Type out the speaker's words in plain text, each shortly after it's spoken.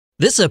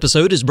This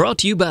episode is brought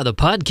to you by the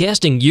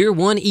Podcasting Year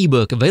One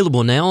ebook,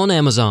 available now on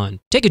Amazon.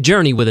 Take a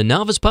journey with a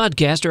novice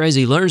podcaster as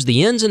he learns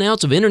the ins and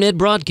outs of internet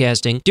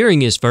broadcasting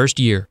during his first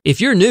year.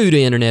 If you're new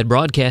to internet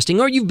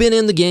broadcasting or you've been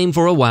in the game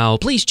for a while,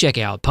 please check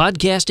out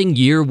Podcasting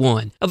Year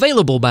One,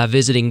 available by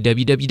visiting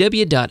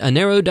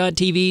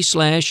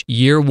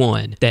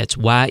www.anero.tv/year1. That's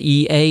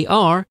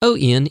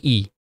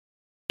YEARONE.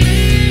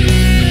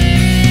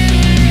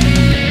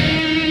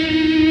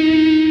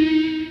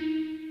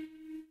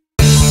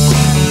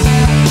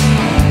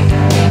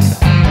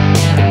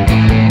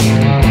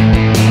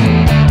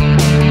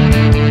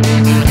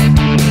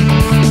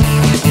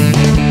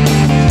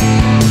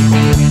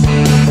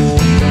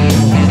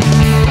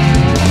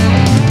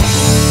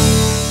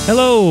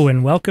 Hello,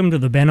 and welcome to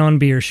the Ben on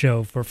Beer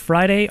Show for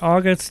Friday,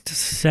 August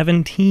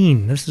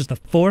 17. This is the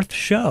fourth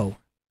show.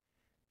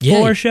 Yay.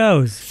 4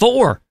 shows.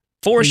 Four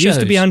It shows.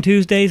 used to be on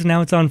Tuesdays,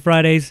 now it's on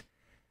Fridays.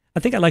 I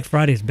think I like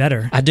Fridays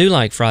better. I do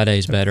like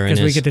Fridays better. Because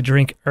we get to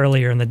drink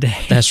earlier in the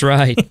day. That's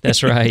right.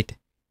 That's right.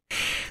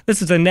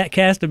 This is a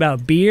netcast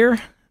about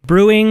beer,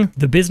 brewing,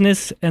 the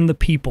business, and the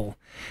people.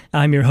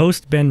 I'm your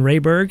host, Ben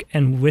Rayberg,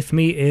 and with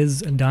me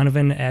is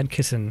Donovan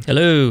Adkisson.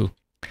 Hello.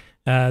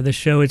 The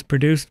show is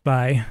produced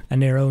by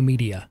Anero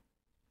Media.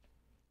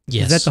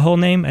 Yes. Is that the whole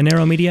name,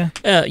 Anero Media?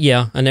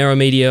 Yeah, Anero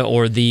Media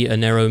or the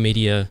Anero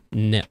Media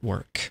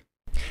Network.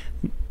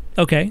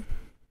 Okay.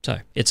 So,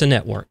 it's a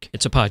network.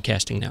 It's a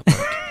podcasting network.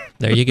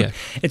 There you go.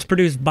 It's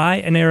produced by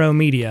Anero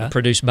Media.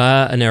 Produced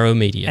by Anero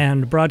Media.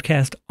 And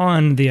broadcast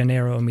on the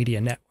Anero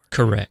Media Network.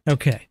 Correct.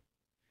 Okay.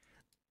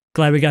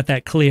 Glad we got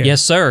that clear.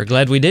 Yes, sir.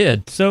 Glad we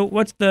did. So,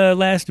 what's the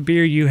last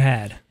beer you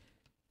had?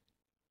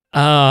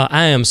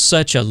 I am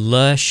such a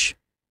lush.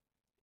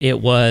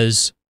 It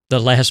was the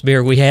last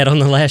beer we had on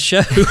the last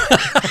show,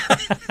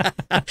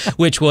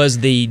 which was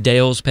the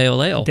Dale's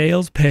Pale Ale.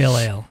 Dale's Pale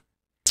Ale.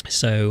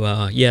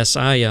 So, yes,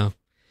 I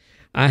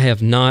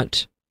have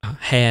not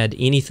had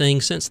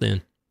anything since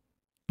then.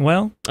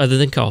 Well, other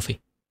than coffee.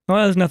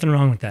 Well, there's nothing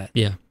wrong with that.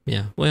 Yeah.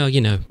 Well,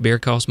 you know, beer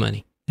costs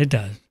money. It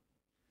does.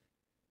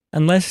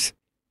 Unless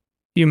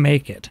you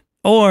make it.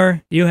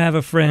 Or you have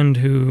a friend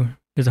who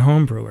is a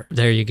home brewer.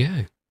 There you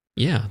go.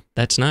 Yeah,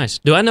 that's nice.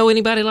 Do I know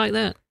anybody like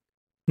that?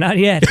 Not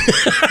yet.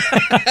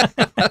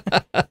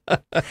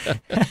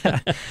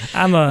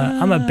 I'm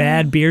a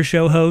bad beer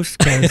show host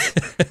because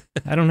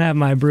I don't have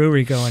my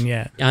brewery going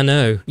yet. I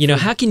know. You know,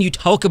 how can you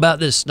talk about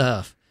this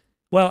stuff?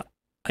 Well,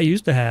 I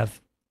used to have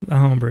a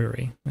home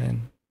brewery,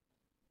 and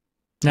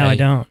now I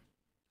don't.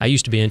 I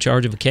used to be in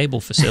charge of a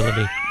cable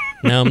facility.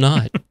 Now I'm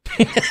not.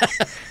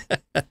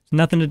 It's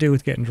nothing to do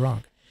with getting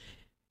drunk.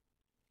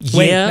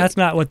 Wait, that's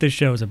not what this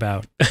show's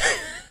about.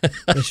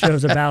 This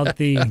show's about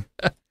the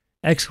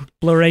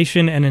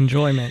exploration and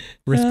enjoyment,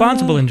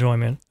 responsible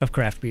enjoyment of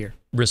craft beer.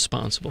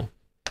 Responsible.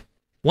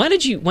 Why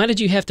did you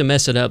have to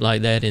mess it up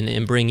like that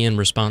and bring in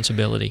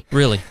responsibility?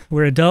 Really?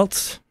 We're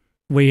adults.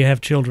 We have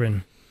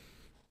children.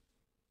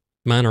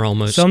 Mine are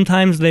almost.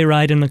 Sometimes they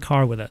ride in the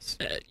car with us.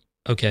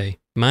 Okay.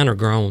 Mine are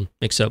grown,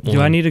 except one.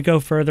 Do I need to go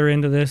further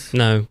into this?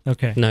 No.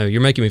 Okay. No,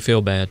 you're making me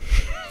feel bad.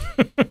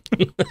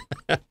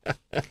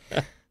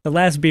 The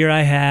last beer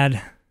I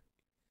had,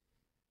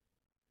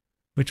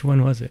 which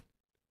one was it?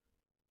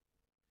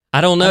 I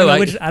don't know.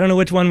 I don't know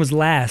which one was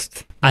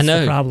last. That's I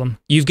know. The problem.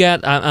 You've got,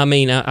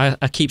 I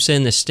keep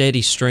seeing this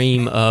steady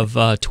stream of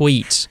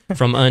tweets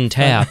from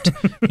Untapped,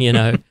 you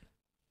know,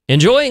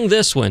 enjoying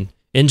this one,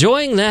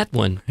 enjoying that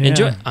one.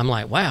 Yeah. I'm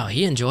like, wow,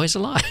 he enjoys a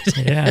lot.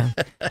 Yeah.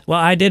 Well,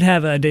 I did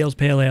have a Dale's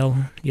Pale Ale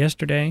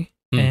yesterday,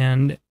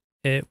 and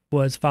it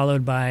was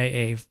followed by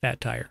a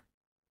Fat Tire.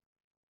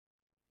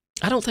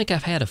 I don't think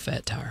I've had a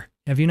Fat Tire.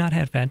 Have you not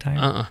had Fat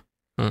Tire?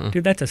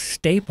 Dude, that's a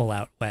staple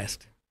out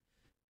west.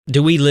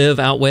 Do we live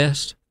out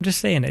west? I'm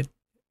just saying it.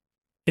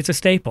 It's a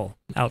staple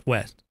out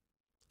west.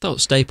 I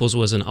thought Staples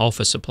was an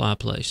office supply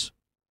place.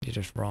 You're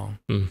just wrong.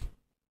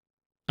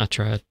 I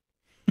tried.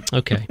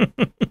 Okay.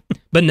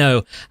 But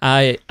no,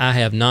 I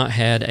have not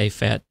had a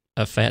fat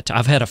tire.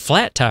 I've had a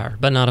flat tire,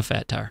 but not a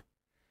Fat Tire.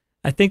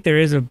 I think there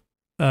is a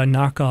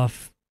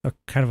knockoff, a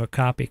kind of a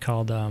copy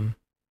called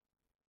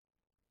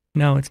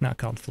no, it's not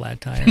called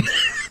Flat Tire.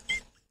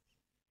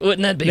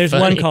 Wouldn't that be There's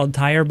funny? one called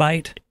Tire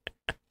Bite,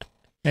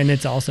 and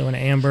it's also an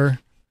amber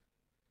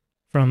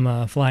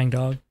from Flying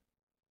Dog.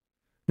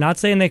 Not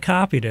saying they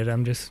copied it.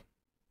 I'm just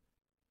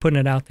putting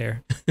it out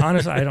there.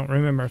 Honestly, I don't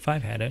remember if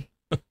I've had it.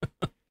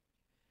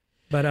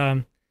 But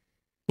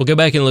we'll go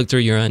back and look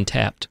through your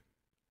Untapped.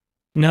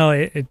 No,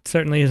 it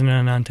certainly isn't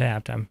an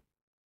Untapped.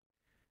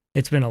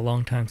 It's been a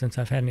long time since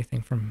I've had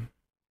anything from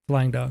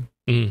Flying Dog.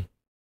 Okay.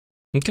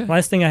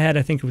 Last thing I had,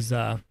 I think, was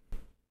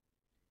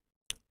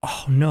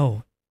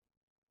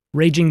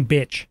Raging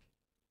Bitch.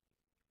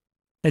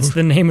 It's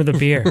the name of the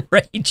beer.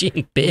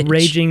 Raging Bitch.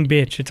 Raging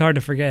Bitch. It's hard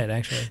to forget,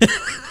 actually.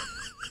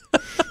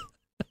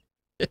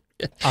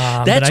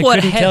 That's but what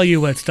I couldn't tell you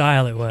what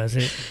style it was.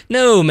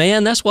 No,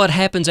 man, that's what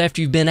happens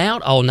after you've been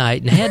out all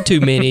night and had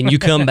too many and you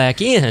come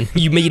back in.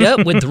 You meet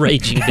up with the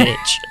Raging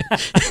Bitch.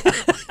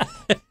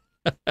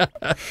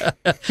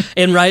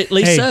 And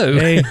rightly so.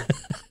 Hey,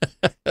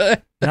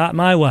 Not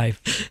my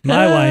wife.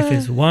 My wife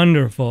is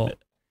wonderful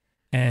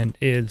and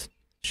is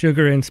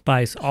sugar and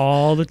spice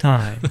all the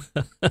time.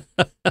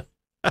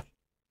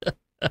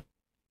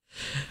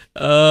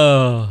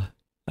 Oh.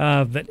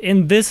 But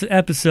in this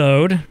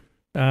episode,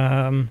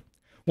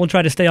 we'll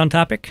try to stay on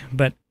topic,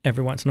 but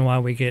every once in a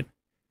while we get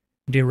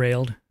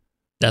derailed.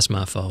 That's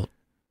my fault.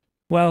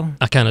 Well,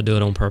 I kind of do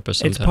it on purpose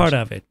sometimes. It's part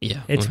of it.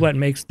 Yeah. It's what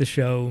makes the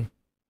show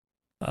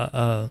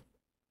a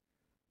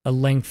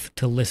length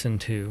to listen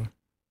to.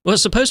 Well,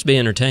 it's supposed to be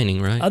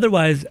entertaining, right?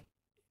 Otherwise,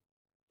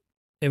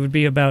 it would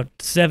be about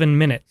 7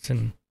 minutes.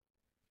 And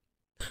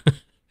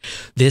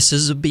this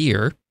is a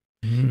beer.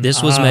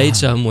 This was made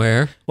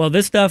somewhere. Well,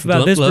 this stuff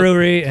about this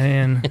brewery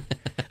and...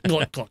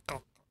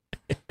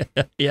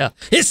 Yeah,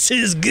 this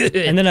is good.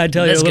 And then I'd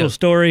tell you a little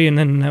story, and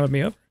then that would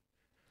be over.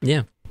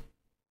 Yeah.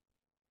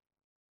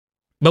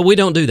 But we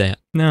don't do that.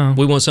 No.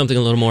 We want something a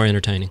little more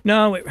entertaining.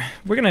 No,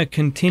 we're going to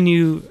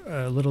continue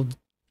a little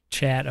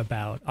chat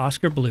about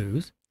Oskar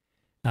Blues.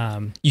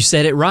 You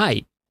said it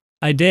right.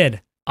 I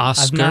did.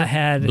 Oskar I've not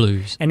had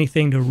Blues.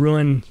 anything to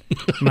ruin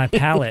my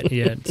palate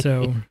yet,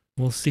 so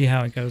we'll see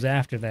how it goes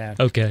after that.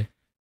 Okay.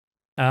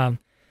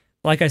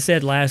 Like I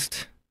said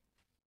last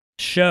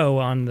show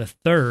on the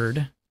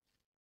 3rd.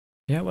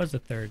 Yeah, it was the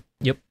 3rd.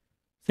 Yep.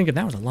 Thinking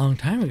that was a long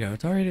time ago.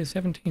 It's already the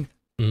 17th.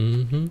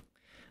 Mm-hmm.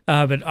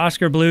 But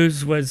Oskar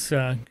Blues was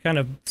kind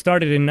of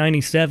started in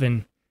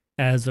 '97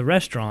 as a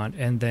restaurant,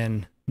 and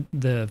then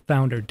the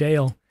founder,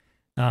 Dale,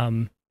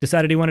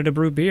 decided he wanted to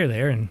brew beer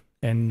there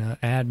and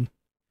add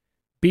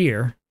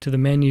beer to the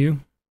menu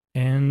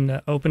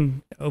and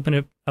open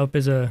it up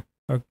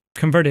or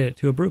converted it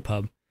to a brew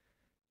pub.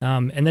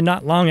 And then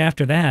not long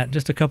after that,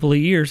 just a couple of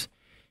years,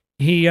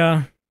 he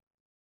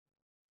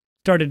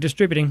started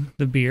distributing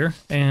the beer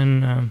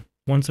and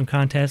won some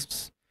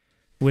contests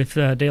with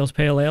Dale's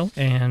Pale Ale,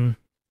 and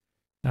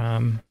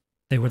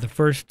they were the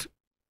first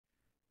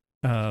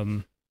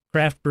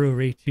craft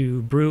brewery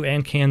to brew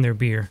and can their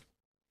beer.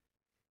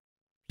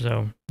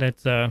 So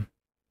that's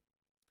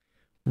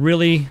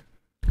really,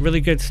 really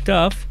good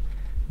stuff.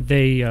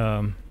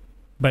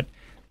 But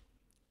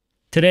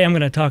today I'm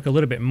going to talk a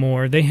little bit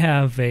more. They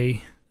have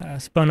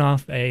spun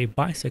off a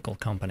bicycle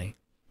company.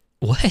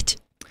 What?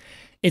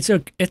 It's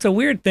a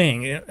weird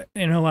thing, you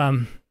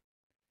know.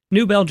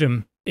 New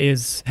Belgium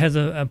has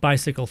a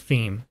bicycle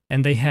theme,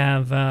 and they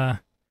have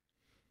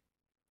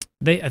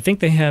I think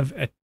they have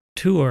a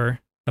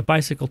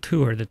bicycle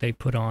tour that they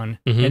put on,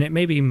 and it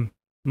may be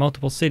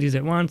multiple cities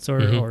at once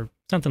or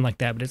something like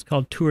that. But it's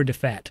called Tour de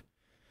Fat,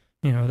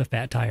 you know, the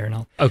fat tire and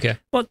all. Okay.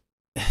 Well,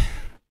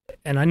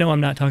 and I know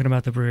I'm not talking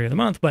about the brewery of the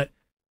month, but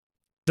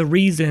the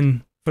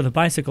reason for the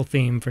bicycle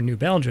theme for New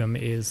Belgium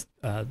is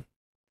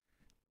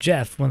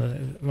Jeff, one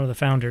of the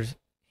founders.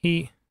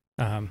 He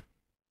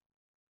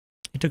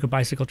took a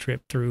bicycle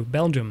trip through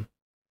Belgium,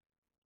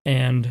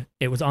 and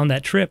it was on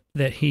that trip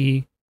that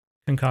he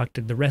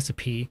concocted the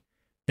recipe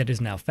that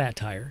is now Fat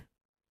Tire.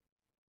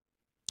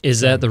 Is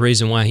that the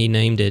reason why he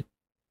named it?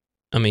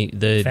 I mean,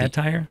 Fat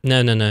Tire?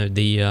 No.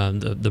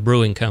 The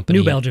brewing company.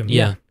 New Belgium.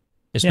 Yeah.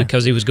 It's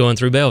because he was going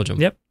through Belgium.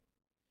 Yep.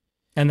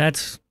 And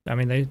that's, I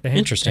mean, they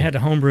had a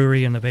home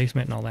brewery in the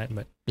basement and all that,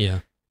 but yeah.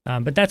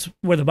 But that's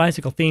where the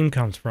bicycle theme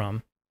comes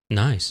from.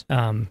 Nice.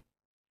 And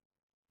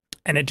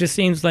it just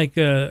seems like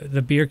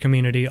the beer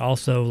community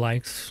also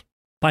likes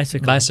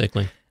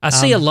bicycling. I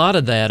see a lot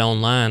of that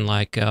online,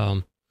 like,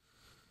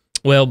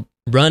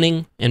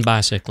 running and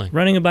bicycling.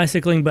 Running and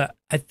bicycling, but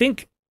I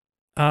think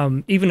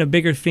even a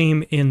bigger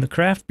theme in the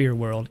craft beer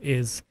world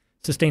is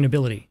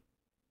sustainability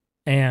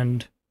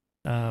and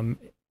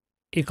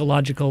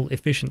ecological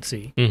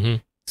efficiency. Mm-hmm.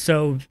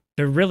 So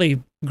they're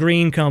really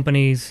green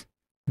companies.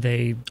 Are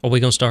we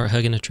going to start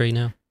hugging a tree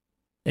now?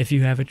 Do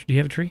you have a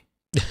tree?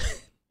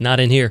 Not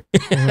in here.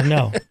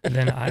 No,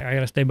 then I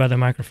got to stay by the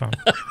microphone.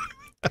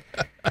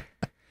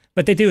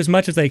 But they do as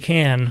much as they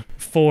can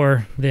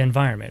for the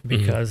environment,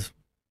 because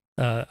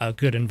a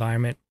good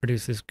environment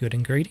produces good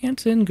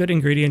ingredients, and good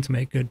ingredients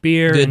make good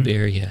beer. Good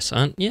beer, yes.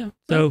 Yeah.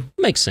 So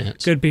makes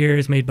sense. Good beer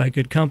is made by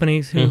good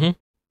companies who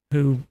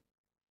do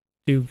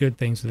good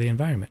things to the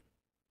environment.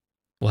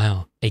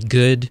 Wow. A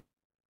good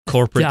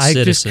corporate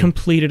citizen. I just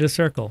completed a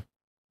circle.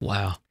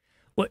 Wow.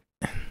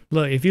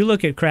 Look, if you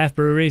look at craft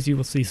breweries, you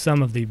will see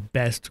some of the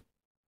best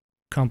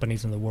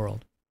companies in the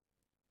world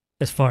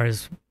as far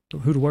as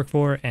who to work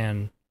for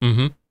and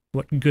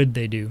what good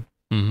they do.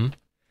 Mm-hmm.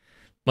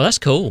 Well, that's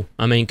cool.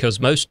 I mean, because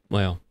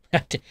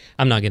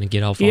I'm not going to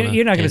get off on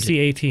You're not going to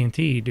see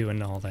AT&T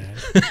doing all that.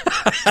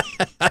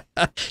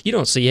 You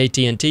don't see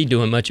AT&T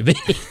doing much of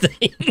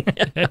anything.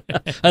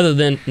 Other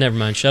than, never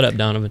mind, shut up,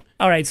 Donovan.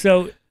 All right,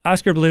 so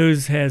Oskar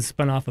Blues has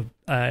spun off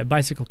a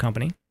bicycle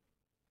company.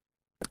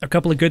 A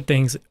couple of good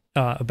things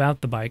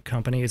about the bike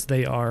company is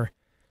they are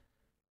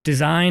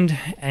designed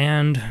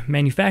and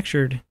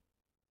manufactured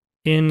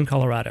in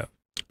Colorado.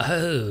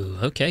 Oh,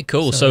 okay,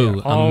 cool.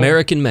 So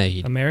American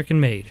made. American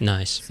made.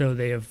 Nice. So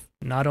they have,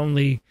 not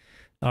only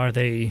are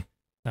they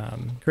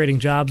creating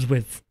jobs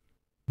with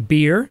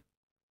beer,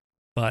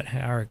 but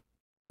are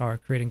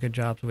creating good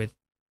jobs with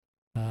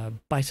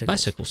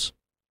bicycles.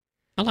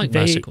 I like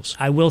bicycles.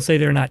 I will say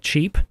they're not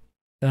cheap.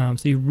 So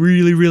you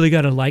really, really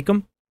got to like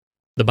them.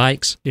 The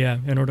bikes? Yeah,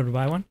 in order to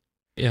buy one.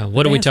 Yeah,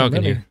 what are we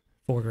talking here?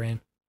 $4,000.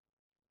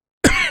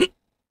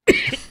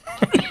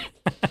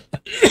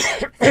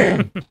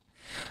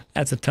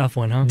 That's a tough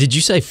one, huh? Did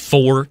you say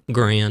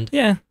 $4,000?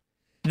 Yeah,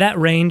 that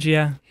range,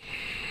 yeah.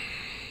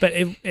 But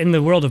in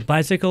the world of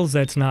bicycles,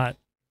 that's not.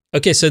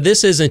 Okay, so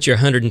this isn't your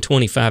 $125 to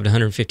 $150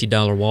 Walmart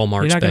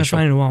special. You're not going to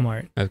find it in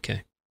Walmart.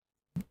 Okay.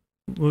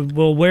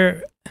 Well,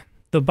 where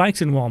the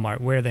bikes in Walmart,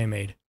 where are they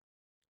made?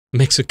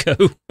 Mexico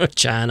or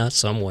China,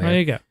 somewhere. There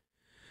you go.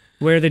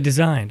 Where are they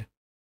designed?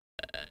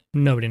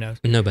 Nobody knows.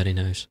 Nobody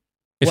knows.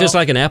 If it's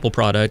like an Apple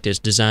product, it's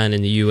designed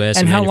in the U.S.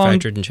 and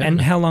manufactured in China.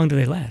 And how long do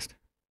they last?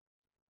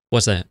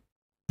 What's that?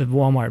 The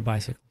Walmart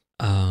bicycle.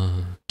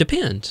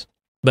 Depends.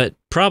 But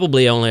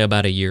probably only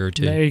about a year or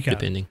two, there you go.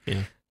 Depending.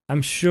 Yeah.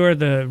 I'm sure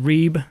the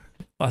Reeb,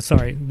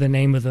 the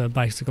name of the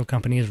bicycle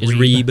company is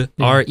Reeb. Reeb,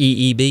 yeah.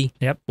 R-E-E-B?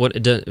 Yep.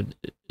 What does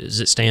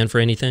it stand for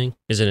anything?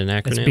 Is it an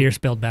acronym? It's beer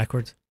spelled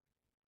backwards.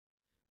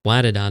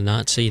 Why did I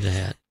not see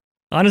that?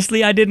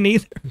 Honestly, I didn't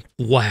either.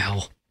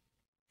 Wow.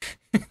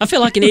 I feel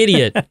like an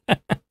idiot.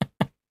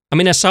 I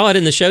mean, I saw it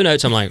in the show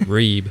notes. I'm like,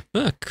 Reeb.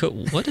 Oh,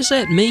 cool. What does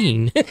that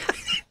mean?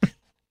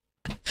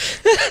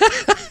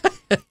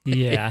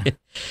 Yeah.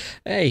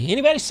 Hey,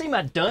 anybody see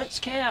my dunce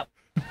cap?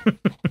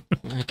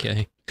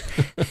 Okay.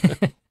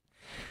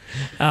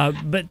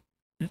 But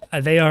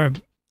they are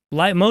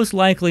most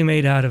likely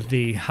made out of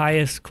the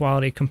highest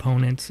quality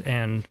components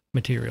and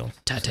materials.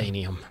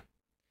 Titanium.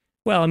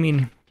 Well, I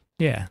mean,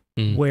 yeah.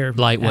 Where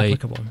lightweight.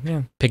 Applicable.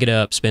 Yeah. Pick it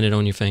up, spin it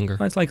on your finger.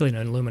 Well, it's likely an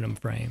aluminum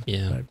frame.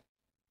 Yeah.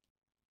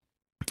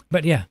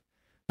 But yeah.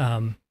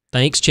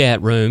 Thanks,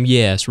 chat room.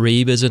 Yes,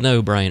 Reeb is a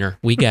no-brainer.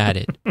 We got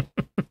it.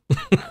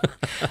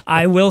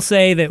 I will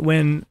say that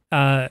when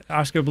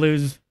Oskar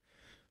Blues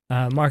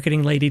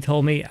marketing lady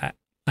told me,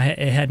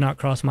 it had not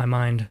crossed my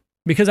mind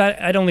because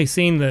I'd only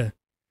seen the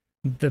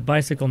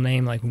bicycle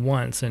name like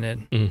once, and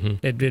it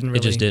didn't really.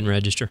 It just didn't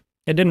register.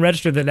 It didn't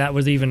register that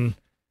was even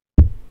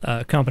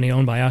a company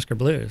owned by Oskar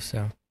Blues.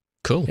 So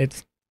cool.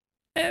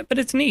 But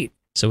it's neat.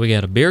 So we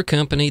got a beer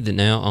company that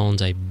now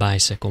owns a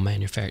bicycle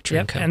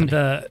manufacturing company. And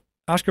the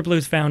Oskar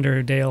Blues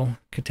founder Dale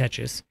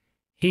Katechis,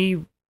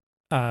 he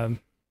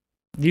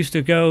used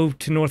to go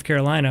to North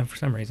Carolina for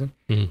some reason,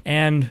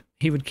 and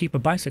he would keep a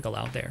bicycle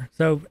out there.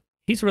 So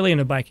he's really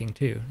into biking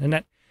too,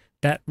 and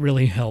that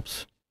really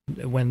helps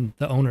when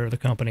the owner of the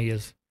company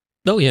is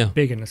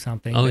big into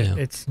something.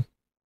 It's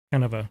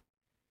kind of a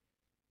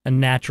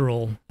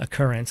natural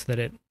occurrence that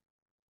it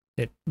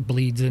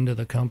bleeds into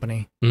the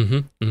company,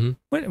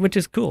 which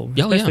is cool,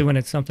 especially when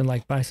it's something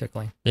like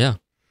bicycling. Yeah,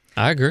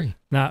 I agree.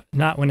 Not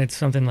when it's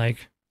something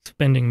like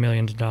spending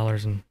millions of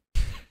dollars and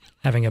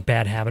having a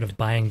bad habit of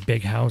buying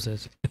big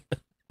houses.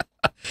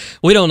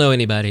 We don't know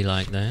anybody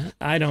like that.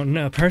 I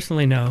don't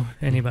personally know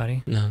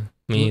anybody. No,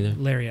 me either.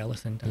 Larry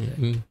Ellison does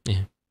it.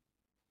 Yeah.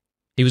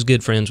 He was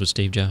good friends with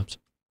Steve Jobs.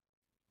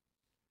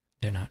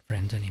 They're not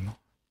friends anymore.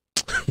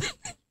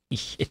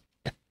 Yeah.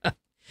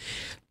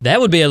 That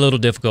would be a little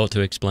difficult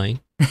to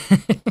explain.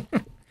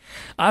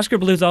 Oskar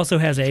Blues also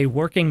has a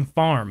working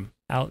farm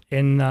out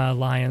in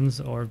Lyons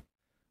or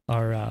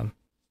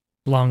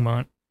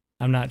Longmont.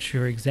 I'm not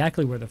sure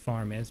exactly where the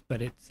farm is,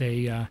 but it's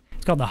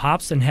called the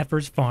Hops and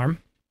Heifers Farm,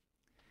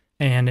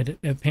 and it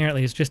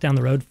apparently is just down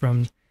the road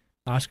from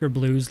Oskar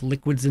Blues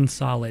Liquids and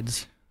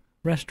Solids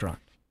restaurant.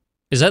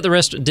 Is that the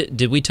restaurant?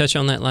 Did we touch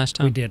on that last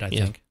time? We did, I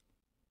think.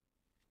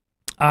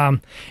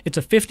 It's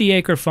a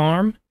 50-acre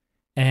farm,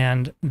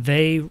 and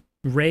they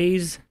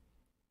raise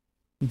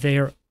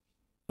their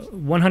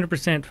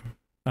 100%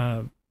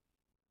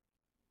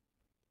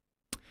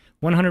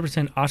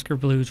 Oskar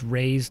Blues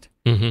raised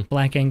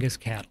Black Angus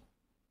cattle.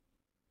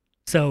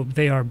 So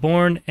they are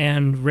born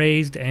and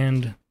raised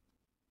and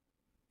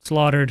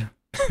slaughtered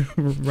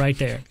right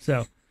there.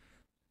 So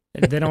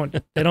they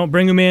don't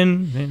bring them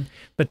in,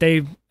 but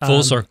they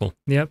full circle.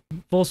 Yep,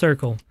 full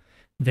circle.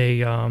 They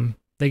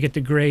get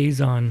to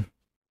graze on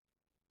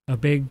a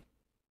big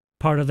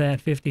part of that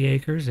 50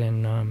 acres,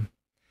 and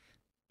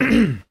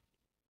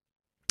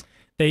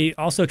they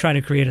also try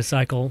to create a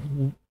cycle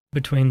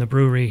between the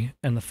brewery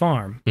and the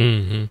farm,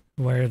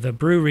 where the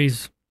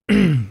brewery's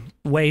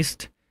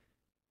waste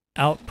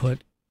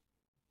output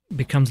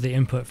becomes the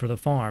input for the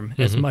farm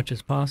as much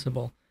as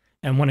possible.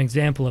 And one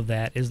example of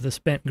that is the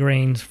spent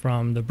grains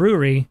from the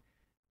brewery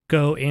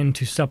go in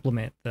to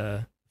supplement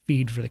the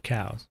feed for the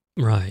cows.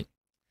 Right.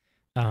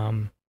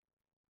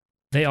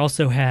 They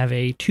also have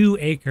a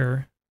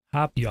 2-acre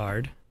hop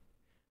yard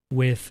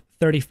with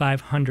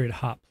 3,500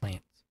 hop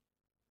plants.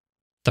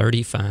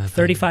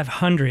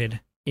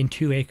 3,500 in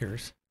 2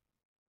 acres.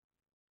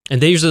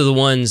 And these are the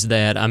ones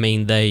that,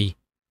 they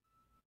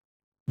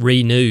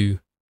renew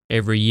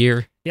every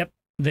year. Yep.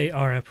 They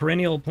are a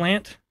perennial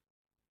plant,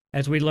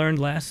 as we learned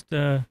last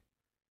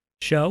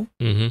show.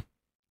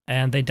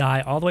 And they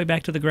die all the way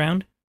back to the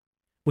ground,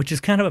 which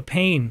is kind of a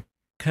pain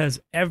because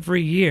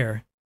every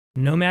year,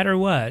 no matter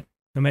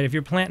if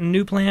you're planting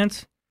new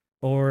plants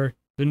or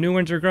the new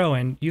ones are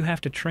growing, you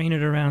have to train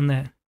it around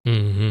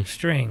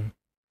string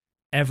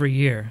every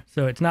year.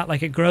 So it's not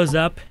like it grows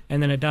up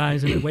and then it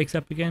dies and it wakes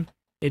up again.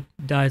 It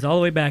dies all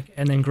the way back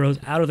and then grows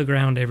out of the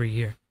ground every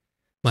year.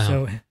 Wow.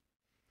 So,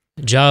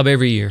 job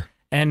every year.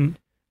 And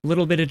a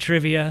little bit of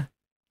trivia,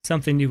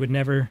 something you would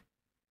never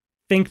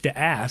think to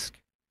ask.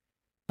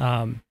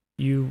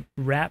 You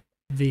wrap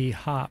the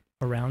hop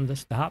around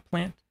the hop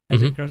plant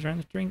as it grows around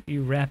the string.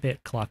 You wrap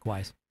it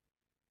clockwise.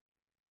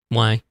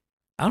 Why?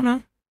 I don't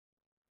know.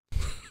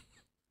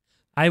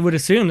 I would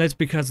assume that's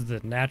because of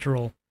the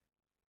natural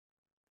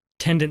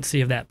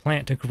tendency of that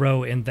plant to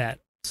grow in that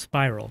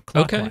spiral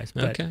clockwise.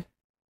 Okay.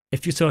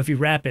 If you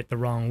wrap it the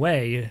wrong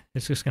way,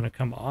 it's just going to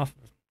come off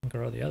and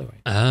grow the other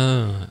way.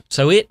 Oh,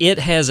 so it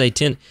has a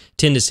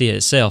tendency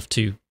itself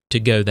to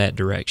go that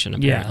direction,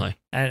 apparently.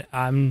 Yeah,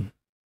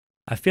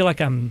 I feel like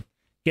I'm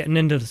getting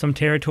into some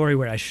territory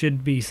where I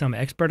should be some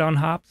expert on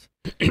hops,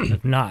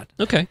 but not.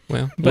 Okay,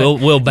 well,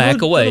 we'll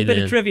back away then. A little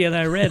bit of trivia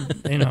that I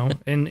read,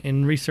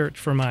 in research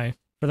for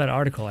that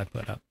article I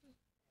put up.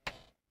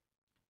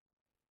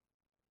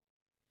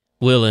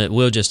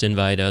 We'll just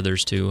invite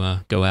others to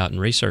go out and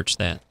research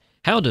that.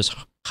 How does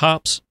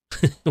hops?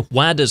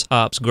 Why does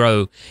hops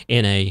grow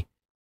in a? Did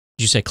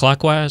you say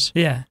clockwise?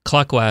 Yeah,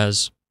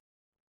 clockwise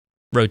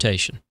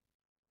rotation.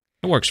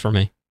 It works for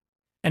me.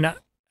 And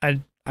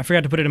I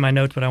forgot to put it in my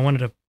notes, but I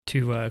wanted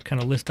to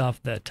kind of list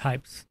off the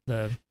types,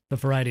 the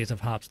varieties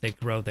of hops they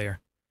grow there.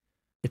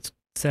 It's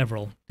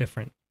several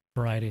different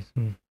varieties,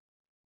 and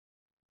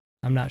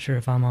I'm not sure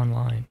if I'm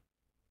online.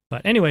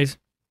 But anyways,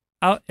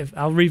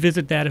 I'll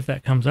revisit that if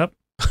that comes up.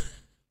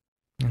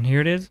 And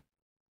here it is.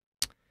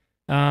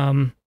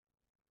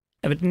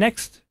 But the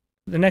next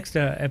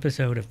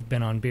episode of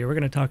Ben on Beer, we're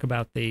going to talk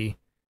about the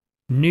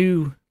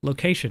new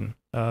location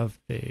of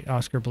the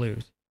Oskar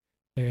Blues.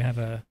 They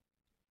have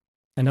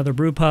another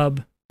brew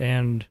pub,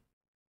 and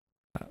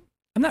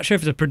I'm not sure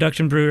if it's a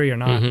production brewery or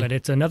not, but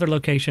it's another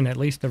location, at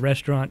least a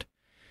restaurant,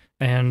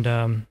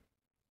 and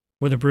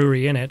with a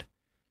brewery in it,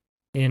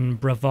 in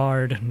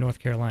Brevard, North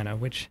Carolina,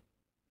 which,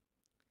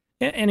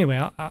 anyway,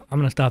 I'm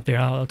going to stop there.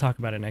 I'll talk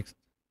about it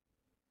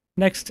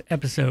next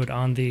episode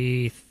on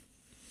the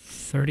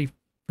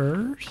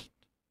 31st?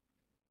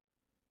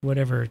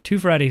 Whatever, 2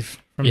 Fridays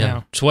from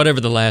now. It's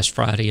whatever the last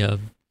Friday of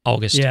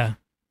August. Yeah.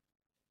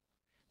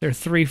 There are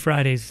 3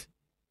 Fridays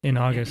in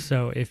August,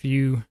 so if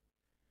you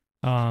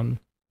are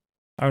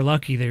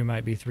lucky, there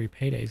might be 3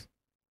 paydays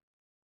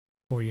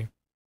for you.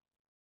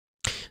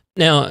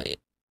 Now,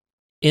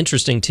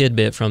 interesting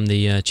tidbit from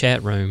the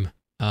chat room.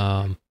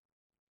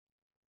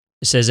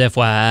 It says,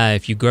 FYI,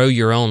 if you grow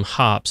your own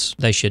hops,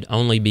 they should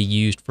only be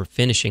used for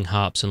finishing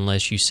hops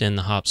unless you send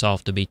the hops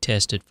off to be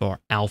tested for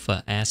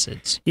alpha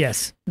acids.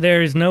 Yes.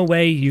 There is no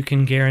way you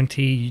can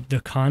guarantee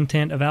the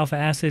content of alpha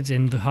acids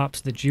in the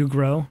hops that you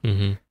grow,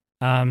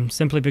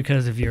 simply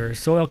because of your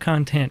soil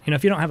content.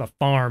 If you don't have a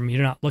farm,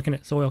 you're not looking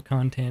at soil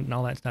content and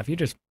all that stuff. You're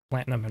just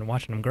planting them and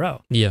watching them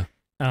grow. Yeah.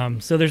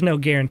 So there's no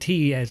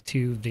guarantee as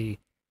to the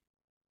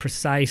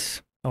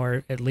precise,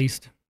 or at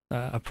least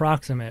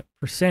approximate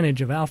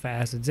percentage of alpha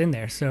acids in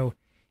there. So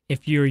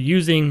if you're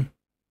using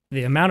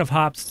the amount of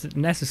hops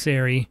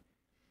necessary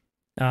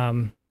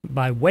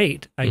by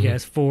weight, I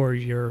guess, for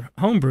your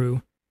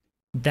homebrew,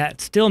 that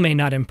still may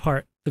not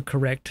impart the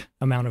correct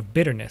amount of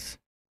bitterness,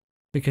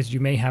 because you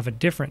may have a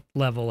different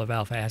level of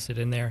alpha acid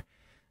in there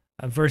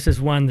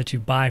versus one that you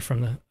buy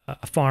from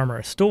a farm or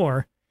a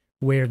store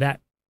where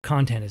that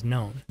content is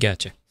known.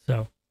 Gotcha.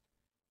 So,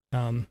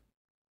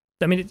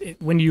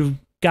 when you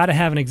got to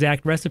have an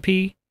exact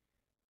recipe,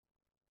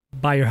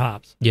 buy your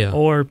hops. Yeah.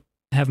 Or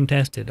have them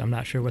tested. I'm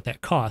not sure what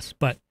that costs,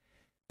 but...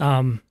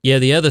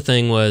 the other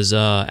thing was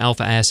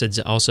alpha acids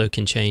also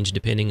can change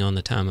depending on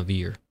the time of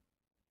year.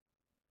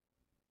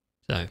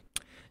 So...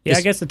 Yeah,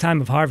 I guess the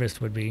time of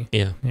harvest would be...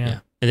 Yeah.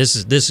 And this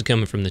is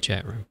coming from the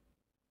chat room.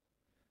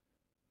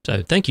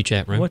 So thank you,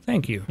 chat room. Well,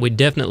 thank you. We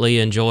definitely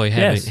enjoy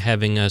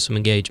having some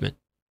engagement.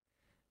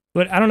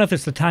 But I don't know if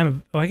it's the time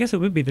of... Well, I guess it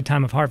would be the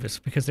time of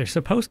harvest, because they're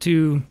supposed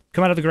to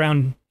come out of the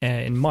ground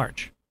in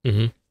March.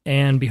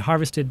 And be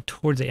harvested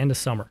towards the end of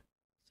summer.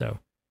 So,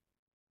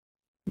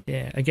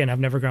 yeah, again,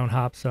 I've never grown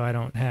hops, so I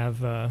don't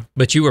have...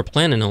 But you were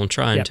planning on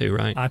trying to,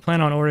 right? I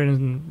plan on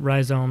ordering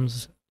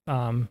rhizomes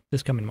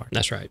this coming March.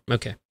 That's right.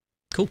 Okay,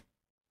 cool.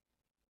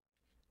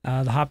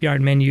 The hop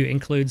yard menu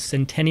includes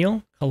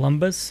Centennial,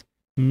 Columbus,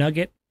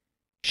 Nugget,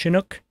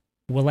 Chinook,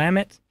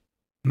 Willamette,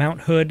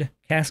 Mount Hood,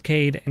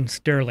 Cascade, and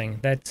Sterling.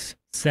 That's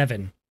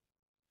 7.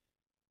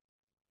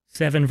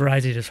 7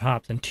 varieties of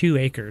hops and 2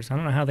 acres. I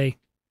don't know how they...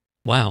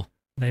 Wow.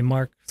 They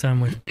mark some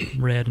with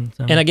red and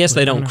some... And I guess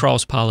they don't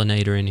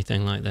cross-pollinate or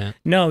anything like that.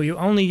 No, you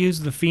only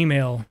use the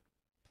female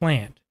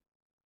plant.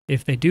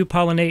 If they do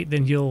pollinate,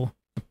 then you'll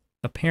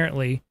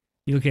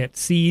get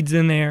seeds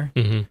in there,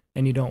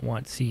 and you don't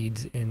want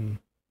seeds in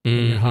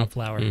your hop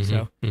flower.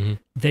 So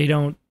they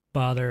don't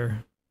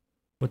bother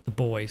with the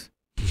boys.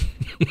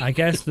 I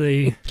guess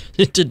the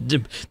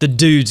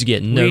dudes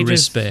get no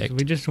respect.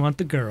 We just want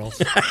the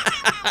girls.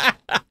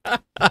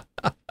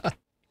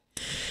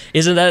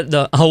 Isn't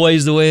that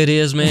always the way it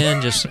is,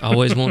 man? Just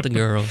always want the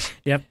girls.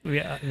 Yep,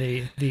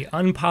 the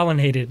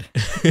unpollinated.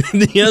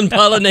 The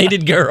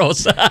unpollinated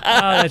girls.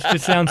 That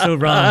just sounds so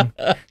wrong.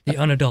 The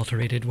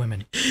unadulterated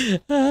women.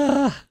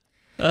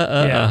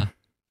 Yeah.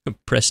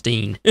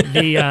 Pristine.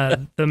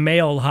 The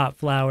male hop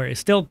flower is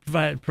still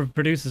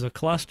produces a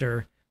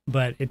cluster,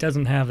 but it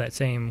doesn't have that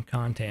same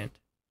content.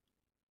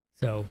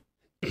 So,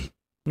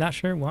 not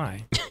sure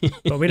why.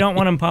 But we don't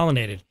want them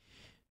pollinated.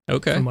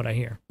 Okay. From what I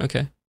hear.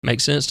 Okay.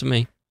 Makes sense to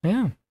me.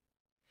 Yeah.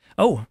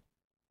 Oh,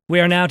 we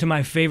are now to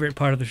my favorite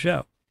part of the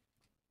show.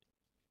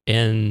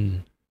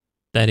 And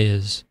that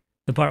is?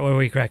 The part where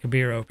we crack a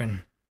beer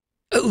open.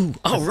 Oh,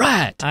 all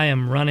right. I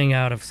am running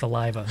out of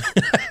saliva.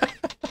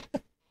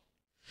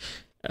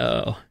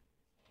 Oh.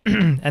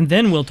 And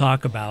then we'll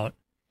talk about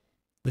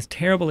this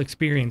terrible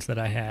experience that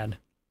I had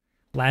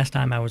last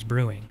time I was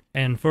brewing.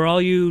 And for all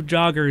you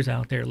joggers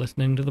out there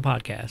listening to the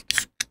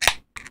podcast,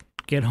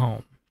 get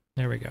home.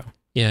 There we go.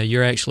 Yeah,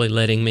 you're actually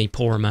letting me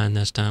pour mine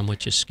this time,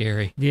 which is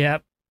scary.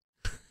 Yep.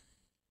 So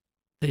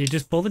you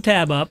just pull the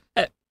tab up.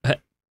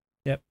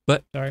 Yep.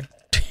 What? Sorry.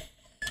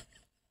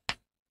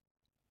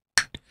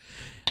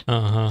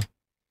 Uh-huh.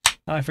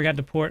 Oh, I forgot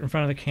to pour it in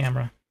front of the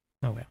camera.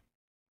 Oh, well.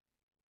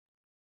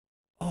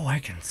 Oh, I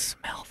can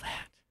smell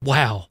that.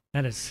 Wow.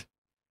 That is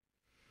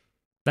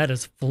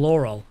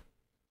floral.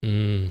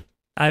 Mm.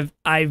 I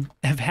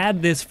have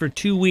had this for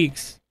 2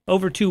 weeks,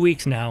 over 2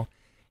 weeks now,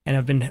 and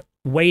I've been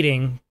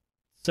waiting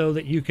so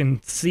that you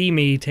can see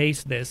me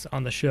taste this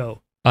on the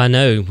show. I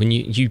know. When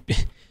you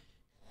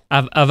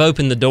I've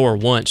opened the door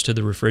once to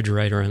the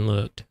refrigerator and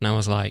looked, and I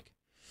was like,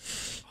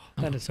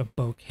 that is a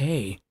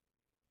bouquet.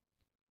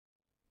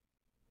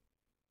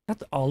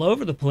 That's all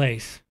over the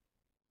place.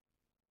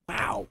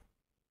 Wow.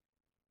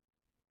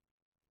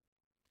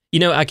 You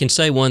know, I can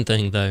say one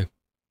thing, though.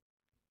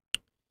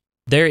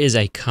 There is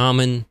a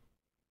common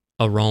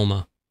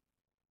aroma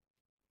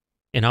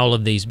in all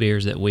of these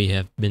beers that we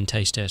have been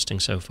taste testing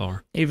so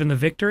far. Even the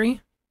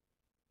Victory?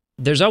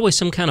 There's always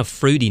some kind of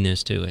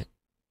fruitiness to it.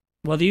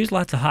 Well, they use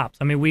lots of hops.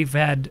 I mean, we've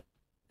had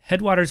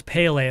Headwaters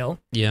Pale Ale.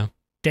 Yeah.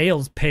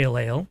 Dale's Pale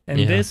Ale.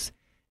 And this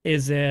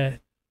is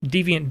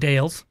Deviant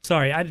Dale's.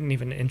 Sorry, I didn't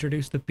even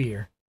introduce the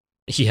beer.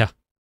 Yeah.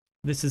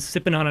 This is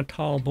Sipping on a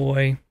Tall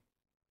Boy.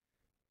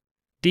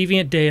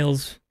 Deviant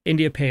Dale's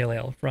India Pale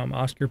Ale from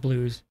Oskar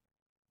Blues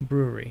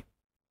Brewery.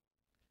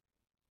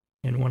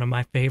 In one of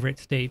my favorite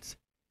states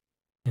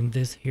in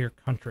this here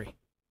country.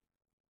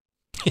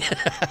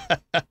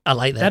 I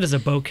like that. That is a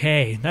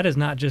bouquet. That is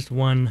not just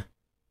one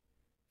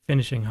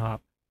finishing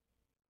hop.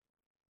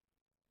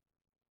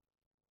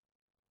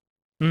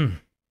 Wow.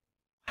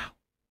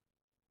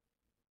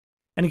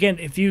 And again,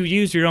 if you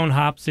use your own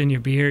hops in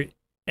your beer,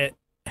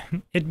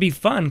 it'd be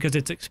fun because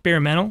it's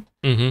experimental,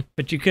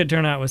 but you could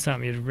turn out with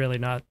something you'd really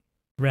not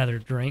rather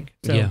drink.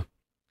 So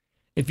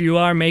if you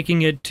are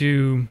making it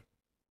to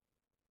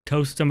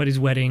toast somebody's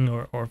wedding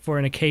or for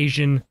an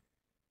occasion,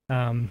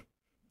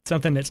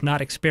 something that's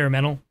not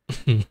experimental,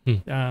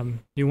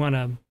 you want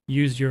to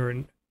use your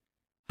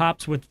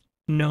hops with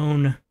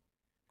known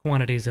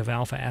quantities of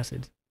alpha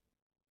acids.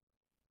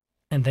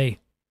 And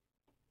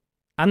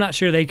I'm not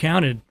sure they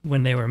counted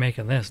when they were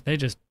making this. They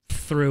just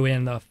threw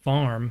in the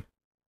farm.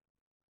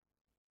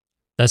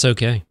 That's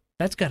okay.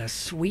 That's got a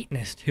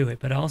sweetness to it,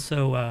 but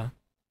also a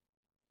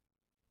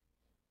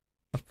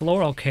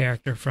floral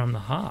character from the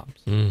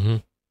hops. Mm-hmm.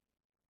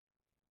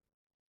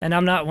 And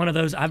I'm not one of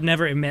those, I've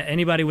never met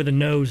anybody with a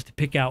nose to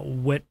pick out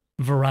what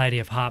variety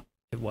of hop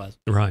it was.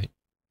 Right.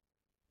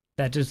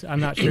 That just, I'm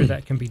not sure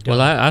that can be done.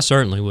 Well, I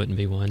certainly wouldn't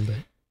be one, but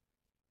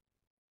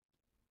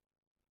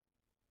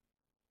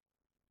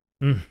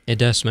it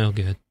does smell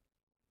good.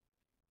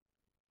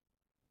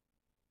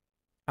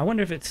 I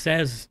wonder if it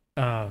says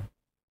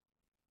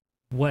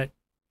what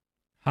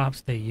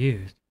hops they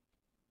used.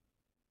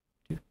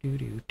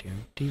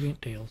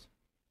 Deviant Tales.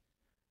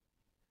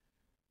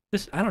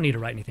 This, I don't need to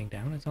write anything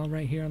down. It's all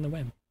right here on the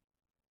web.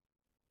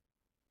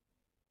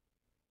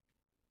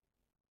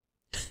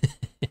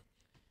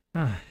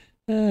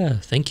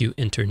 Thank you,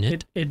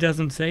 Internet. It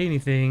doesn't say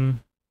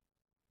anything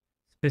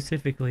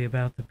specifically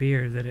about the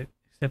beer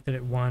except that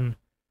it won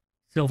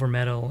silver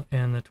medal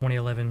in the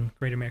 2011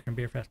 Great American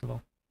Beer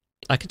Festival.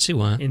 I could see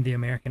why. In the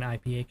American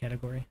IPA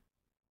category.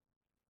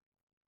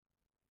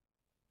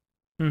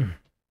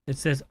 It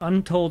says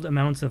untold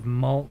amounts of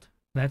malt.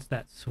 That's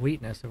that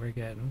sweetness that we're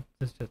getting.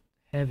 It's just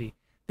heavy.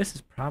 This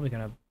is probably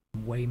going to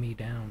weigh me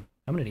down.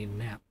 I'm going to need a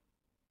nap.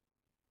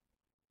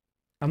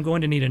 I'm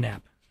going to need a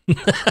nap.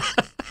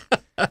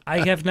 I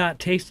have not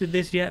tasted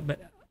this yet, but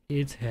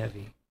it's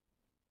heavy.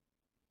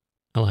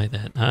 I like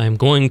that. I'm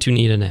going to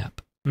need a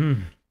nap.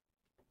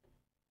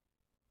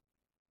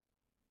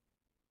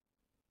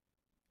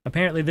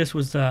 Apparently, this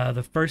was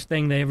the first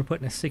thing they ever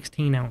put in a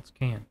 16-ounce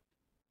can.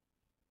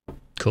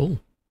 Cool.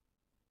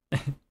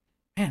 Man,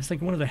 it's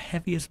like one of the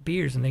heaviest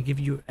beers, and they give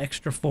you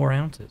extra 4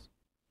 ounces.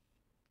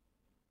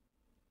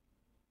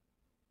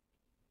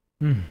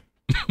 I'm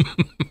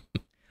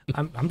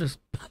just...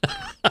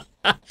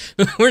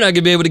 we're not going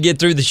to be able to get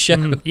through the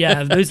show.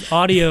 Yeah, those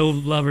audio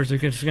lovers are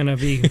just going to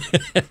be...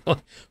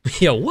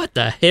 Yeah, what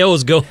the hell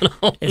is going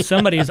on? If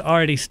somebody has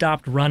already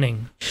stopped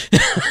running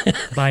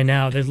by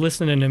now, they're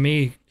listening to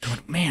me going,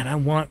 man, I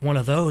want one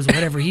of those,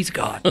 whatever he's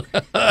got.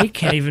 He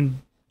can't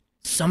even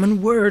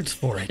summon words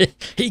for it.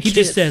 He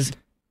just says,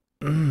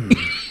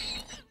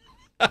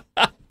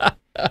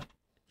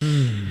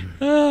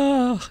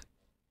 Oh.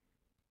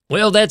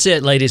 Well, that's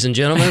it, ladies and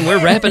gentlemen.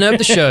 We're wrapping up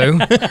the show.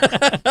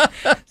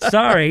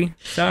 Sorry.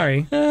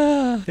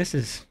 This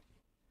is...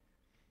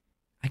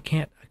 I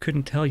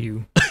couldn't tell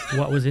you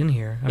what was in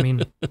here. I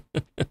mean,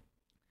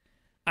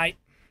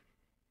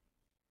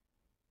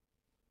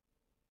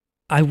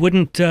 I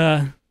wouldn't,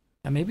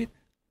 maybe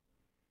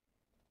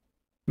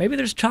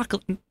there's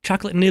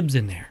chocolate nibs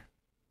in there.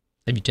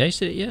 Have you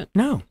tasted it yet?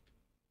 No.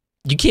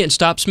 You can't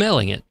stop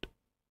smelling it.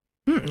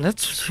 That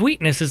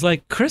sweetness is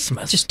like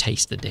Christmas. Just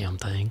taste the damn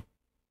thing.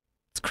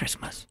 It's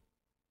Christmas.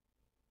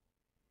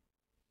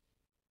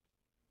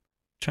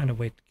 Trying to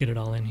wait to get it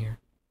all in here.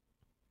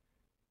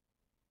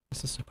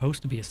 This is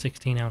supposed to be a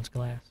 16-ounce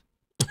glass.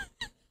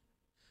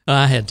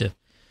 I had to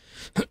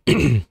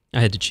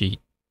cheat.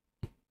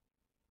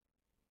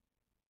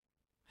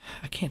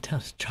 I can't tell.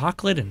 It's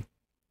chocolate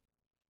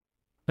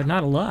but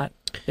not a lot.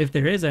 If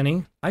there is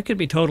any, I could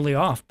be totally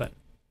off, but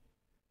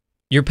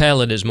your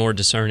palate is more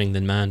discerning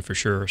than mine for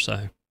sure,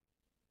 so.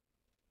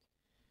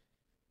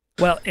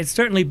 Well, it's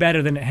certainly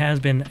better than it has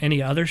been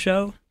any other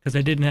show, because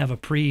I didn't have a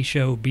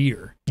pre-show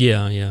beer.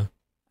 Yeah.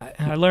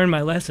 I learned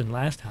my lesson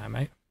last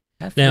time.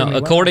 Now,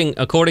 according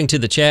to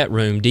the chat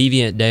room,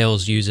 Deviant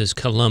Dales uses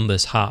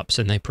Columbus hops,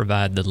 and they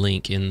provide the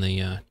link in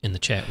the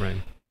chat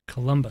room.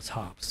 Columbus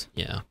hops.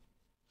 Yeah.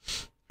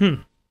 Is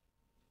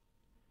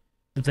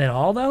that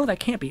all, though? That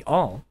can't be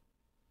all.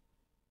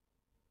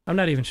 I'm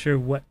not even sure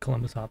what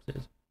Columbus hops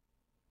is.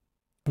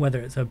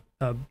 Whether it's a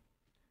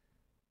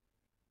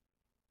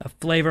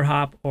flavor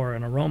hop or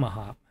an aroma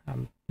hop.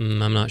 I'm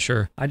not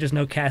sure. I just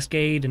know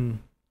Cascade and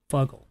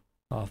Fuggle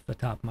off the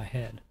top of my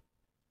head.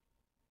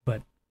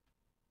 But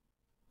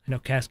I know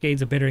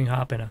Cascade's a bittering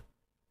hop and a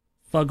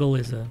Fuggle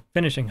is a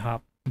finishing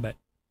hop. But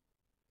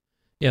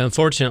yeah,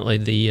 unfortunately,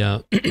 the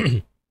I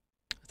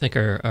think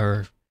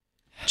our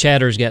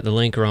chatter's got the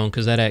link wrong,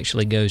 because that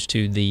actually goes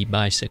to the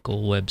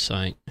bicycle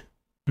website.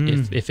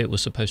 If it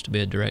was supposed to be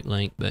a direct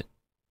link, but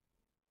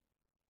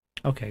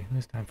okay,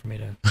 it's time for me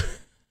to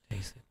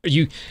taste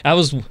it. I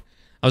was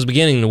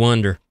beginning to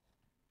wonder.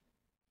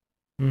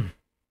 All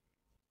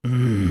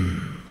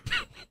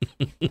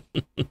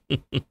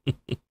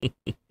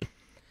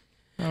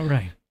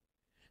right.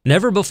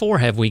 Never before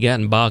have we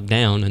gotten bogged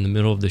down in the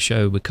middle of the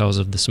show because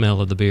of the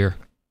smell of the beer.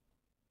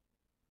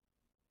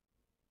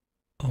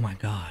 Oh my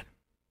God.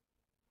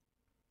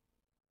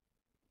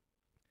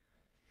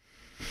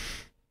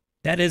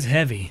 That is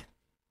heavy.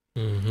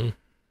 Mm-hmm.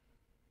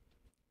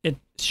 It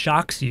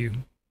shocks you.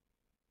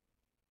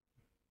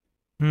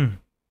 You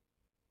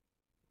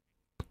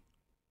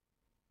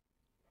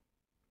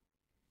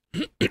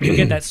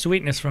get that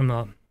sweetness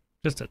from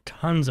just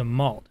tons of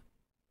malt.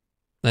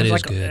 That is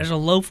like good. There's a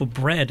loaf of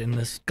bread in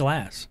this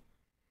glass.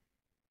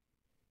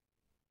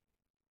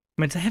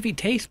 I mean, it's a heavy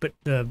taste, but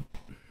the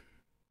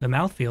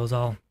mouthfeel is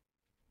all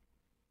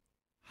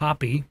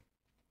hoppy.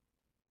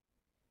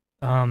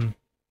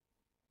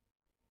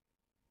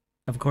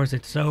 Of course,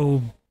 it's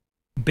so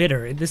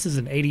bitter. This is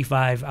an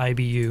 85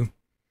 IBU.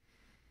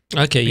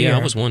 Okay, beer. yeah,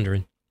 I was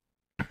wondering.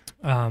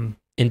 And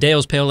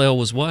Dale's Pale Ale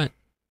was what?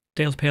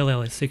 Dale's Pale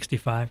Ale is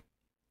 65.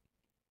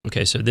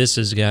 Okay, so this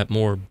has got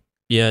more.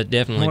 Yeah, it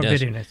definitely more does.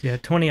 bitterness. Yeah,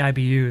 20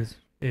 IBUs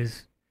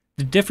is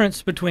the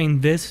difference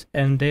between this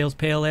and Dale's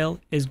Pale Ale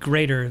is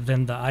greater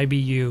than the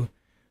IBU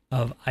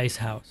of Ice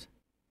House.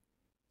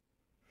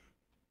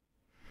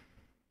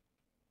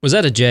 Was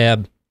that a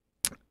jab?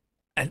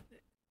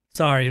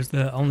 Sorry, it was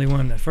the only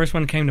one. The first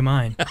one came to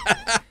mind.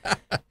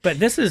 But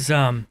this is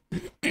wow,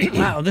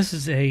 this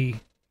is a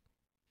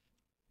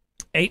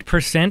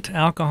 8%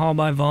 alcohol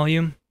by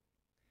volume.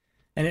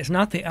 And it's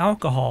not the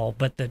alcohol,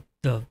 but the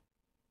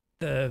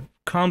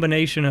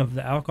combination of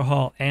the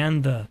alcohol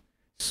and the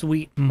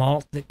sweet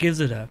malt that gives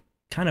it a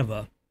kind of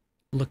a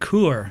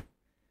liqueur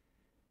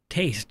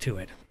taste to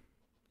it,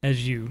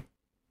 as you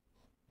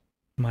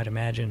might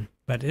imagine.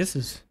 But this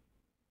is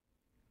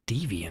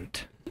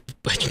Deviant.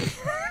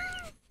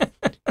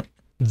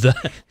 Yeah,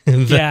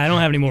 I don't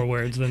have any more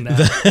words than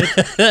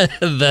that.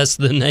 That's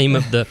the name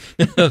of the...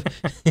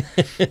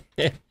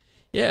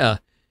 yeah,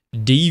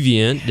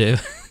 Deviant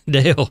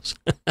Dales.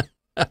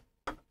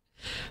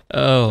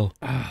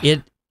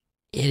 It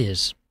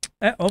is...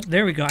 Oh,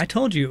 there we go. I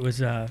told you it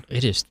was...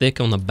 it is thick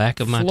on the back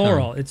of my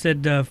floral. tongue. It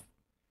said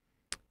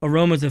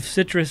aromas of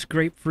citrus,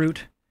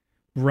 grapefruit,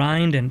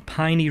 rind, and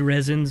piney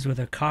resins with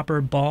a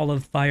copper ball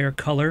of fire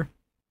color.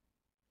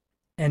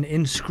 An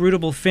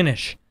inscrutable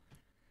finish.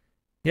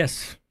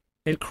 Yes,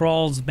 it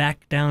crawls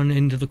back down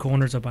into the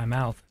corners of my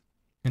mouth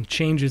and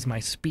changes my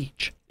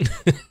speech.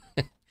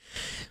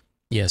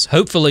 Yes,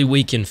 hopefully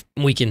we can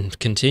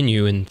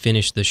continue and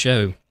finish the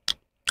show.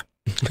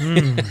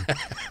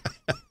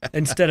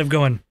 Instead of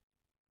going...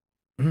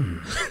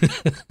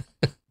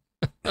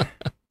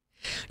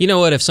 You know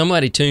what? If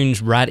somebody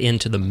tunes right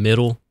into the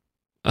middle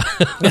of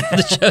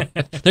the show,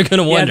 they're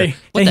going to wonder. Yeah,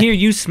 they hear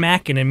you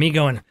smacking and me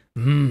going,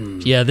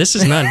 Yeah, this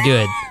is not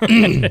good.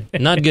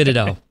 Not good at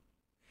all.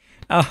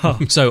 Oh.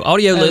 So,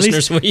 audio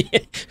listeners,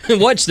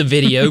 watch the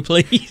video,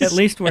 please. At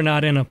least we're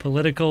not in a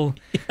political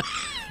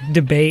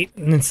debate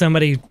and then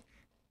somebody,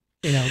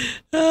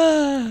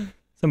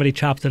 somebody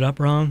chops it up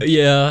wrong.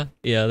 Yeah,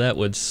 that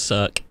would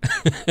suck.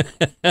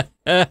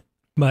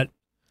 But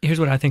here's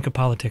what I think of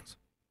politics.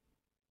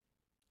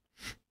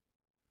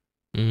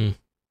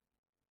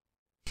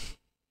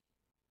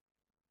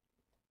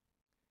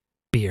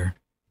 Beer.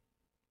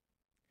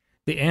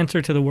 The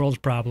answer to the world's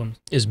problems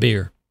is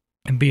beer.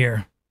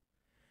 Beer.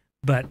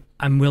 But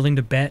I'm willing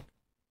to bet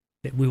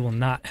that we will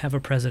not have a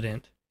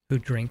president who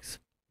drinks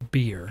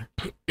beer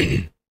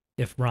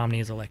if Romney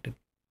is elected.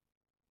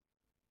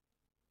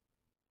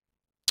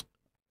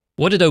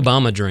 What did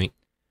Obama drink?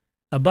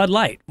 A Bud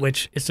Light,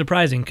 which is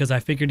surprising because I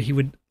figured he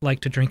would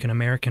like to drink an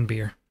American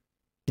beer.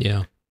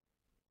 Yeah.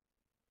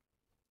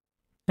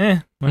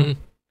 Well.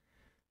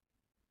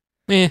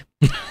 Hey.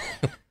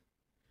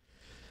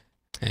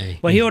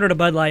 Well, he ordered a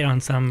Bud Light on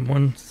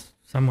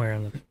somewhere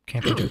in the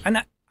camping.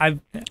 And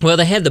well,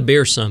 they had the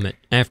beer summit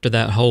after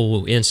that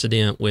whole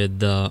incident with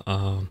the.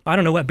 I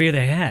don't know what beer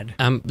they had.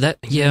 In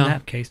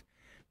that case,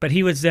 but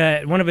he was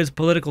at one of his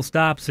political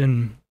stops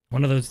in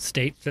one of those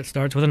states that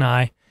starts with an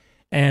I,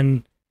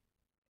 and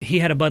he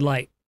had a Bud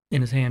Light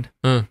in his hand.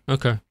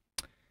 Okay.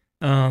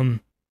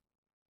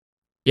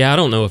 Yeah, I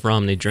don't know if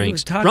Romney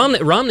drinks.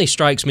 Romney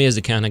strikes me as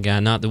the kind of guy,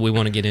 not that we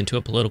want to get into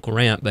a political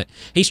rant, but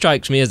he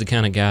strikes me as the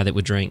kind of guy that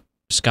would drink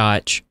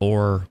scotch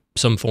or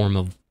some form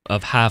of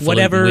highfalutin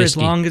whatever, whiskey.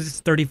 As long as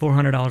it's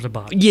 $3,400 a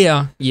bottle.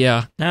 Yeah.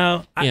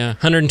 No,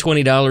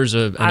 $120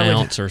 an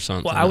ounce or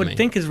something. Well, I would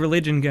think his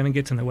religion kind of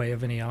gets in the way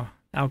of any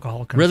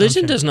alcohol consumption.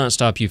 Religion does not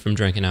stop you from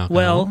drinking alcohol.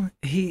 Well,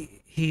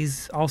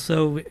 he's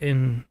also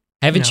in.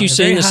 Haven't you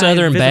seen the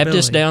Southern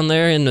Baptist down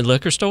there in the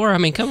liquor store? I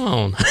mean, come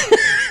on.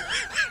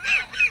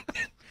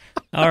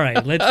 All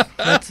right,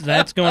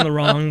 that's going the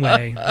wrong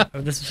way.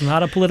 This is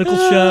not a political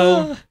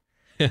show.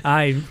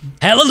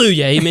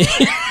 Hallelujah, amen.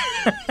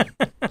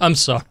 I'm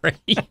sorry.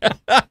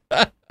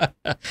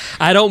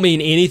 I don't mean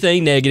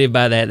anything negative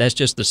by that. That's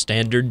just the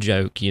standard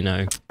joke,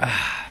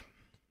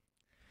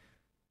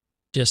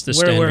 Just the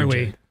standard joke. Where were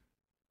we?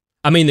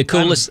 I mean, the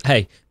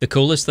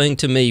coolest thing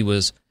to me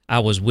was I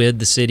was with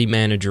the city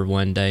manager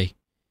one day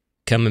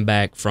coming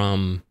back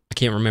from, I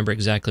can't remember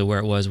exactly where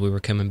it was we were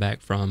coming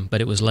back from,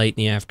 but it was late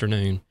in the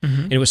afternoon.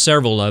 Mm-hmm. And it was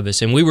several of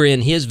us, and we were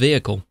in his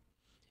vehicle,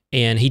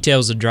 and he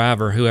tells the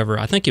driver, whoever,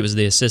 I think it was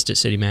the assistant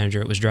city manager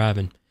that was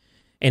driving,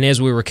 and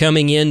as we were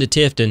coming into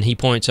Tifton, he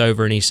points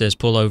over and he says,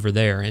 pull over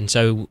there. And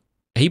so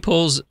he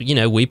pulls,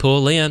 we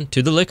pull in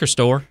to the liquor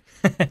store.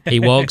 He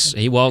walks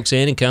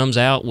in and comes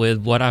out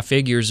with what I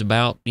figure is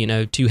about,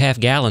 2.5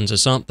 gallons of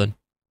something.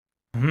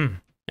 Mm-hmm.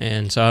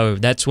 And so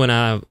that's when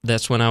I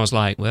was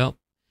like, well,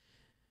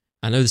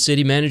 I know the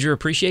city manager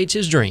appreciates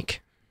his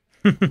drink.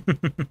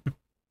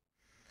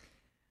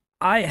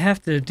 I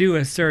have to do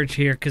a search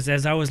here because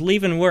as I was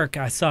leaving work,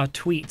 I saw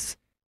tweets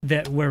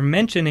that were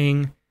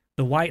mentioning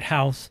the White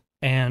House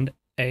and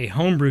a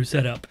homebrew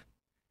setup.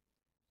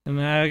 And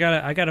I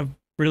gotta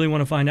really want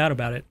to find out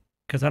about it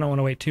because I don't want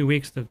to wait 2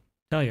 weeks to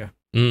tell you.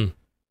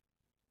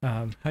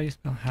 How do you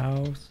spell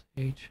house?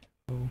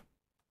 H-O-U-S-E.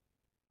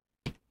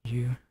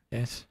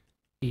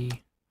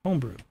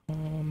 Homebrew.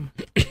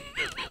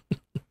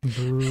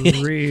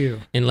 Brew.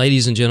 And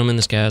ladies and gentlemen,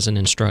 this guy's an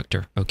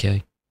instructor,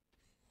 okay?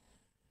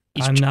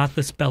 I'm not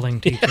the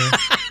spelling teacher.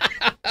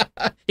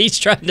 He's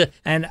trying to...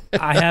 And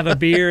I have a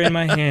beer in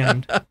my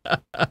hand.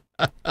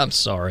 I'm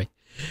sorry.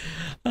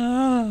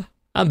 I'm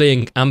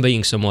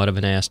being somewhat of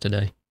an ass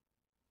today.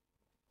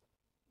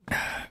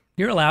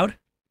 You're allowed.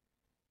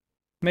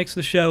 Makes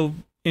the show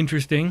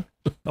interesting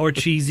or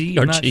cheesy.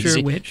 I'm not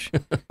sure which.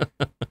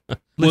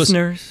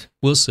 Listeners,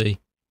 we'll see.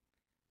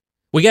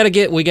 We got to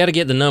get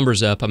the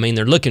numbers up. I mean,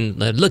 they're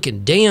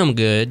looking damn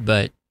good,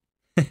 but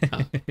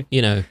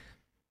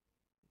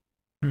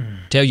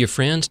tell your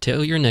friends,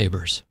 tell your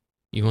neighbors.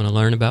 You want to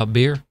learn about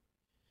beer?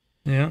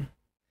 Yeah.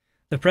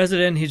 The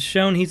president, he's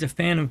shown he's a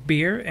fan of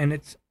beer, and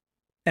it's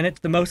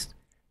the most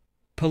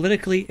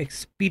politically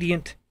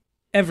expedient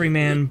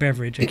everyman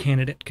beverage a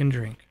candidate can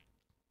drink.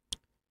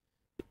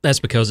 That's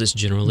because it's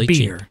generally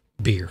cheap.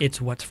 Beer. It's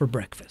what's for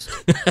breakfast.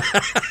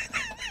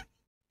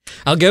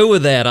 I'll go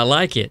with that. I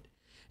like it.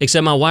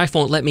 Except my wife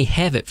won't let me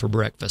have it for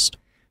breakfast.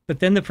 But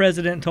then the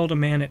president told a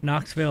man at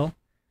Knoxville,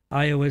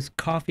 Iowa's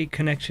Coffee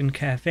Connection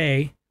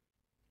Cafe,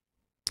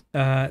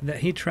 that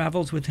he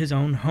travels with his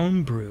own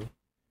home brew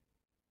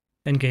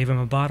and gave him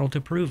a bottle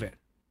to prove it.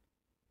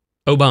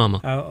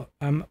 Obama.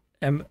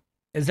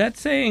 Is that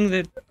saying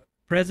that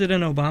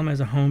President Obama is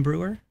a home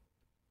brewer?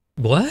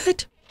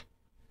 What?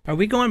 Are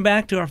we going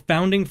back to our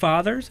founding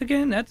fathers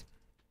again?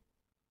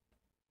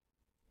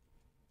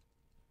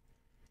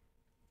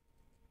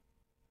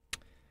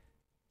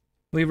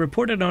 We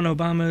reported on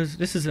Obama's...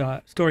 This is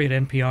a story at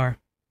NPR.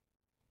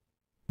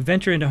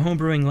 venture into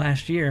homebrewing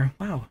last year.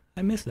 Wow,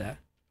 I missed that.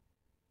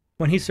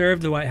 When he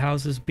served the White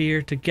House's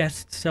beer to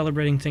guests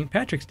celebrating St.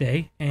 Patrick's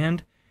Day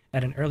and,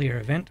 at an earlier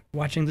event,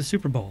 watching the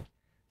Super Bowl.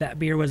 That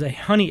beer was a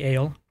honey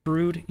ale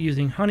brewed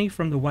using honey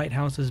from the White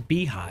House's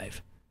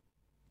beehive.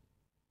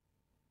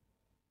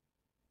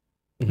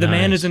 The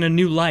man is in a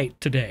new light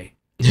today.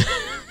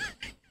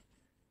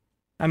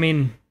 I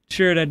mean,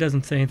 sure, that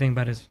doesn't say anything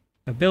about his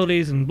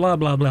abilities and blah,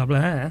 blah, blah,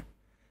 blah.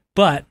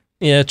 But...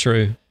 yeah,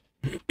 true.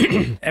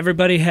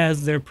 Everybody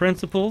has their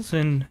principles,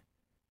 and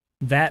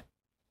that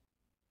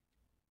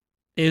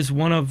is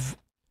one of...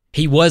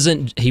 He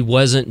wasn't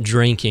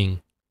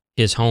drinking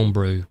his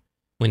homebrew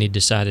when he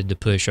decided to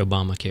push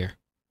Obamacare.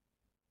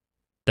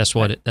 That's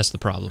the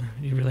problem.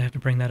 You really have to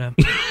bring that up.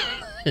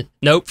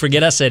 Nope,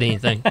 forget I said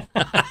anything.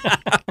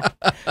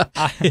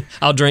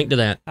 I'll drink to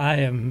that. I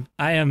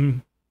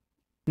am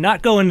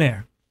not going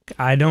there.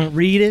 I don't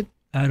read it.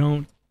 I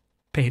don't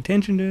pay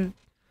attention to it.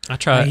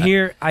 I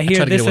hear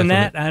this and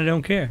that. I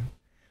don't care.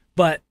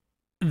 But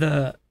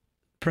the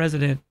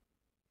president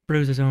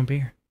brews his own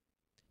beer.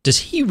 Does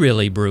he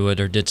really brew it,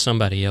 or did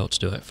somebody else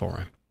do it for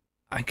him?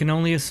 I can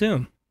only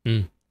assume.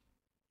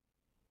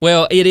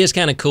 Well, it is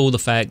kind of cool the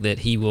fact that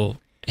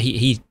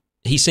he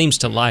seems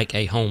to like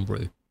a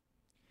homebrew.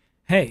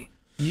 Hey,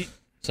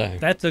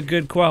 that's a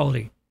good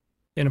quality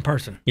in a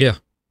person. Yeah.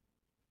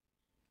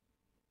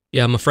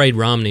 Yeah, I'm afraid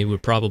Romney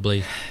would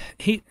probabably...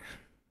 He's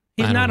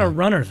not a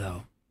runner,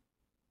 though.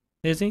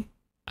 Is he?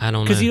 I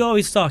don't know. Because you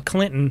always saw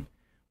Clinton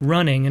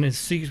running and his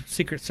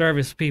Secret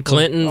Service people.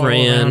 Clinton all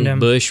around him.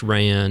 Bush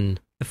ran.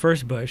 The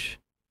first Bush.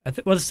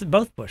 Well, it's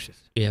both Bushes.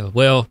 Yeah,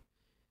 well,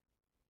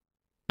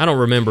 I don't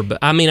remember, but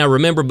I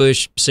remember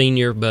Bush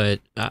Sr., but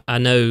I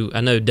know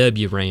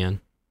W ran.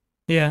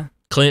 Yeah.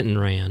 Clinton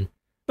ran.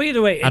 But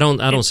either way, I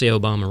don't see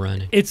Obama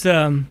running. It's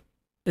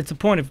a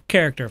point of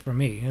character for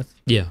me.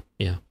 Yeah.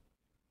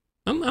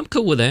 I'm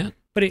cool with that.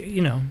 But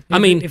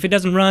if it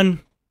doesn't run,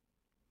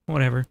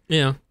 whatever.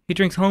 Yeah. He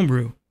drinks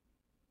homebrew.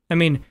 I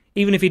mean,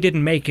 even if he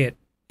didn't make it,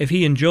 if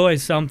he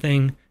enjoys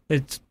something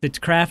that's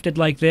crafted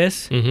like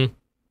this. Mm-hmm.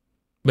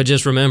 But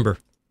just remember,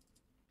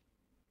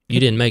 you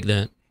didn't make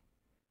that.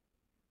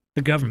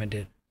 The government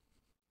did.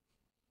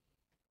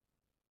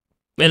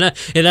 And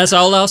that's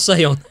all I'll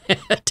say on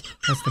that.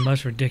 That's the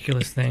most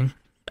ridiculous thing.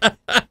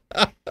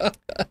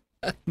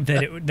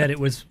 that it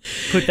was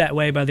put that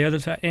way by the other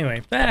side.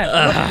 Anyway,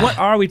 what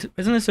are we?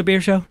 Isn't this a beer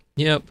show?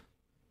 Yep.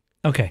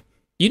 Okay.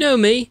 You know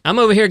me. I'm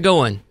over here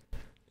going,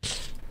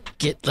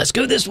 let's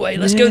go this way.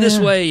 Let's go this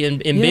way.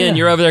 And Ben,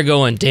 you're over there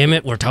going, damn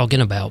it, we're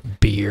talking about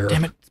beer.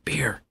 Damn it, it's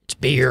beer. It's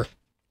beer.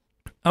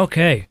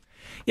 Okay.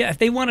 Yeah, if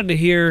they wanted to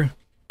hear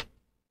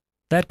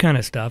that kind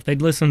of stuff,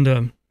 they'd listen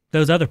to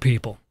those other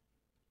people.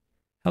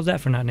 How's that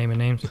for not naming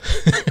names?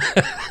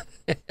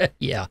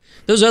 Yeah,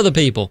 those other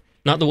people,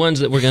 not the ones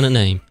that we're going to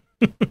name.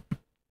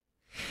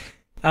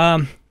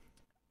 I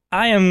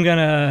am going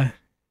to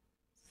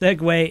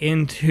segue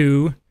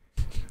into...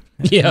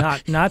 Yeah.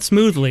 Not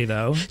smoothly,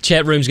 though.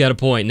 Chat room's got a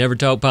point. Never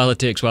talk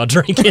politics while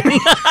drinking.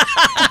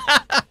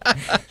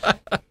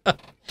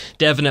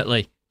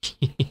 Definitely.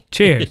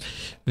 Cheers.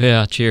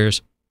 Yeah,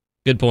 cheers.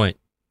 Good point.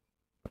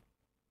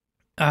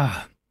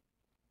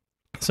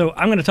 So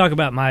I'm going to talk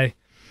about my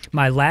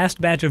last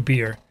batch of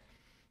beer.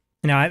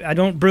 Now, I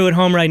don't brew at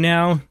home right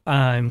now.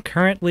 I'm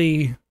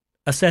currently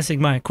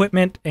assessing my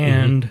equipment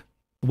and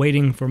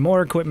waiting for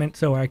more equipment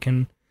so I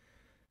can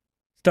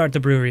start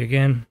the brewery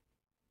again.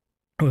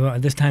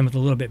 This time with a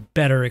little bit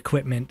better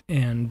equipment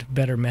and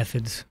better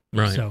methods.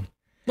 Right. So,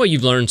 well,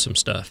 you've learned some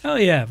stuff. Oh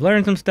yeah, I've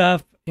learned some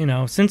stuff.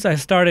 Since I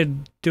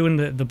started doing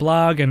the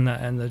blog and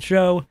the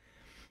show,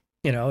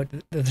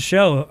 the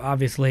show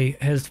obviously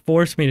has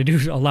forced me to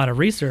do a lot of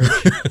research.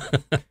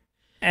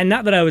 And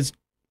not that I was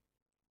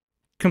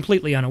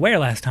completely unaware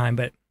last time,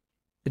 but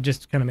it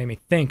just kind of made me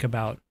think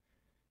about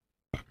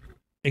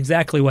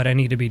exactly what I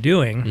need to be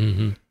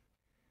doing.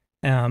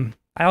 Mm-hmm.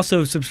 I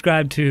also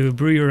subscribe to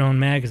Brew Your Own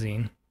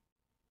magazine.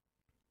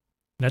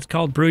 That's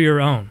called Brew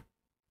Your Own.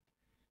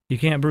 You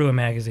can't brew a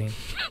magazine.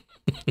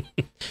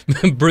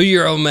 Brew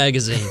Your Own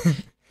magazine.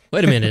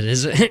 Wait a minute,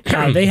 is it?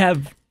 They have.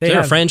 Is there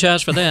a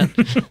franchise for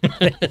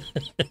that?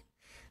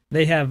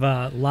 They have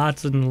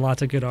lots and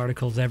lots of good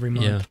articles every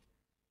month. Yeah.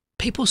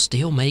 People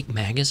still make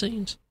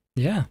magazines?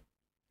 Yeah.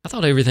 I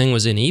thought everything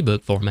was in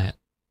ebook format.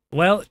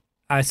 Well,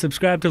 I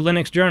subscribe to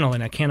Linux Journal,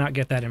 and I cannot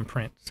get that in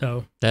print.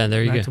 So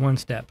there you go. That's one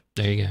step.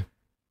 There you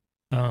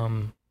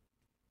go.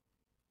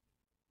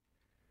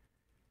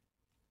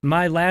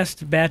 My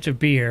last batch of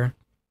beer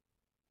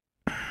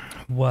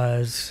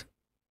was,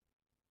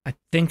 I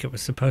think it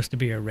was supposed to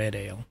be a red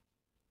ale.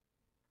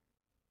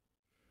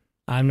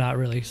 I'm not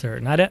really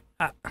certain. I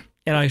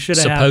should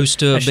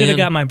have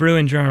got my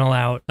brewing journal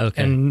out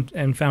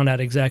and found out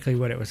exactly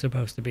what it was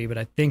supposed to be, but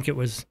I think it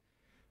was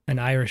an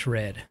Irish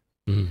red.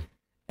 Mm.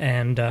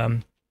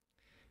 And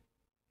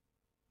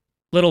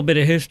little bit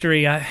of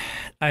history.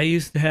 I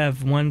used to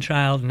have one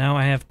child. Now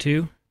I have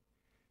two.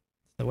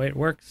 The way it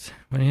works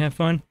when you have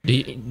fun. Do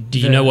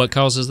you know what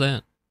causes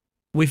that?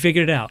 We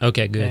figured it out.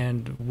 Okay, good.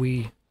 And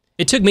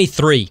It took me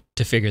 3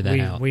 to figure that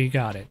out. We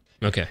got it.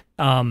 Okay.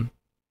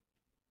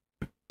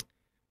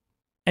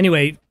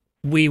 Anyway,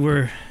 we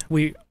were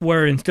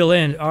and still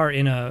are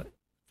in a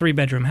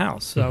 3-bedroom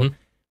house. So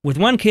with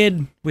 1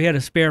 kid, we had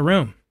a spare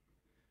room.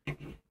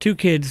 2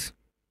 kids,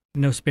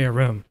 no spare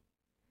room.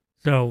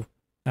 So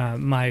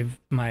my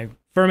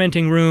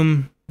fermenting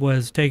room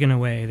was taken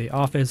away. The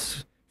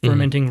office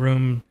fermenting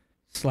room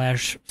 /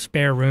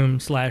 spare room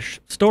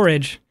 /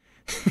 storage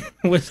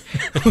was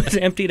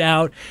emptied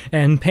out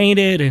and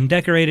painted and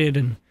decorated.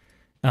 And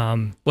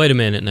wait a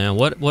minute now.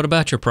 What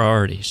about your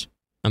priorities?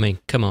 I mean,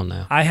 come on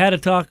now. I had a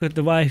talk with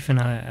the wife and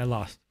I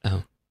lost.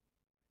 Oh,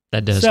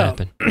 that does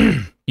happen.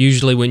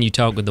 Usually when you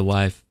talk with the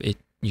wife, it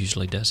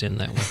usually does end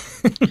that way.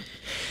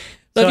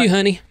 Love you,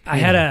 honey. I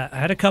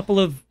had a couple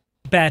of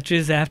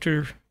batches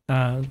after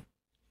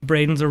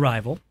Braden's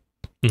arrival,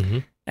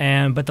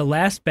 but the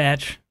last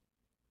batch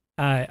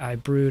I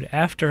brewed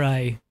after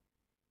I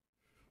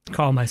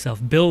call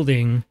myself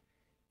building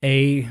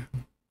a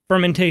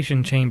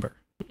fermentation chamber.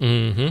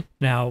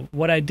 Now,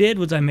 what I did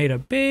was I made a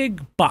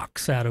big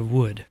box out of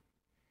wood,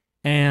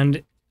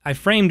 and I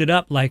framed it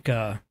up like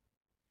a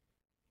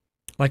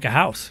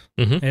house.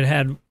 It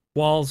had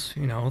walls,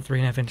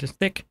 3.5 inches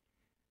thick.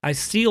 I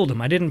sealed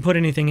them. I didn't put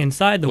anything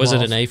inside the walls.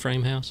 Was it an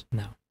A-frame house?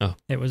 No. Oh.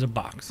 It was a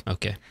box.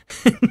 Okay.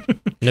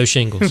 No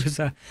shingles. It was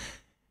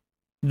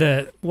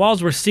the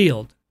walls were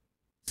sealed.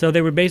 So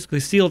they were basically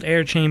sealed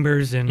air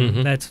chambers,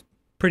 and that's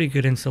pretty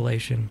good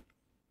insulation.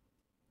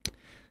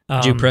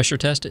 Did you pressure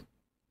test it?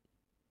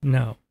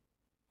 No.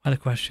 Other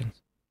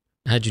questions?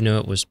 How'd you know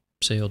it was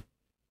sealed?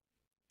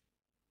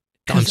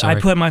 Because I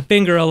put my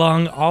finger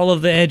along all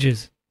of the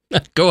edges.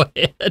 Go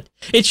ahead.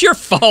 It's your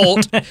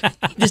fault.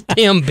 This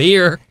damn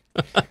beer.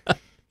 But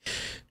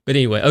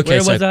anyway, okay.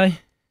 Where was I?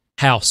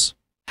 House.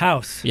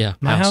 House. Yeah.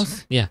 My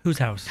house? Yeah. Whose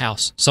house?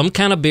 House. Some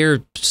kind of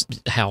beer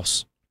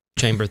house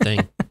chamber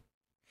thing.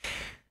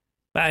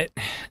 I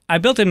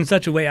built it in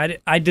such a way,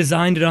 I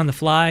designed it on the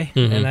fly,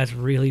 and that's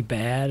really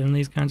bad in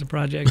these kinds of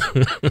projects.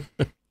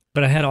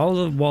 But I had all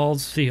the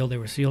walls sealed. They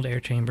were sealed air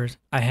chambers.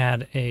 I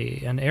had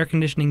an air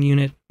conditioning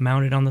unit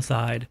mounted on the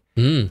side,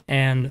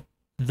 and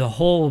the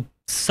whole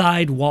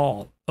side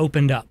wall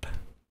opened up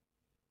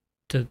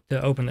to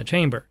open the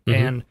chamber.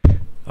 And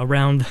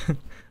around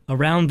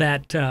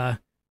that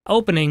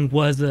opening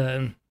was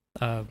the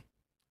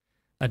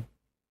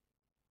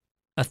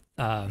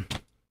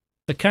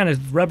kind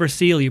of rubber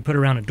seal you put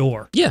around a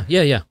door. Yeah.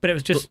 But it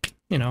was just,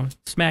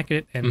 smack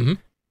it, and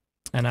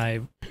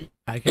I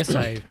guess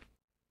I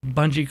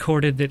bungee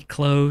corded it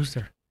closed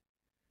or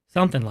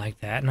something like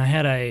that. And I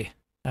had a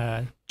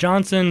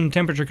Johnson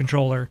temperature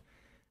controller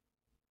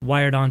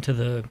wired onto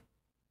the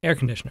air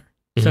conditioner.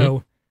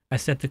 So I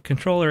set the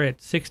controller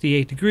at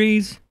 68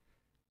 degrees,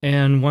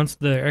 and once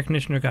the air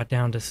conditioner got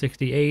down to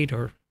 68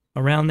 or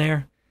around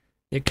there,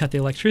 it cut the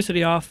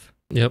electricity off.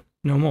 Yep.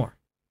 No more.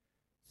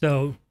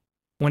 So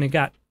when it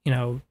got,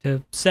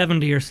 to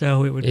 70 or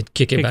so, it would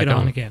kick it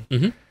on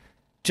again.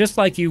 Just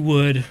like you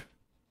would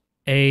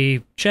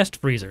a chest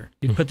freezer.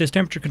 You'd put this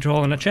temperature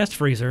control in a chest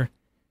freezer,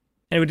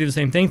 and it would do the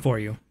same thing for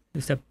you,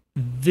 except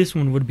this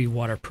one would be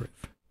waterproof.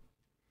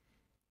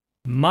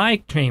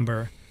 My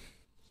chamber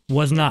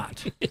was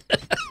not.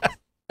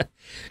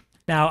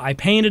 Now, I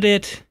painted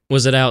it.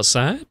 Was it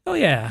outside? Oh,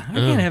 yeah. I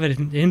can't have it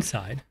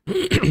inside. I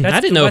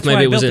didn't know if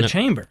maybe it was in a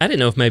chamber. I didn't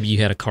know if maybe you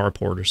had a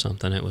carport or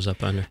something that was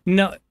up under.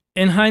 No,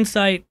 in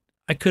hindsight,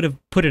 I could have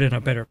put it in a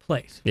better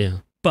place. Yeah.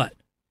 But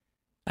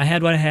I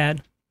had what I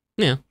had.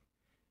 Yeah.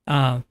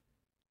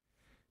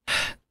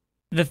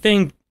 The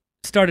thing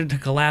started to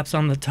collapse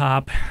on the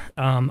top.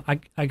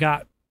 I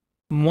got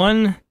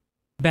one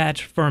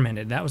batch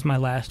fermented. That was my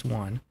last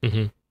one.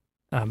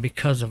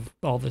 Because of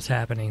all this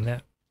happening.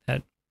 That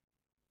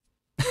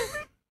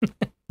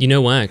You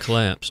know why it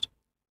collapsed?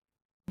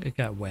 It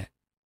got wet.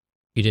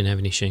 You didn't have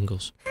any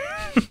shingles.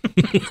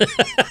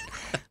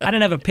 I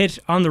didn't have a pitch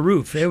on the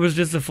roof. It was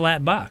just a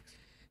flat box.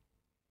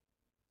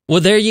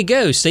 Well, there you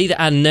go. See,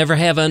 I never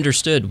have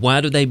understood.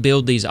 Why do they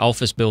build these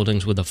office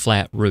buildings with a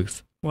flat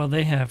roof? Well,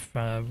 they have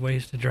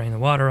ways to drain the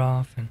water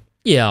off.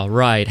 Yeah,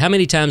 right. How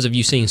many times have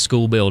you seen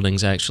school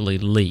buildings actually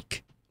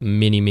leak?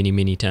 Many, many,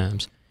 many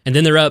times. And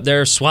then they're up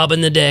there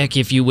swabbing the deck,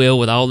 if you will,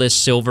 with all this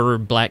silver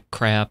black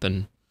crap.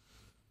 And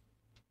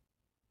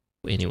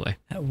anyway.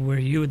 Were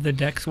you the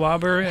deck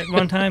swabber at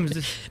one time? Is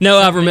this no,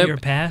 I remember. Your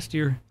past?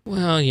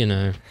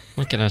 Well,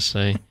 what can I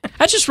say?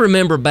 I just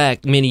remember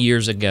back many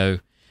years ago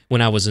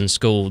when I was in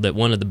school that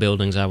one of the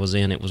buildings I was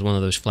in, it was one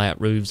of those flat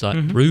roofs. Like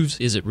roofs?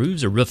 Is it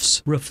roofs or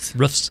roofs?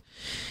 Roofs.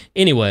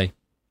 Anyway,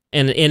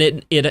 and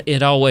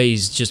it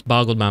always just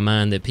boggled my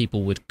mind that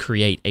people would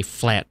create a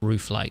flat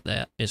roof like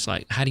that. It's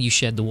like, how do you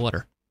shed the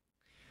water?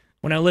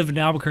 When I lived in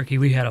Albuquerque,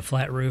 we had a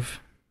flat roof,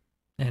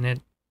 and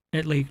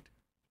it leaked,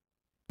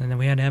 and then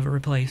we had to have it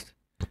replaced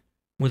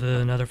with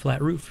another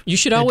flat roof. You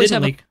should always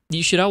have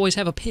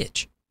a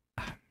pitch.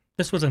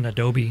 This was an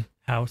adobe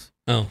house.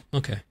 Oh,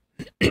 okay.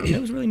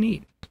 It was really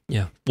neat.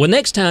 Yeah. Well,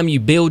 next time you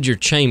build your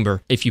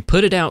chamber, if you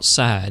put it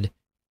outside,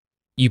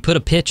 you put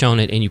a pitch on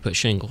it and you put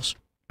shingles.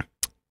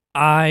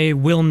 I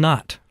will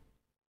not.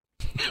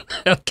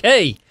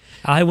 Okay.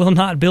 I will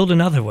not build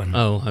another one.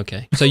 Oh,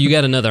 okay. So you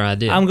got another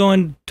idea. I'm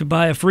going to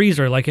buy a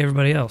freezer like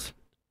everybody else.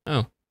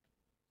 Oh.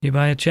 You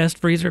buy a chest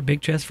freezer,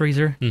 big chest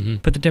freezer,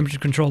 put the temperature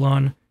control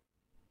on,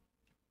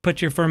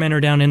 put your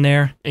fermenter down in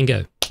there, and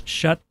go.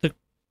 Shut the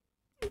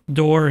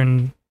door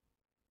and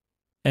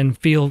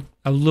feel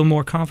a little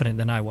more confident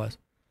than I was.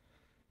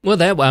 Well,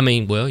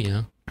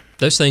 yeah.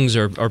 Those things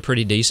are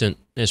pretty decent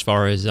as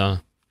far as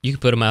you can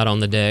put them out on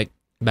the deck,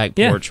 back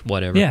porch,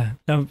 whatever. Yeah.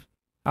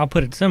 I'll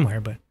put it somewhere,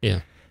 but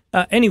yeah.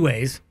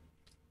 Anyways,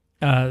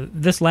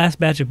 this last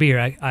batch of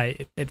beer,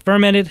 it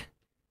fermented.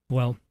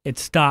 Well, it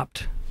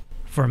stopped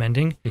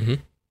fermenting.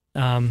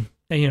 Around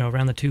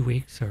the 2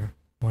 weeks or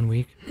 1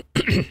 week.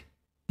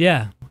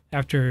 Yeah,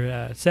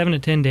 after 7 to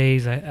 10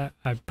 days, I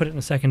put it in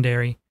the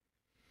secondary,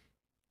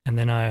 and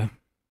then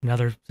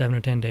another 7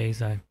 or 10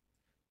 days, I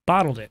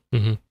bottled it.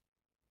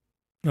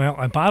 Well,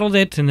 I bottled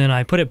it, and then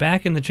I put it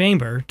back in the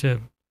chamber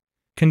to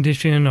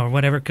condition or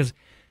whatever, because,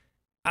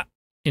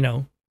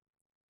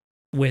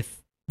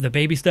 with the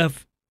baby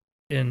stuff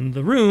in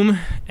the room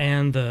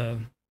and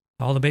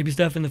all the baby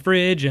stuff in the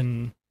fridge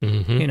and,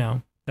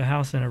 the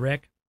house in a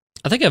wreck.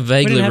 I think I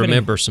vaguely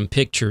remember some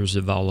pictures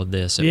of all of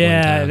this at one time.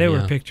 Yeah, there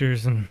were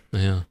pictures, and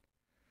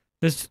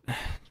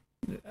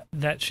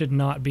that should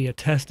not be a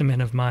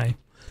testament of my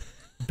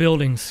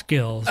building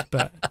skills,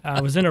 but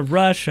I was in a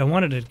rush. I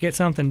wanted to get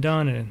something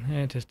done, and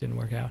it just didn't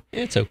work out.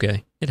 It's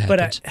okay. It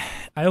happens. But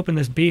I opened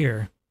this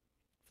beer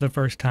for the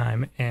first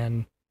time,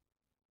 and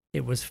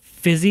it was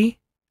fizzy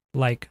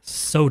like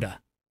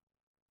soda,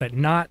 but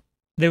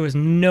there was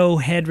no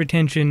head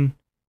retention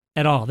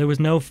at all. There was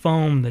no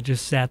foam that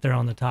just sat there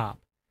on the top.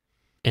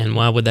 And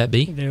why would that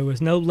be? There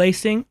was no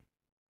lacing.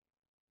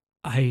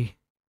 I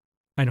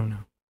don't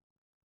know.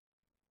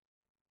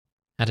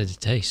 How did it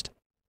taste?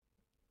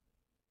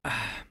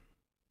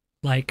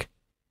 Like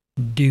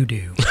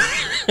doo-doo.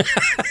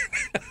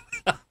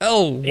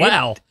 Oh,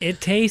 wow. It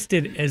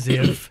tasted as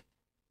if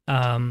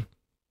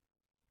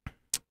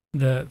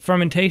the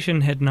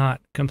fermentation had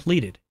not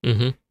completed.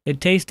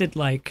 It tasted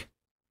like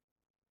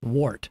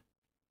wort.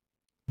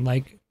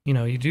 Like,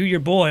 you do your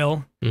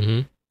boil,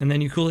 and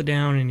then you cool it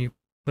down and you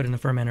put in the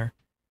fermenter.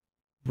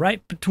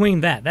 Right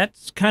between that,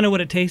 that's kind of what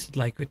it tasted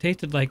like. It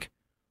tasted like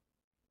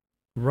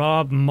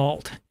raw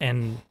malt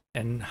and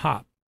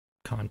hop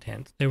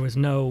content. There was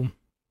no,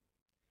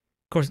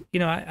 of course,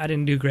 I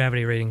didn't do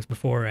gravity ratings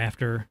before or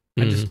after.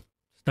 I just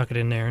stuck it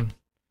in there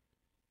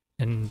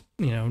and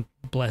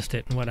blessed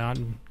it and whatnot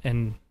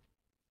and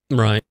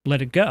right,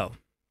 let it go.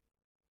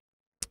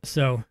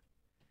 So,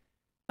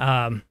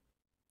 I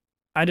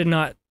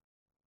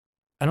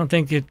don't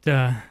think it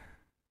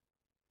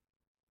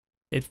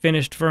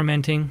finished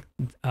fermenting.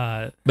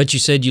 But you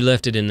said you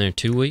left it in there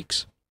 2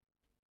 weeks?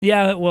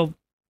 Yeah, well,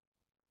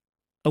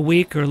 a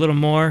week or a little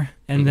more,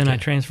 and then I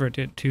transferred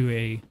it to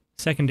a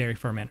secondary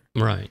fermenter.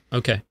 Right,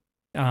 okay.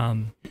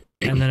 And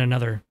then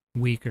another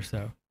week or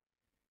so.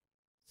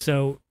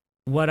 So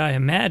what I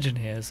imagine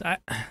is, I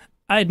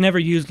had never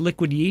used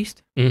liquid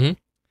yeast. And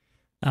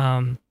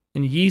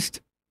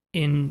yeast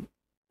in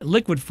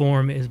liquid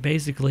form is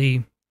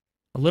basically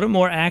a little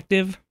more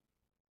active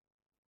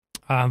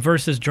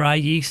versus dry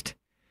yeast.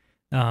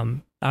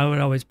 I would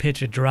always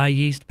pitch a dry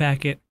yeast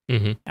packet.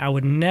 I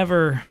would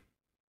never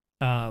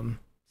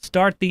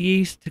start the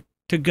yeast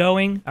to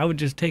going. I would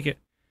just take it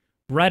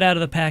right out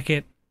of the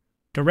packet,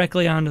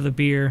 directly onto the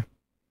beer,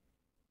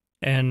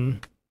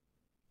 and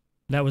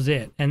that was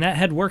it. And that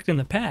had worked in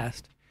the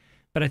past.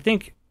 But I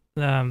think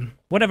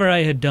whatever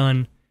I had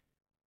done,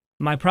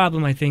 my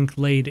problem, I think,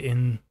 laid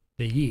in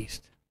the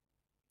yeast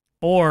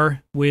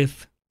or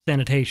with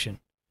sanitation.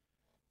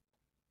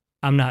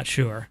 I'm not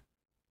sure.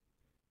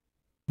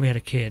 We had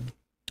a kid.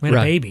 We had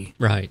a baby.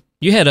 Right.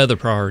 You had other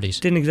priorities.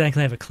 Didn't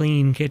exactly have a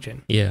clean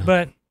kitchen. Yeah.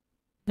 But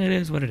it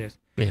is what it is.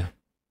 Yeah.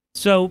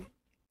 So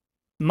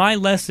my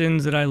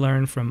lessons that I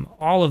learned from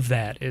all of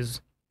that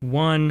is,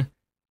 one,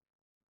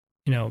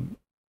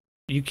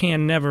 you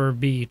can never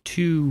be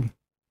too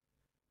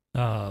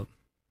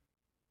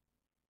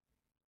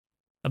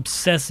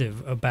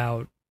obsessive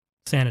about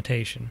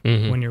sanitation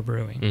when you're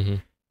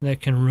brewing.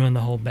 That can ruin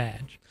the whole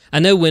batch. I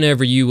know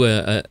whenever you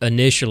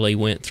initially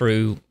went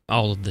through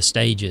all of the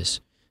stages,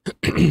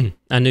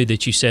 I knew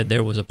that you said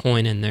there was a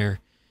point in there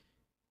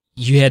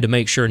you had to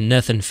make sure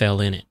nothing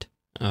fell in it.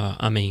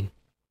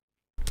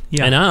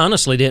 Yeah. And I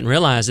honestly didn't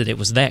realize that it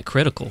was that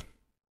critical.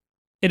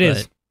 It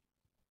is.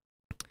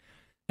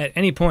 At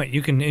any point,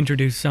 you can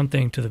introduce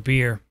something to the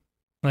beer.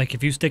 Like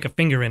if you stick a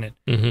finger in it,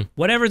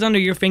 whatever's under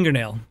your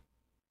fingernail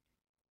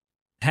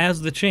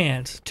has the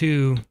chance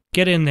to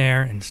get in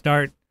there and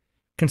start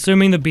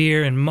consuming the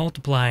beer and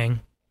multiplying,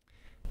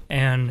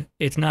 and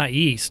it's not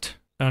yeast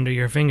under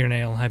your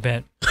fingernail, I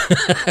bet.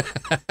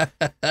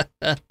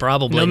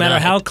 Probably no matter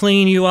not. how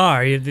clean you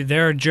are,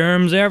 there are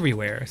germs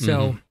everywhere.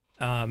 So,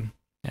 and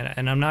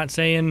I'm not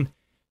saying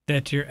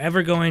that you're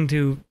ever going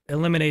to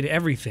eliminate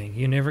everything.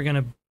 You're never going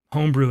to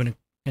homebrew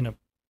in a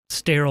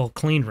sterile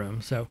clean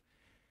room. So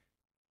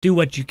do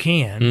what you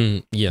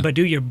can, yeah. but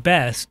do your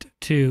best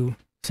to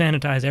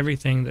sanitize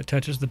everything that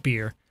touches the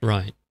beer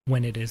Right.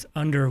 when it is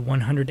under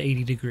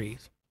 180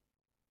 degrees.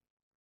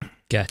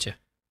 Gotcha.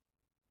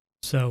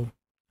 So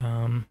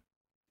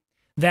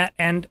that,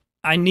 and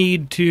I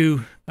need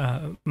to,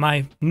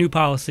 my new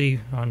policy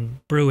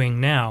on brewing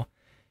now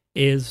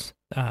is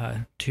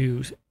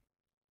to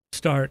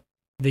start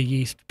the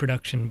yeast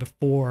production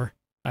before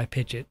I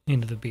pitch it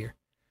into the beer.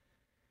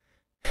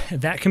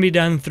 That can be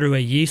done through a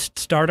yeast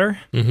starter,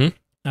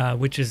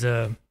 which is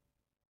I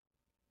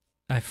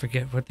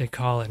forget what they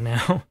call it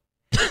now.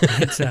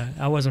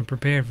 I wasn't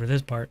prepared for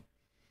this part.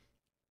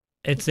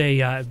 It's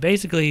a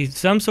basically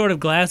some sort of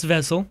glass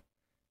vessel.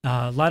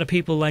 A lot of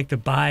people like to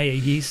buy a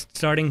yeast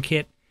starting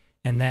kit,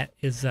 and that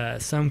is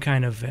some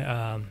kind of,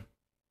 I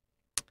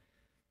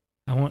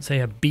won't say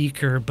a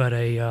beaker, but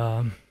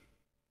a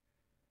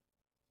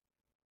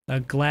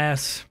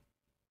glass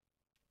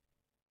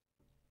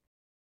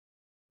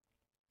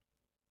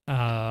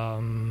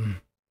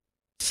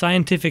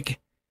scientific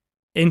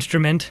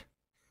instrument.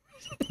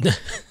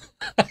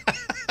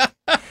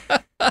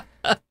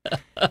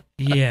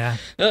 Yeah.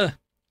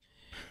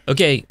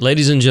 Okay,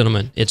 ladies and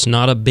gentlemen, it's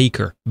not a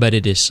beaker, but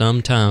it is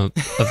some type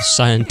of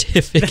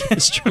scientific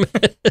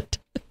instrument.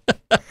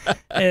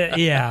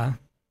 Yeah.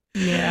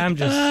 Yeah,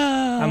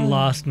 I'm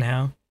lost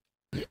now.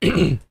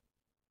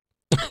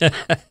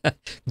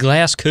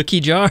 Glass cookie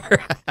jar.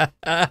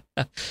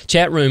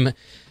 Chat room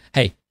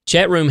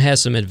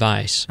has some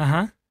advice.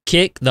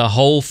 Kick the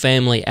whole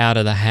family out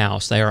of the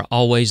house. They are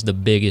always the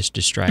biggest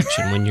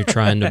distraction when you're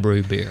trying to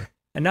brew beer.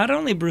 And not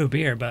only brew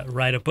beer, but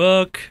write a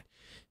book.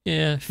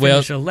 Yeah,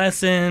 finish a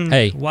lesson.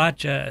 Hey,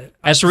 watch a.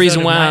 That's the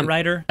reason why Knight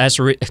Rider.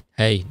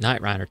 Hey,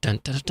 Knight Rider. Dun,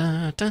 dun,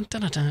 dun, dun,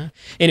 dun, dun.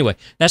 Anyway,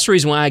 that's the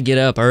reason why I get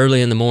up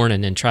early in the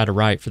morning and try to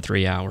write for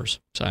 3 hours.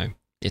 So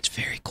it's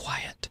very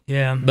quiet.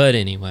 Yeah. But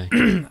anyway,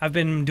 I've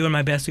been doing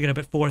my best to get up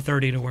at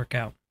 4:30 to work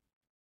out.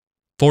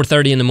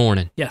 4:30 in the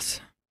morning.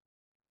 Yes.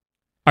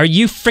 Are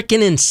you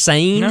freaking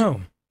insane?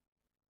 No.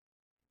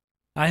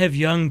 I have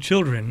young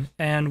children,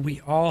 and we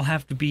all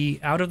have to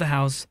be out of the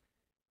house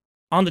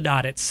on the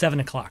dot at 7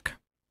 o'clock.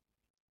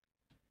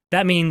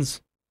 That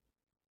means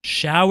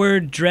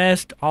showered,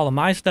 dressed, all of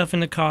my stuff in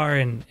the car,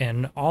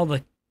 and all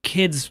the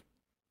kids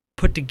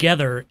put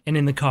together and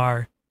in the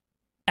car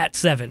at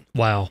 7.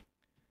 Wow.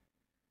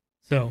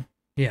 So,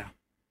 yeah.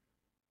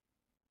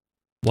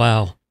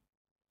 Wow.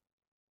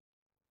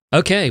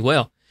 Okay,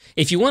 well,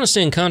 if you want to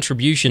send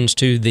contributions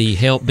to the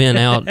Help Ben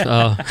Out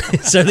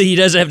so that he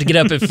doesn't have to get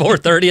up at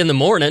 4:30 in the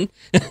morning,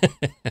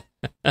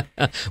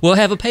 we'll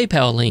have a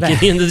PayPal link at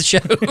the end of the show.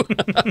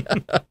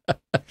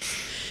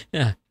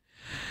 Yeah.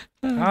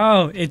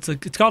 Oh, it's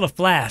called a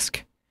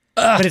flask.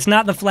 But it's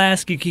not the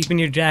flask you keep in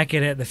your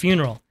jacket at the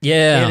funeral.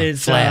 Yeah, it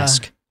is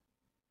flask.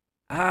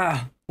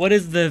 What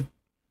is the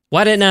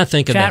Why didn't I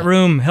think of that? Chat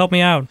room, help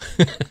me out.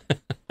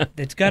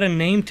 It's got a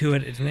name to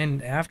it. It's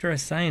named after a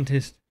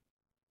scientist.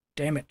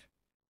 Damn it.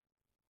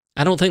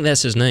 I don't think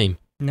that's his name.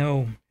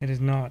 No, it is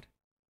not.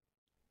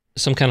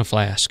 Some kind of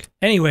flask.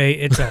 Anyway,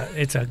 it's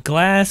a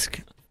glass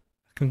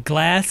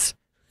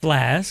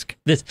flask.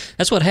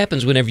 That's what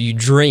happens whenever you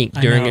drink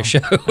during a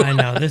show. I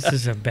know. This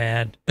is a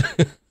bad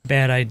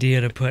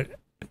idea to put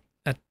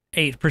a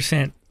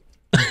 8%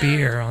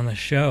 beer on the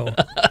show.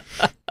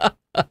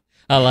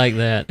 I like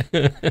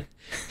that.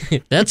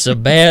 That's a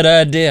bad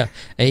idea.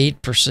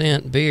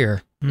 8%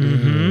 beer.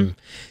 Mm-hmm.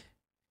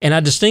 And I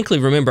distinctly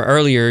remember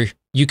earlier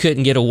you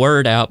couldn't get a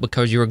word out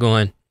because you were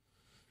going,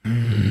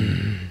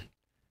 You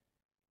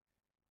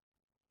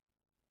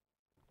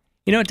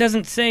know, it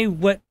doesn't say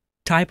what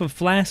type of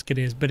flask it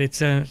is, but it's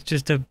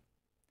just a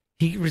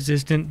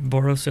heat-resistant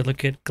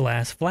borosilicate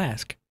glass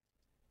flask.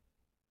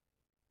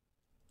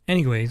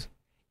 Anyways,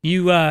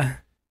 you, a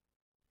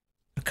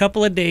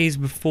couple of days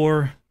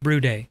before brew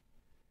day,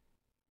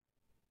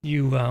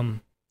 you,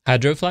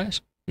 Hydro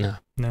flask? No.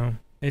 No,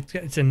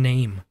 it's a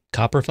name.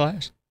 Copper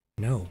flask?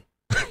 No.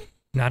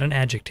 Not an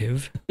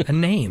adjective, a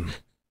name.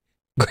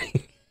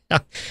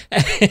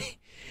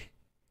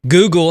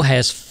 Google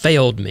has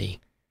failed me.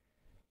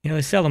 You know,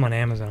 they sell them on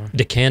Amazon.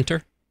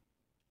 Decanter?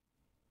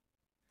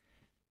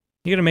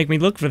 You're going to make me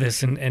look for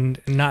this and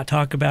not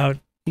talk about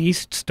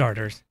yeast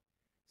starters.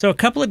 So a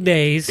couple of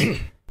days.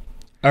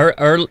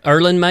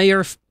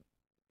 Erlenmeyer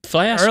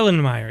flask?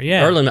 Erlenmeyer,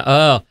 yeah.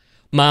 Oh,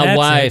 my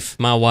That's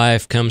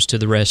wife comes to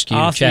the rescue.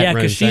 Awesome. Chat Yeah, room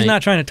because she's thing.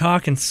 not trying to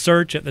talk and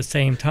search at the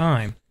same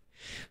time.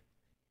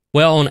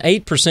 Well, on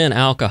 8%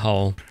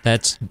 alcohol,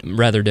 that's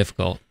rather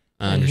difficult.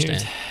 I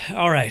understand.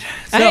 All right.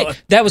 So Hey,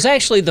 that was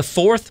actually the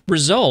fourth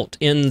result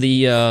in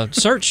the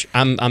search.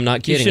 I'm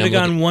not you kidding. should have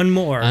gone one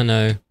more. I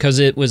know, because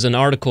it was an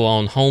article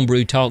on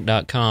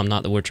homebrewtalk.com.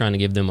 Not that we're trying to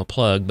give them a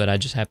plug, but I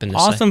just happened to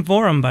say. Awesome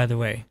forum, by the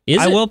way. Is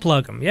I it? will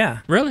plug them,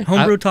 yeah. Really?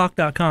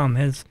 Homebrewtalk.com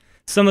has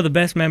some of the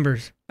best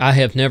members. I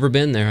have never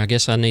been there. I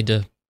guess I need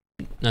to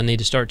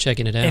start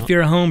checking it out. If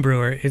you're a home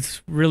brewer,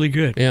 it's really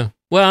good. Yeah.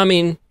 Well, I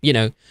mean, you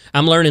know,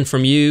 I'm learning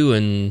from you,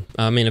 and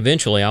I mean,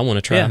 eventually I want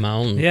to try my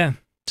own. Yeah.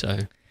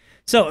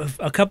 So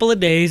a couple of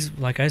days,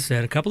 like I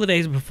said, a couple of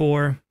days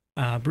before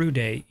brew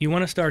day, you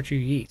want to start your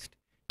yeast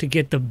to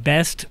get the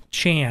best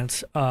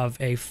chance of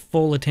a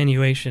full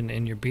attenuation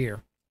in your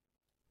beer.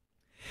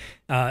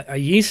 A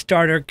yeast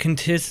starter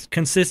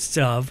consists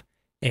of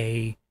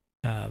a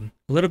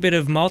little bit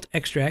of malt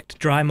extract,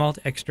 dry malt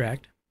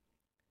extract,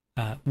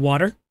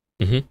 water,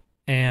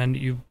 and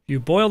you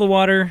boil the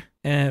water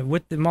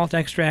with the malt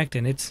extract,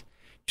 and it's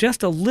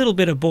just a little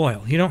bit of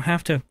boil. You don't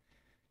have to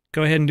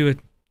go ahead and do a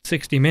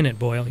 60-minute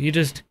boil. You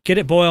just get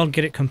it boiled,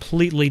 get it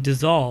completely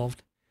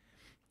dissolved,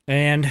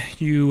 and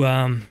you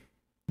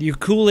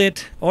cool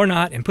it or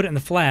not and put it in the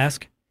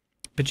flask,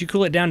 but you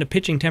cool it down to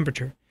pitching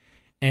temperature,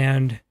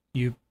 and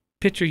you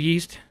pitch your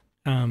yeast,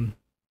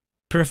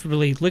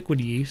 preferably liquid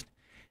yeast,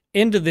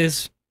 into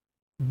this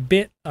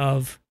bit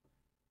of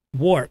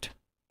wort,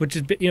 which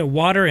is,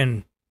 water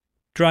and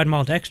dried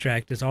malt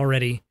extract is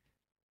already,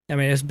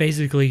 it's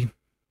basically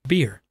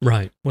beer.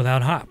 Right.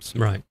 Without hops.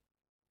 Right.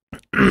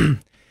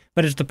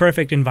 But it's the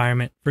perfect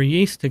environment for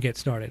yeast to get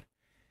started.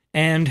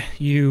 And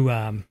you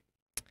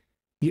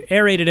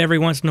aerate it every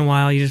once in a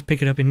while. You just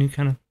pick it up and you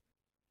kind of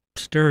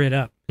stir it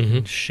up,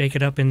 and shake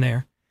it up in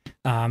there.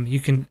 You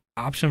can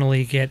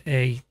optionally get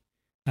a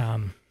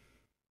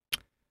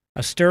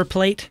stir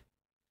plate,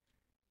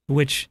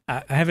 which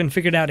I haven't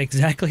figured out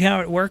exactly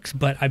how it works,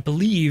 but I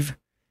believe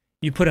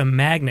you put a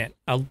magnet,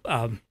 an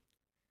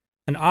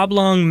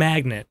oblong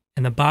magnet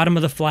in the bottom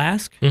of the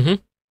flask,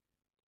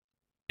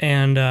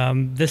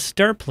 and this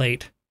stir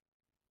plate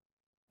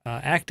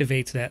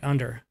activates that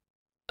under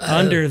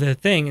the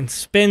thing and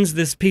spins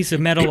this piece of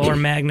metal or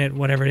magnet,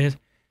 whatever it is,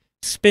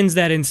 spins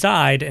that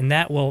inside, and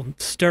that will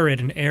stir it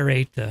and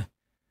aerate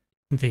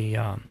the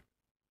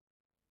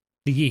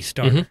yeast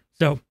starter.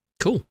 So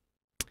cool.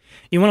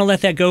 You want to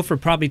let that go for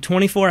probably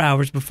 24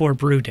 hours before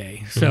brew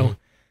day. So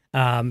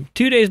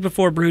 2 days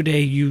before brew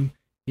day, you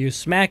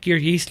smack your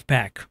yeast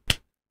pack,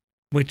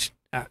 which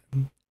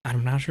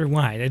I'm not sure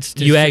why. It's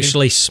just, you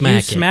actually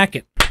smack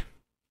it.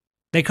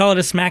 They call it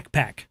a smack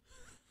pack.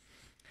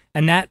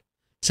 And that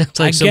sounds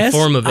like some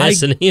form of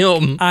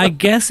S&M. I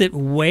guess it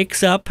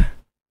wakes up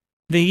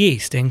the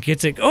yeast and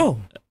gets it,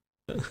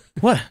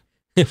 what?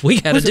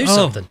 We got to do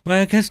something.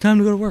 Well, I guess it's time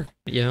to go to work.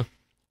 Yeah.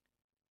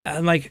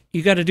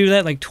 You got to do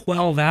that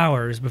 12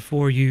 hours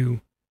before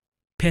you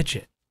pitch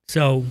it.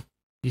 So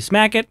you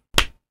smack it,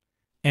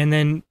 and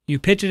then you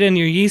pitch it in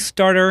your yeast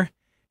starter,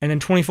 and then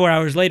 24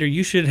 hours later,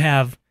 you should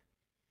have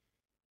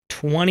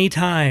 20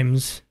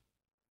 times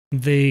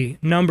the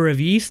number of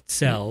yeast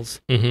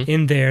cells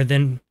in there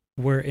than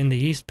were in the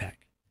yeast pack.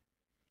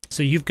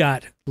 So you've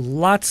got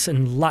lots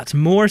and lots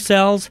more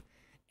cells,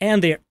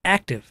 and they're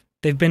active.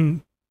 They've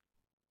been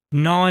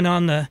gnawing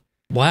on the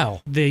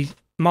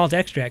malt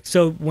extract.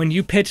 So when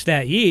you pitch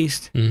that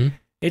yeast,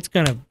 it's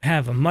going to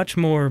have a much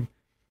more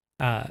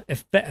a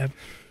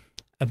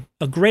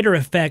greater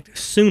effect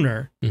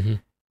sooner.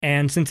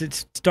 And since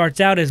it starts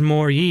out as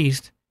more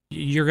yeast,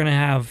 you're going to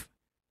have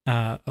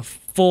a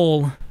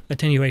full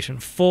attenuation,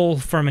 full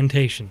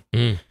fermentation,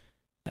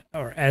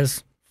 or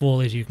as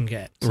full as you can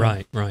get. So,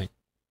 right.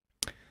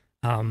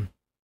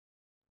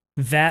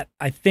 That,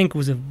 I think,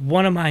 was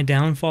one of my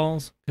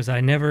downfalls, because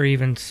I never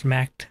even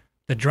smacked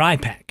the dry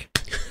pack.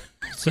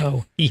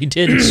 So you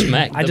didn't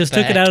smack the I just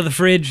pack. took it out of the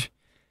fridge,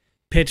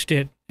 pitched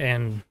it,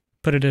 and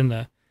put it in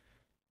the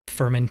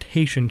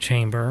fermentation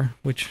chamber,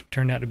 which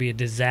turned out to be a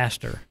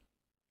disaster.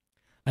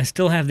 I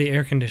still have the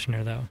air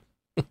conditioner, though.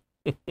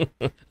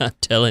 I'm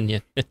telling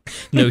you,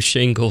 no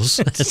shingles.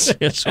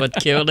 That's what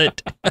killed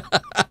it.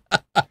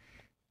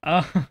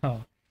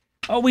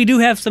 Oh, we do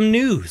have some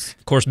news.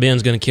 Of course,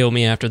 Ben's going to kill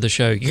me after the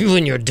show. You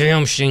and your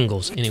damn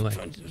shingles. Anyway.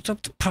 It's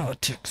up to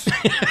politics.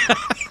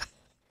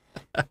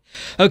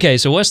 Okay,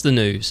 so what's the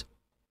news?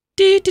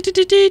 Why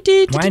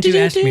didn't you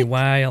ask me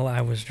while I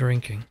was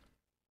drinking?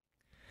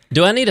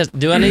 Do I need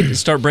to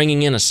start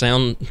bringing in a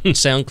sound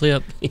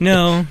clip?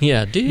 No.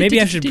 Yeah. Maybe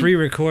I should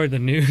pre-record the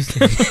news.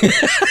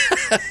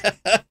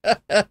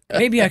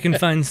 Maybe I can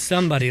find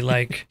somebody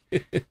like...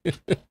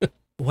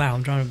 Wow,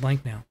 I'm drawing a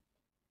blank now.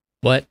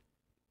 What?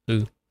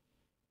 Who?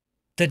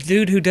 The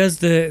dude who does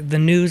the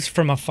news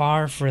from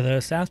afar for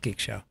the South Geek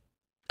Show.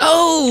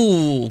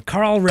 Oh!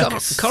 Carl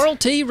Ruckus. Carl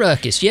T.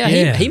 Ruckus.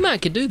 Yeah. He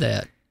might could do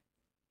that.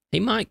 He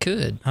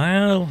could. I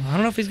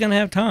don't know if he's going to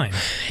have time.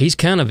 He's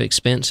kind of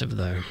expensive,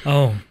 though.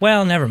 Oh,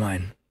 well, never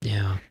mind.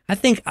 Yeah. I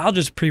think I'll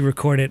just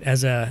pre-record it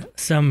as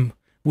some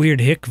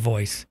weird hick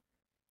voice.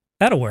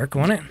 That'll work,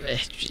 won't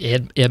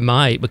it? It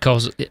might,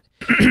 because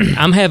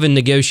I'm having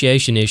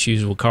negotiation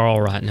issues with Carl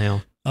right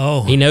now.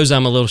 Oh. He knows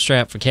I'm a little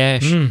strapped for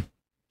cash.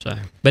 So,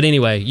 but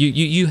anyway,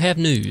 you have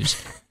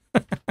news.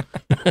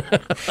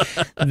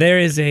 There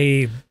is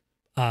a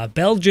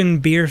Belgian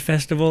beer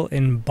festival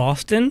in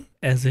Boston,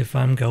 as if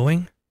I'm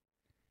going.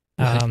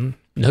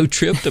 No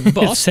trip to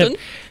Boston?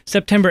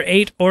 September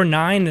 8 or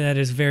 9, that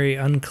is very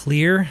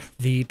unclear.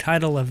 The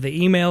title of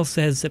the email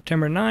says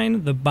September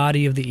 9. The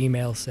body of the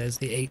email says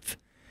the 8th.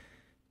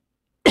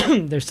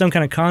 There's some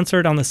kind of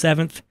concert on the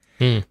 7th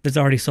that's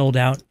already sold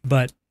out,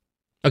 but...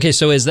 Okay,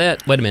 so wait a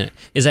minute.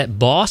 Is that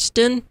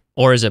Boston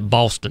or is it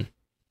Boston?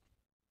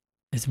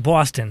 It's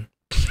Boston.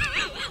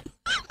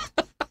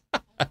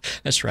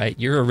 That's right.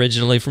 You're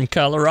originally from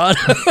Colorado.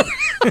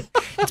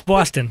 It's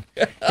Boston.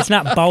 It's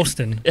not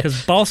Boston,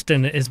 because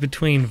Boston is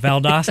between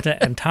Valdosta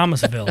and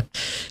Thomasville.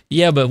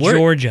 Yeah, but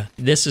Georgia.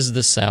 This is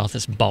the South.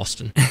 It's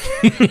Boston.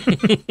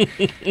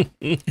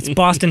 It's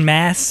Boston,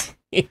 Mass.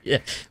 Yeah.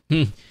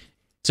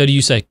 So do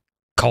you say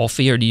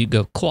coffee or do you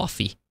go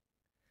coffee?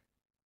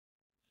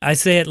 I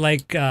say it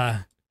like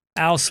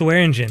Al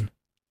Swearingen.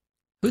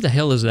 Who the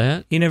hell is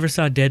that? You never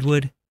saw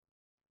Deadwood?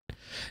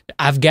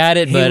 I've got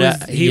it,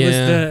 but he was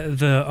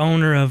the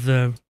owner of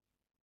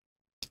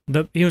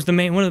he was one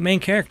of the main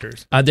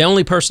characters. The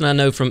only person I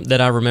know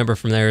that I remember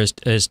from there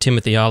is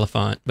Timothy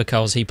Oliphant,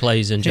 because he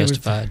plays in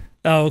Justified.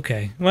 Oh,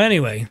 okay. Well,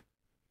 anyway,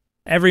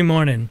 every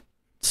morning,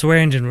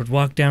 Swearingen would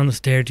walk down the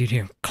stairs. You'd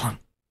hear him clunk,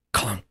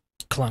 clunk,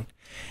 clunk,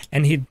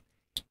 and he'd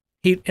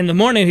in the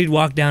morning he'd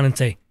walk down and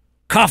say,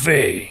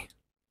 "Coffee."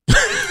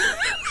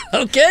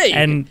 Okay.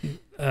 And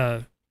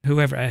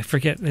whoever, I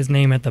forget his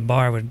name at the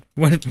bar, would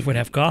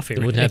have coffee.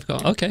 Right? Would have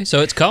coffee. Okay, so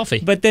it's coffee.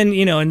 But then,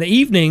 in the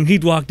evening,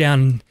 he'd walk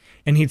down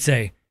and he'd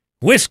say,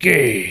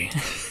 "Whiskey."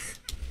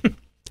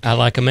 I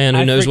like a man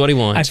who knows what he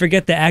wants. I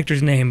forget the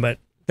actor's name, but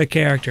the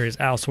character is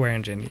Al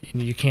Swearingen.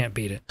 You can't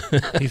beat it.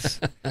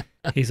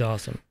 He's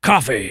awesome.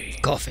 Coffee.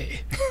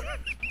 Coffee.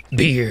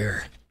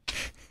 Beer.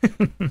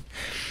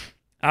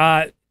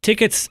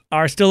 Tickets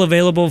are still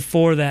available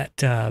for that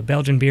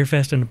Belgian Beer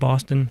Fest in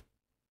Boston,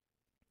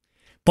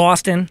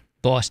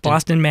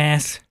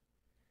 Mass.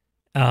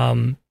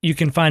 You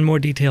can find more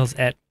details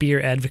at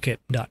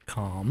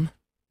beeradvocate.com.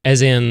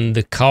 As in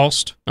the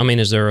cost? I mean,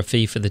 is there a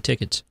fee for the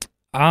tickets?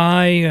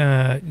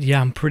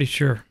 I'm pretty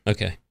sure.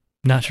 Okay.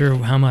 Not sure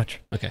how much.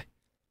 Okay.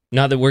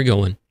 Not that we're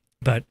going.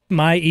 But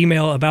my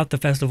email about the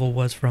festival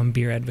was from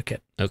Beer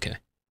Advocate. Okay.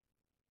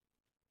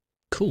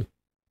 Cool.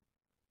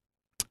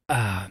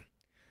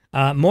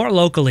 More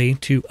locally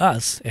to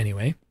us,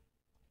 anyway,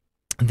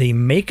 the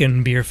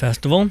Macon Beer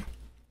Festival.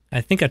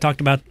 I think I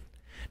talked about...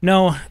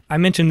 No, I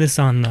mentioned this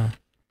on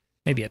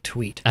maybe a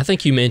tweet. I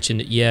think you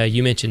mentioned it. Yeah,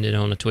 you mentioned it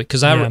on a tweet.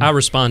 Because I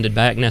responded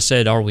back and I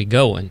said, "Are we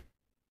going?"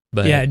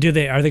 But yeah,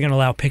 are they going to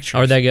allow pictures?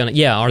 Are they going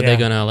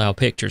to allow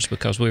pictures?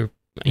 Because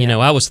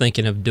I was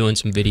thinking of doing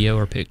some video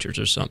or pictures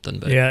or something.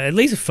 But yeah, at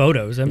least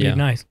photos. That'd be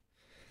nice.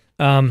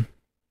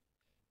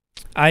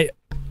 I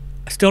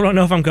still don't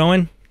know if I'm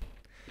going,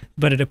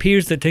 but it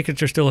appears that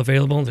tickets are still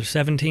available. They're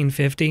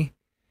 $17.50.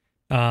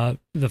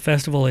 The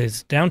festival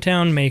is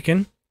downtown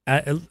Macon.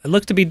 It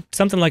looks to be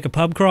something like a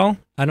pub crawl.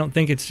 I don't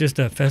think it's just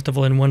a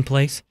festival in one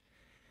place,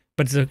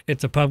 but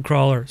it's a pub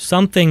crawl or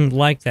something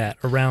like that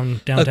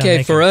around downtown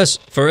Macon. For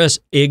us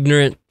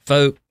ignorant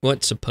folk,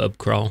 what's a pub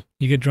crawl?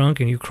 You get drunk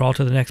and you crawl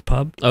to the next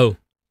pub. Oh,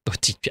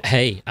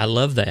 hey, I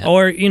love that.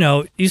 Or,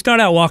 you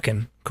start out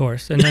walking, of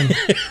course, and then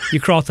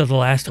you crawl to the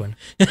last one.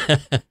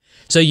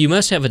 So you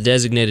must have a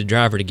designated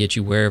driver to get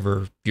you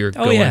wherever you're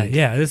going. Oh,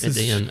 yeah. This is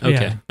the end. Okay,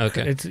 yeah.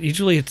 okay. It's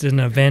an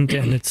event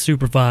and it's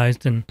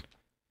supervised and,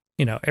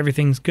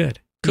 everything's good.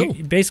 Cool.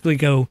 You basically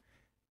go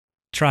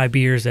try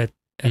beers at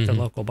the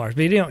local bars,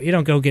 but you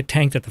don't go get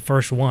tanked at the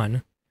first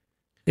one.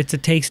 It's a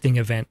tasting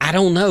event. I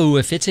don't know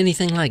if it's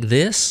anything like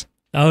this.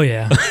 Oh,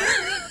 yeah.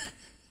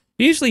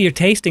 Usually your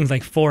tasting's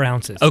like 4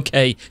 ounces.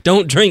 Okay,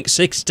 don't drink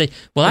 16.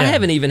 Well, I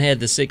haven't even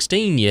had the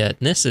 16 yet,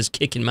 and this is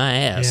kicking my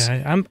ass.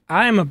 Yeah,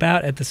 I'm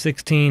about at the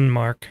 16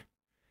 mark,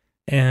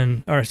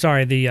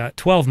 the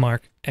 12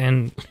 mark,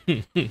 and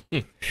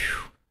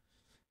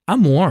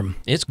I'm warm.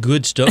 It's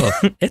good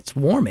stuff. It's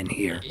warm in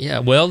here. Yeah,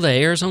 well, the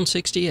air's on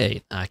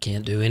 68. I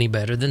can't do any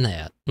better than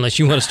that, unless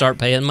you want to start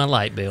paying my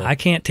light bill. I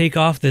can't take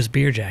off this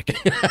beer jacket.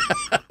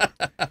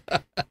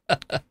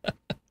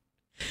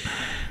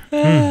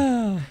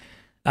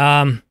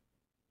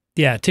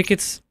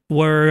 Tickets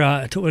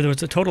were, there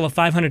was a total of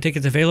 500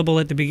 tickets available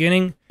at the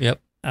beginning. Yep.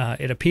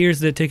 It appears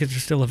that tickets are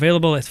still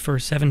available. It's for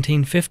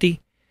 $17.50.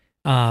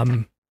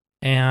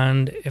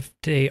 And if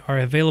they are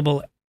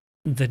available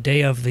the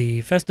day of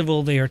the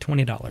festival, they are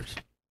 $20.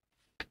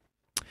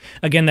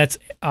 Again, that's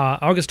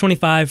August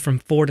 25 from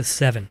 4 to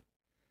 7.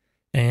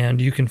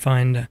 And you can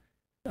find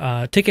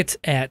tickets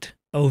at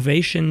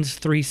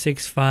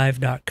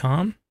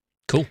ovations365.com.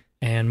 Cool.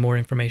 And more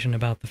information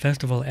about the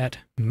festival at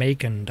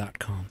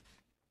macon.com.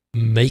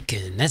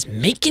 Macon. That's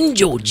Macon,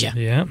 Georgia.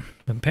 Yeah.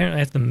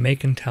 Apparently that's the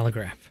Macon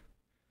Telegraph.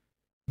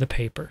 The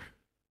paper.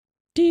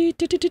 Sorry.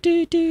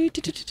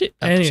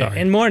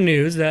 And more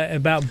news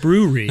about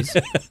breweries.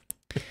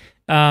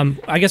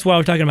 I guess while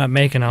we're talking about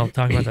Macon, I'll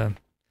talk about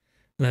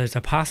there's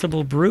a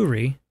possible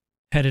brewery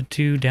headed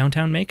to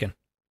downtown Macon.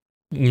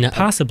 No,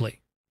 Possibly.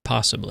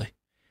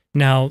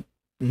 Now,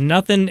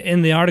 nothing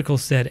in the article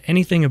said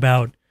anything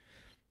about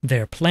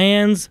their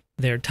plans,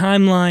 their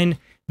timeline,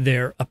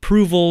 their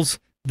approvals,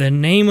 the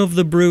name of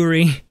the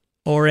brewery,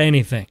 or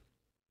anything.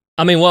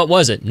 I mean, what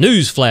was it?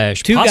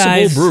 Newsflash.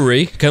 Possible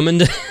brewery coming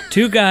to...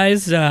 Two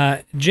guys,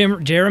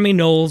 Jeremy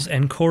Knowles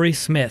and Corey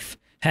Smith,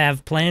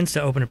 have plans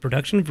to open a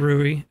production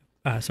facility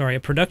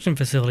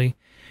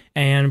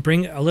and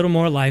bring a little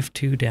more life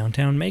to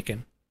downtown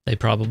Macon. They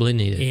probably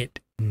need it.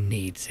 It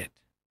needs it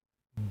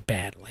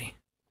badly.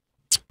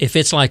 If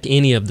it's like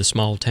any of the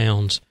small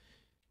towns,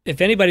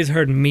 if anybody's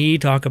heard me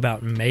talk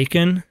about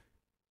Macon,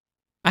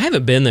 I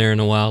haven't been there in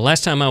a while.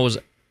 Last time I was...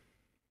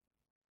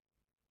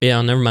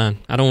 Yeah, never mind.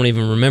 I don't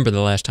even remember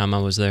the last time I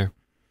was there.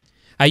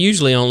 I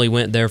usually only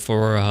went there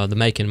for the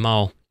Macon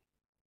Mall.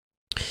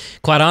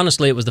 Quite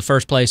honestly, it was the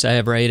first place I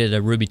ever ate at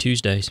a Ruby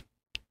Tuesdays.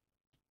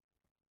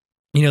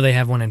 you know they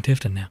have one in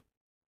Tifton now.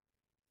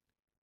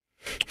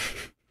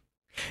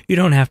 You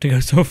don't have to go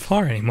so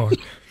far anymore.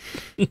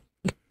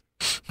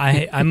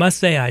 I must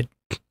say I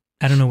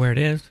don't know where it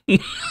is.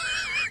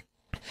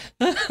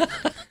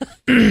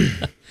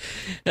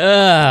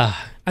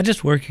 I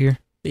just work here.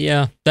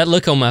 Yeah, that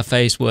look on my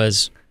face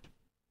was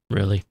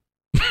really.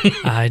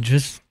 I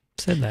just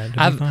said that.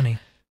 It'd be funny.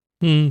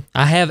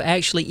 I have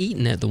actually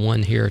eaten at the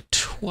one here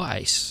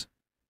twice,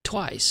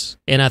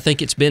 and I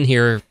think it's been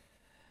here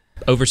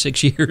over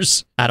 6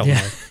 years. I don't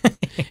know.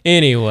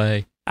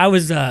 Anyway, I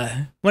was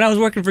when I was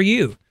working for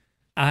you,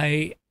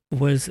 I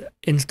was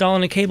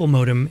installing a cable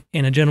modem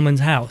in a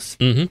gentleman's house,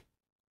 and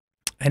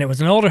it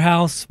was an older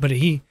house, but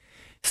he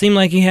seemed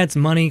like he had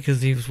some money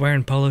because he was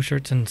wearing polo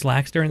shirts and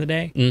slacks during the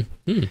day.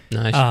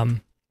 Nice.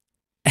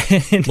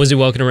 Was he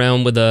walking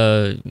around with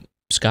a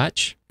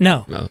scotch?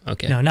 No. Oh,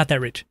 okay. No, not that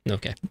rich.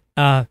 Okay.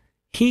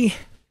 He,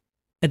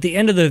 at the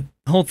end of the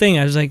whole thing,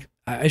 I was like,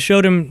 I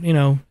showed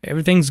him,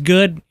 everything's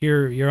good.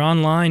 You're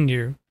online.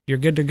 You're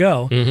good to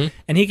go.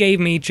 And he gave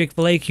me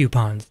Chick-fil-A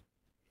coupons.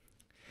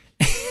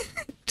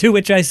 To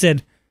which I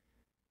said,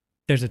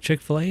 "There's a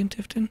Chick-fil-A in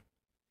Tifton?"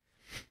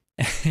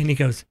 And he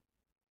goes,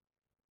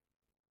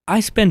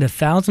 "I spend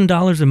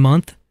 $1,000 a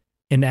month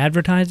in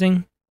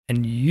advertising,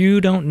 and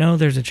you don't know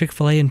there's a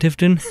Chick-fil-A in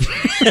Tifton?"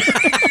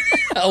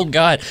 Oh,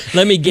 God.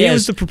 Let me guess. He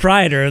was the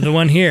proprietor of the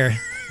one here.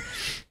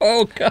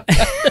 Oh, God.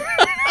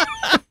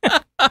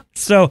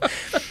 So,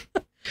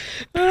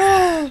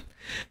 God.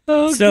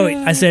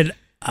 I said,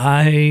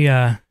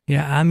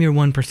 I'm your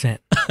 1%.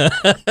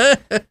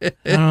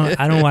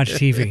 I don't watch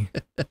TV.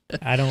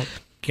 I don't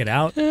get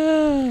out.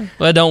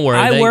 Well, don't worry.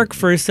 I work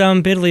for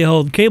some piddly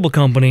old cable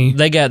company.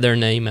 They got their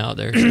name out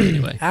there, so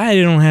anyway. I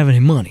don't have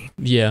any money.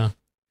 Yeah.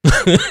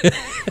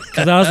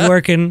 Because I was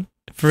working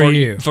for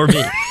you. For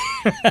me.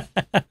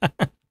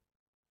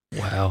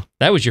 Wow.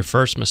 That was your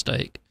first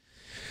mistake.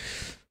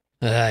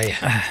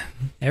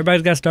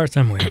 Everybody's got to start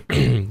somewhere.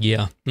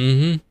 Yeah.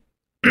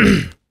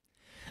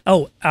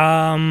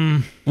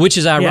 Which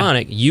is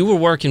ironic. Yeah. You were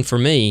working for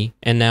me,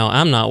 and now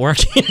I'm not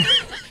working.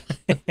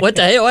 What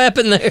the hell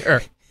happened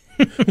there?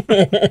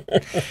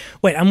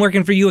 Wait, I'm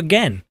working for you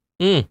again.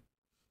 The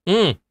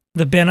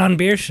Ben on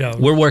Beer Show.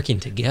 We're working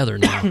together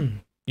now.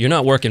 You're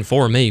not working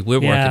for me. We're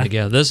working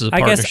together. This is a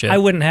partnership. I guess I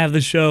wouldn't have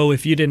the show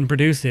if you didn't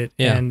produce it,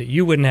 and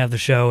you wouldn't have the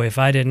show if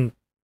I didn't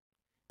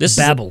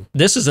babble.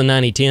 This is a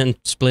 90-10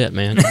 split,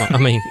 man. I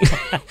mean...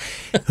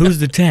 Who's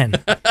the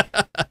 10?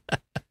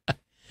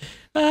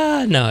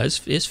 No, it's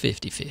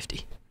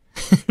 50-50.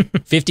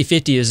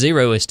 50-50 is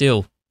 0 is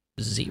still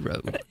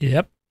 0.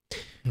 Yep.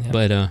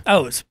 But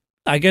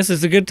I guess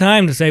it's a good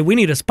time to say we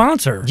need a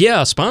sponsor.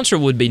 Yeah, a sponsor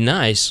would be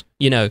nice.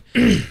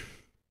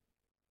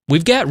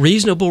 We've got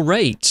reasonable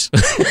rates.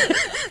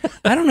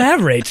 I don't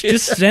have rates.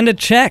 Just send a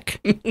check.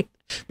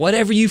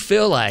 Whatever you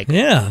feel like.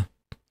 Yeah.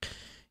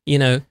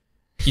 You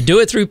do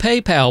it through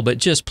PayPal, but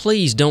just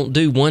please don't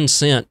do 1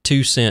 cent,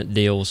 2 cent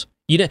deals.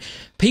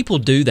 People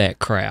do that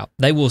crap.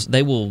 They will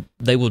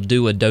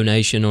do a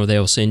donation, or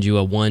they'll send you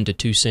a 1 to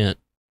 2 cent,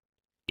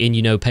 and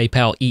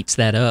PayPal eats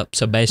that up.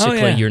 So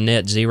basically, your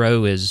net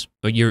zero is,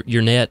 or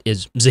your net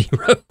is 0.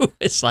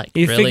 It's like,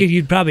 you really? figured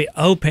you'd probably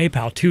owe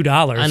PayPal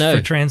 $2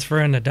 for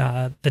transferring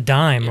the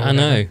dime. Or I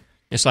know.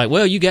 It's like,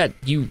 well, you got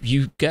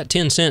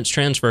 10 cents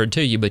transferred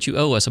to you, but you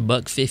owe us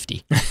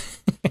 $1.50.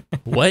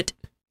 What?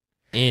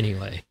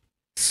 Anyway.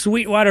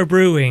 Sweetwater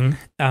Brewing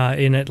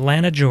in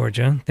Atlanta,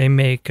 Georgia. They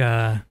make,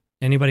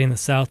 anybody in the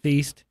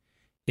Southeast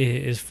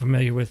is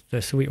familiar with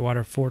the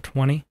Sweetwater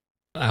 420.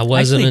 I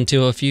wasn't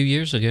until a few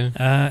years ago.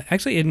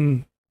 Actually,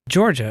 in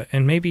Georgia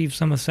and maybe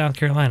some of South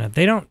Carolina,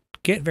 they don't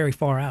get very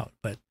far out,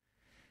 but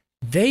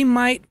they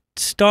might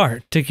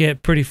start to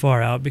get pretty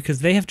far out because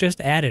they have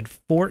just added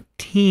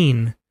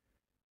 14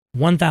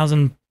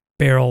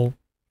 1,000-barrel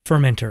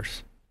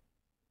fermenters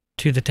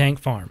to the tank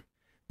farm.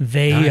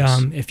 They,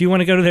 nice. If you want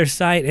to go to their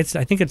site,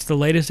 I think it's the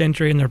latest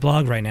entry in their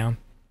blog right now.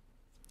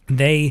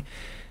 They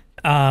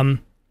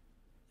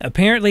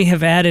apparently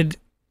have added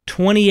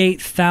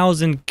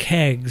 28,000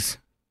 kegs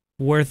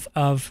worth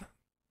of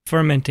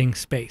fermenting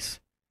space.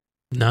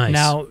 Nice.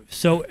 Now,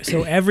 so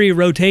every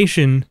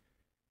rotation,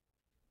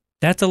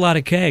 that's a lot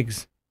of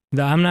kegs.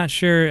 I'm not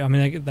sure. I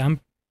mean,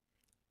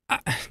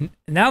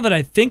 now that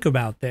I think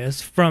about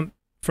this from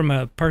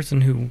a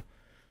person who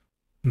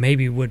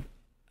maybe would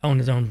own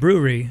his own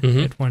brewery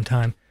at one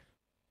time,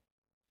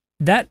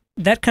 that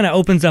kind of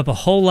opens up a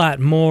whole lot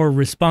more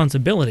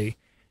responsibility.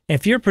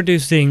 If you're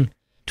producing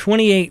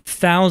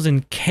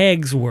 28,000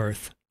 kegs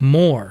worth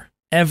more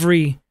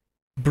every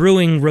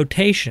brewing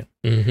rotation,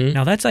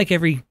 now that's like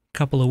every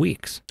couple of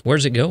weeks.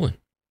 Where's it going?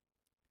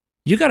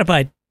 You got to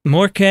buy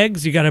more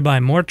kegs. You got to buy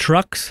more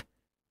trucks.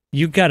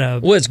 you got to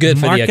well, it's good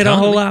for the market economy. a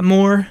whole lot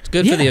more. It's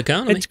good for the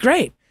economy. It's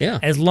great. Yeah.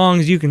 As long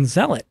as you can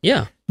sell it.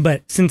 Yeah.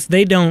 But since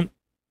they don't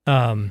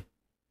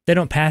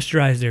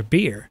pasteurize their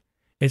beer,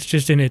 it's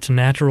just in its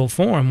natural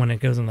form when it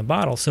goes in the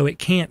bottle. So it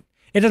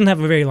doesn't have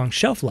a very long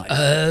shelf life.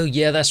 Oh,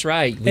 yeah, that's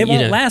right. It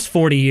won't last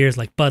 40 years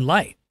like Bud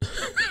Light.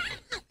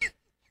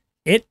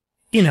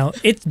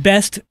 It's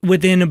best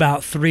within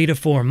about 3 to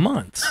 4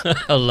 months.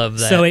 I love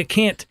that. So it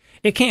can't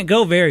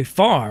go very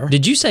far.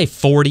 Did you say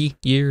 40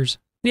 years?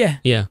 Yeah.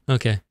 Yeah,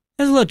 okay.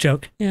 That's a little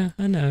joke. Yeah,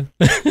 I know.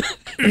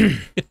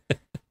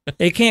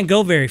 It can't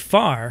go very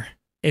far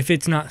if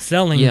it's not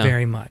selling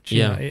very much.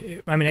 Yeah.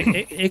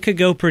 It could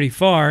go pretty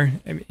far.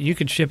 I mean, you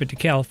could ship it to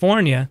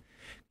California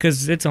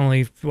because it's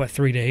only,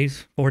 3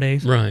 days, 4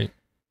 days? Right.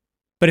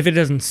 But if it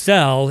doesn't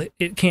sell,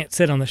 it can't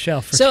sit on the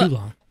shelf for too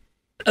long.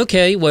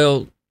 Okay,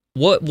 well,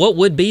 what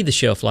would be the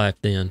shelf life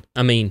then?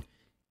 I mean,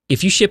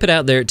 if you ship it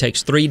out there, it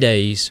takes 3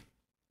 days.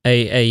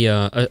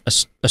 A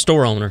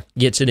store owner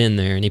gets it in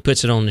there and he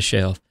puts it on the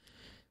shelf.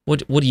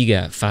 What do you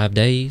got? 5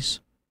 days?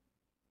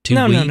 2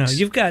 weeks? No.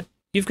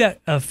 You've got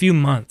a few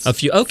months.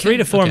 Okay. 3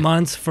 to 4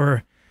 months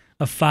for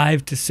a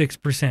 5 to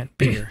 6%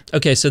 beer.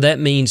 Okay, so that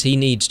means he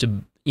needs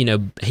to,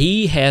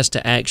 he has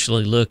to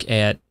actually look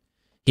at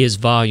his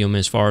volume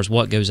as far as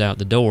what goes out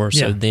the door.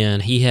 So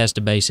then he has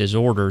to base his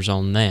orders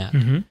on that.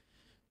 Mm-hmm.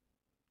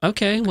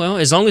 Okay, well,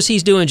 as long as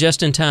he's doing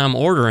just-in-time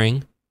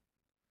ordering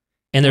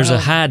and there's a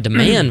high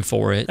demand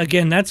for it.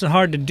 Again, that's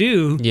hard to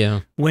do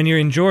when you're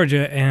in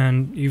Georgia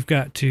and you've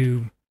got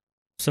to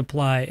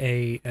supply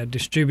a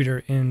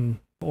distributor in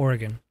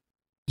Oregon.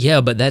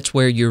 Yeah, but that's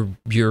where you're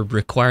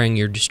requiring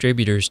your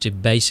distributors to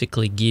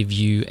basically give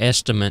you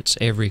estimates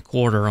every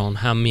quarter on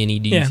how many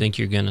do you think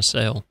you're going to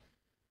sell.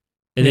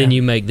 And then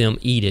you make them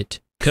eat it.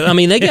 'Cause, I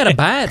mean, they got to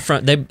buy it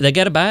from they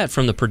got to buy it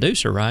from the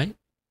producer, right?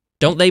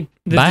 Don't they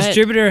The buy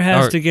distributor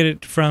has to get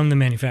it from the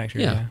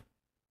manufacturer. Yeah.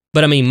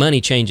 But I mean,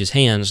 money changes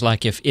hands.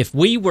 Like if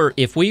we were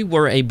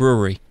a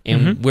brewery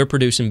and we're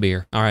producing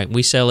beer, all right,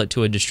 we sell it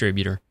to a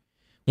distributor.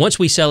 Once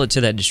we sell it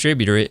to that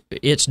distributor,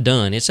 it's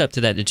done. It's up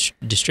to that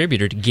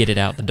distributor to get it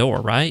out the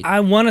door, right?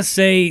 I want to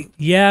say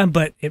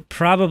but it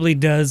probably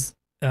does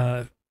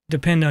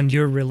depend on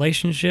your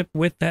relationship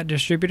with that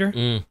distributor.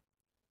 Mm.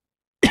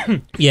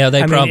 Yeah,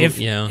 they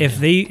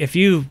if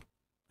you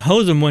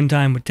hose them one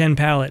time with 10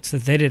 pallets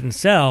that they didn't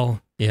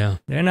sell, they're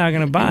not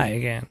going to buy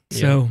again.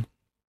 So.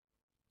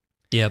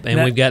 Yep,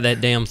 and we've got that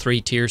damn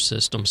 3-tier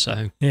system,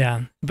 so.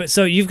 Yeah, but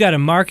so you've got to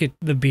market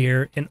the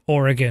beer in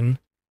Oregon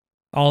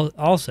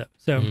also.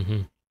 So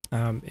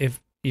if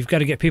you've got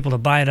to get people to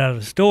buy it out of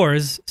the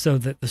stores so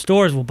that the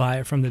stores will buy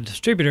it from the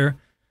distributor,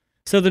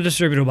 so the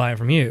distributor will buy it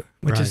from you,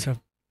 which is a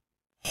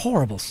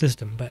horrible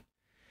system. But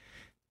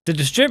the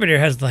distributor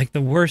has like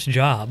the worst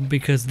job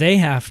because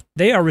they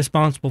are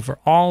responsible for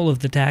all of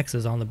the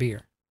taxes on the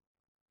beer.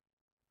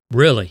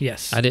 Really?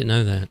 Yes. I didn't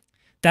know that.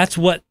 That's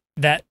what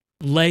that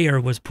layer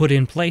was put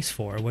in place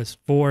was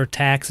for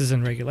taxes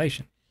and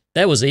regulation.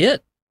 That was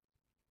it?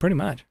 Pretty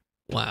much.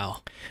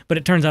 Wow. But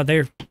it turns out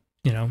they're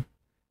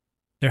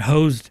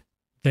hosed.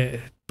 The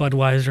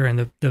Budweiser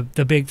and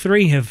the big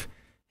three have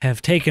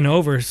taken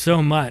over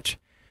so much.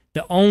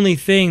 The only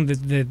thing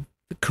that the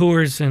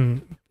Coors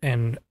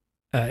and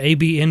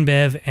AB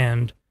InBev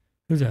and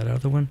who's that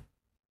other one?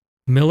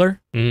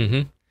 Miller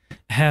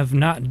have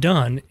not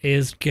done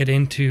is get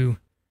into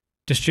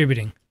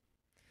distributing.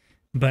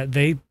 But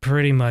they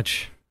pretty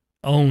much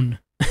own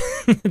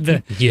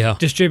the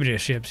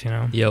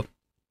distributorships, Yep.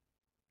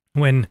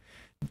 When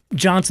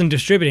Johnson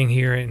Distributing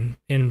here in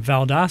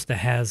Valdosta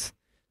has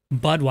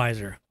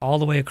Budweiser all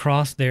the way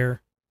across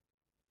their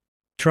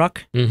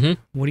truck,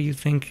 what do you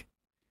think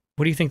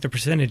the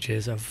percentage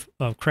is of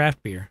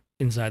craft beer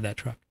inside that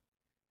truck?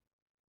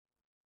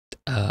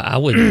 I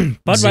would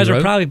Budweiser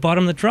 0. probably bought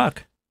them the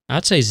truck.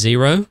 I'd say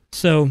 0.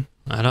 So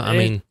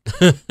anyway,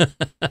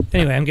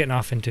 I'm getting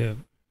off into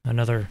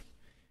another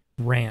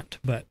rant,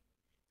 but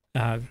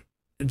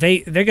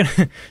they're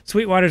gonna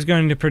Sweetwater's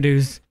going to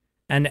produce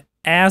an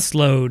ass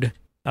load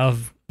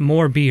of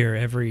more beer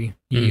every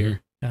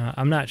year.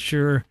 I'm not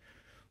sure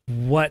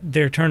what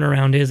their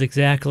turnaround is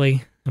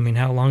exactly. I mean,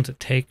 how long does it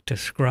take to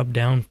scrub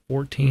down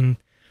 14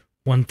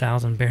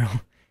 1,000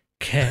 barrel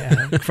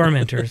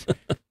fermenters?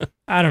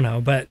 I don't know,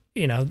 but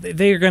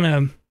they're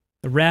gonna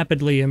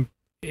rapidly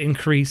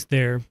increase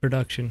their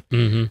production.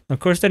 Of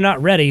course, they're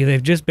not ready.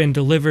 They've just been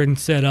delivered and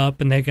set up,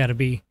 and they got to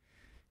be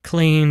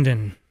cleaned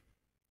and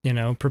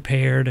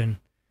prepared and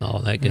all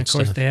that good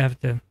stuff. Of course, they have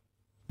to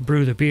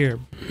brew the beer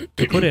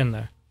to put in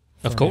there.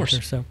 Of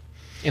course. So,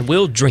 and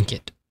we'll drink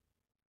it.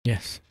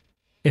 Yes,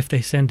 if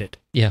they send it.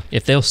 Yeah,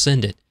 if they'll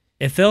send it.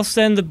 If they'll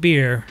send the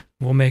beer,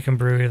 we'll make them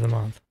brewery of the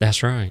month.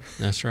 That's right.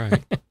 That's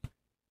right.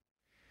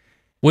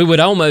 We would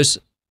almost.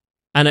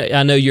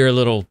 I know you're a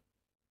little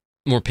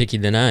more picky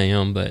than I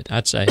am, but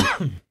I'd say,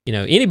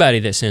 anybody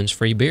that sends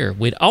free beer,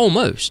 we'd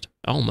almost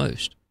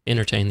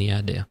entertain the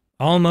idea.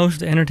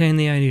 Almost entertain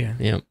the idea.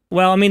 Yeah.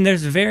 Well, I mean,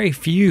 there's very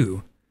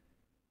few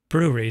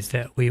breweries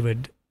that we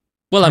would.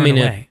 Well, turn I mean,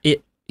 away.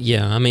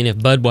 Yeah, I mean, if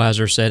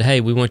Budweiser said,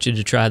 "Hey, we want you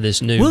to try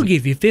this new," we'll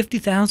give you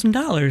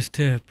 $50,000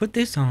 to put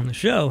this on the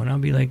show, and I'll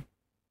be like,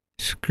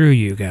 screw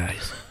you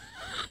guys.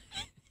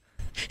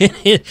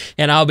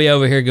 and I'll be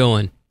over here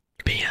going,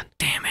 Ben,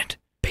 damn it,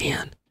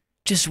 Ben,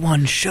 just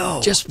one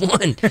show, just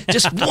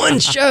one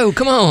show.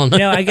 Come on.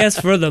 I guess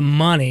for the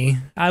money,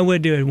 I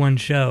would do it one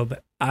show,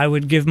 but I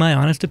would give my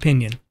honest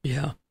opinion.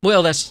 Yeah.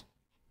 Well, that's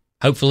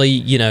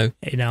hopefully,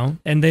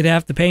 and they'd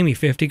have to pay me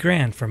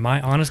 $50,000 for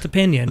my honest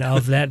opinion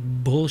of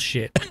that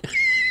bullshit.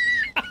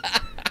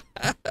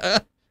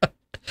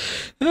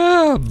 Budweiser.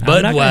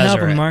 I'm not gonna help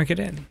them market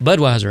it.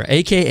 Budweiser,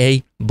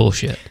 aka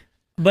bullshit.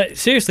 But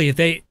seriously,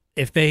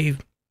 if they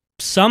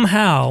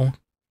somehow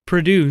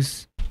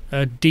produce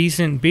a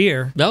decent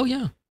beer, oh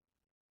yeah,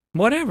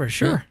 whatever,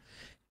 sure.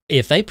 Yeah.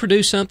 If they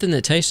produce something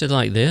that tasted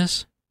like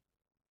this,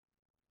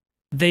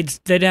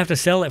 they'd have to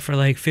sell it for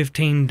like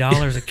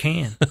 $15 a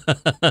can.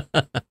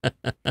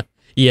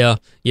 Yeah,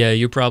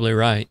 you're probably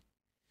right.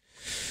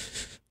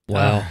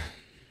 Wow.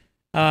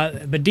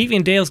 But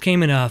Deviant Dales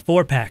came in a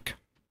 4-pack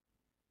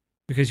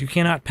because you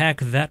cannot pack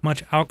that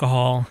much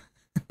alcohol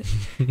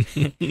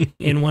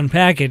in one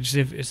package.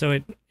 So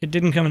it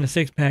didn't come in a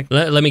 6-pack.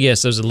 Let me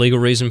guess, there's a legal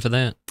reason for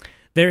that?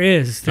 There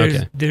is.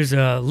 Okay. There's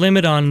a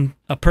limit on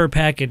a per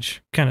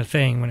package kind of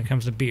thing when it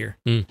comes to beer.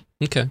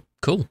 Okay,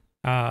 cool.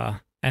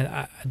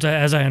 And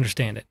as I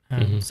understand it,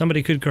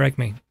 somebody could correct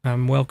me.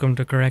 I'm welcome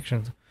to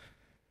corrections.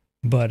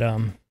 But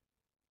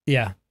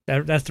yeah,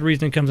 that's the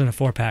reason it comes in a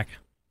 4-pack.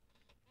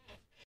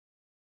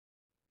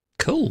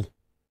 Cool.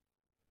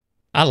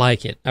 I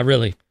like it. I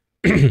really.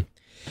 It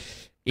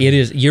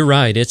is. You're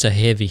right. It's a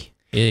heavy.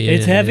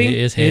 It's heavy.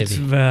 It's heavy. It's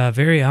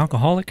very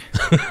alcoholic.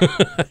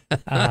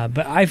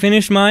 But I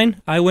finished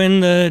mine. I win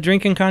the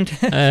drinking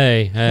contest.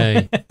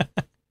 Hey.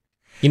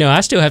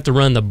 I still have to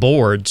run the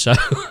board, so.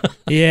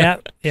 Yeah.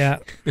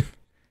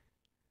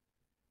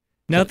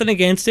 Nothing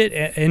against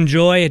it.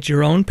 Enjoy at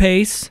your own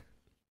pace.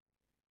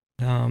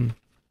 Is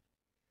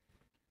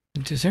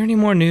there any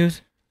more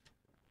news?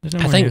 There's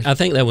no more news. I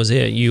think that was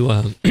it. You.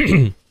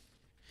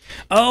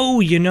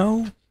 Oh,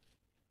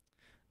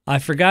 I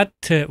forgot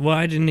to. Well,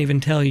 I didn't even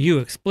tell you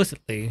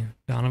explicitly,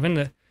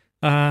 Donovan.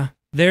 That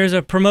there's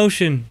a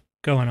promotion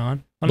going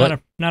on. Well,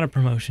 not a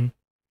promotion.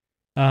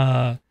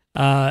 A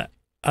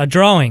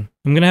drawing.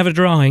 I'm gonna have a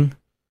drawing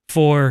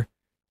for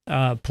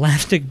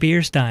plastic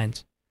beer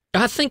steins.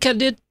 I think I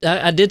did.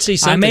 I did see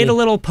something. I made a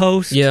little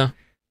post. Yeah.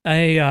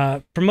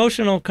 A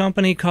promotional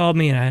company called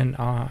me, and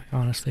I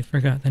honestly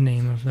forgot the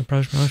name of the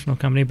promotional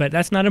company, but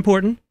that's not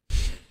important.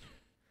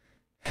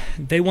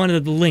 They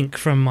wanted the link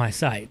from my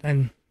site,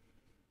 and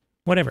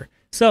whatever.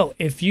 So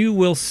if you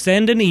will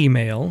send an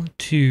email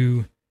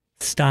to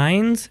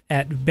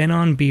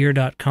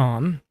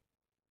steins@benonbeer.com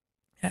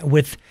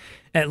with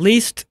at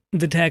least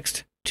the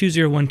text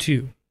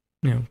 2012,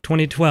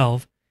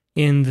 2012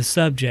 in the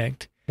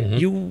subject,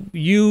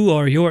 you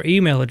or your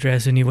email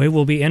address anyway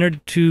will be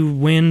entered to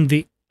win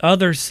the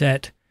other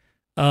set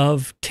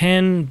of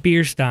 10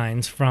 beer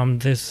steins from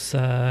this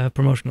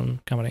promotional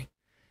company.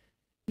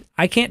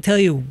 I can't tell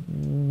you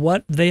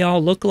what they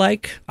all look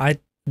like.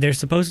 They're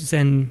supposed to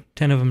send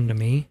 10 of them to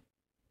me.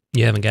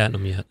 You haven't gotten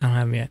them yet? I don't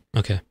have them yet.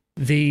 Okay.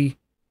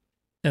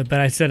 But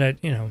I said, I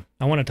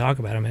want to talk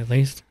about them at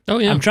least. Oh,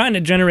 yeah. I'm trying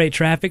to generate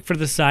traffic for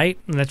the site,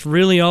 and that's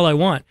really all I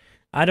want.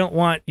 I don't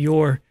want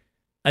your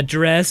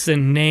address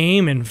and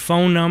name and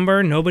phone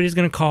number. Nobody's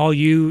going to call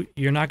you.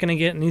 You're not going to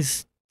get any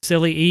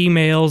silly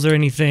emails or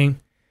anything.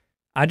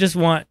 I just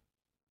want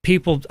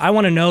people. I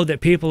want to know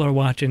that people are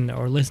watching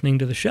or listening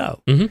to the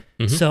show.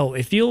 So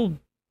if you'll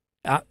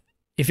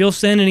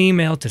send an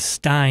email to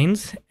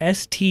Steins,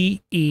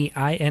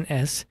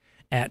 STEINS,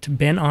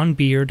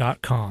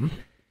 @benonbeer.com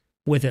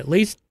with at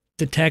least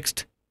the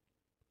text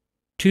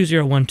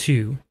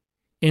 2012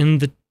 in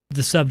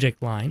the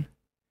subject line,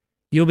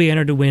 you'll be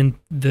entered to win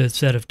the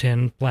set of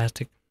 10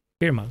 plastic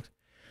beer mugs,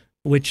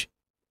 which,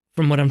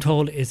 from what I'm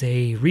told, is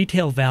a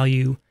retail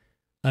value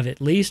of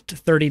at least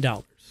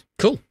 $30.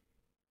 Cool.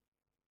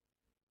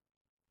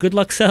 Good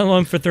luck selling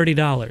them for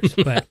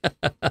 $30. But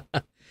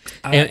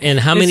and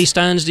how many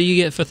steins do you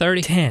get for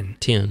 30? 10.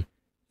 10.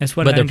 That's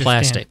what But I they're understand.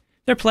 plastic.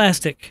 They're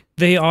plastic.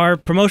 They are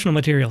promotional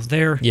materials.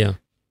 They're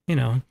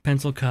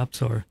pencil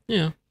cups or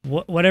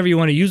whatever you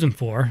want to use them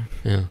for.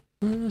 Yeah,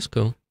 well, that's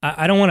cool.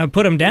 I don't want to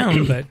put them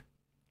down, but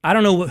I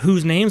don't know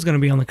whose name's going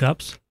to be on the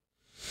cups.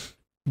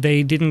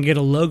 They didn't get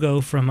a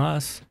logo from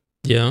us.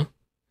 Yeah.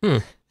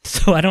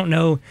 So I don't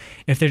know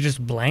if they're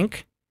just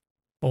blank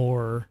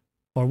or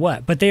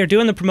what. But they are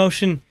doing the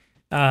promotion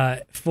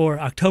for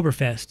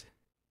Oktoberfest.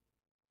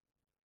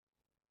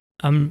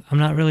 I'm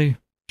not really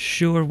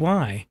sure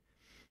why.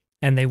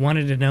 And they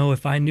wanted to know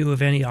if I knew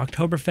of any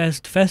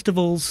Oktoberfest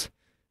festivals.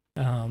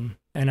 And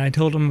I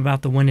told them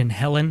about the one in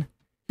Helen.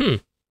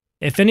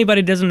 If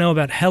anybody doesn't know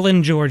about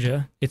Helen,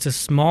 Georgia, it's a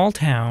small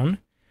town,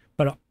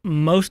 but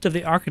most of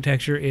the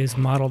architecture is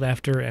modeled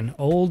after an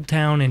old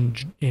town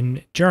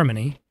in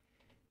Germany.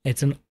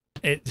 It's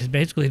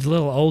basically a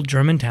little old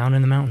German town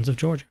in the mountains of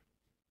Georgia.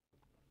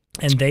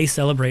 And they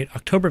celebrate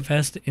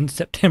Oktoberfest in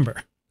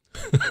September.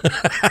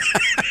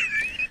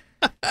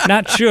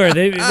 Not sure.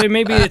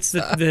 Maybe it's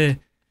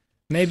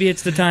maybe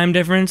it's the time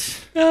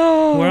difference.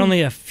 Oh. We're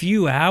only a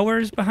few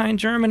hours behind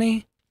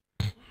Germany,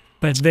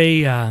 but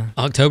they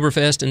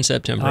Oktoberfest in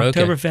September.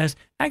 Oktoberfest.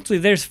 Okay. Actually,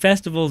 there's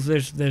festivals.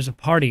 There's a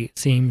party. It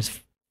seems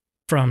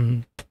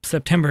from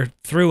September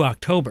through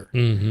October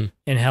in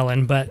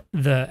Helen, but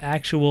the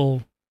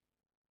actual,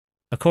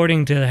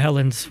 according to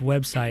Helen's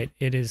website,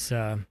 it is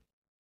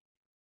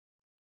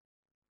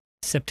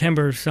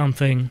September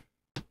something.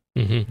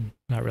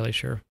 Not really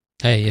sure.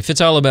 Hey, if it's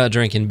all about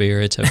drinking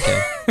beer, it's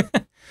okay.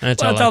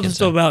 That's well, it's all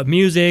just about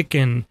music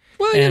and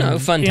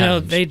fun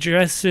times. They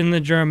dress in the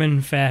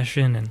German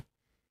fashion, and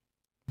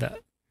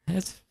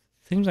it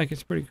seems like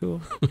it's pretty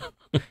cool.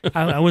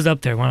 I was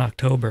up there one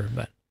October,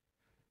 but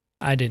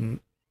I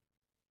didn't.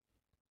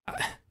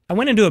 I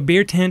went into a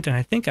beer tent, and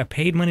I think I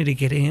paid money to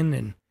get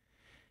in,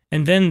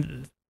 and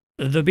then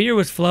the beer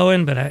was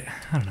flowing, but I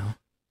don't know.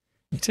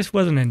 It just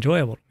wasn't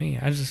enjoyable to me.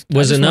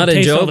 Was it not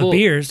enjoyable? All the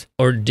beers,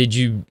 or do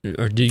you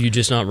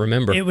just not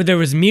remember? There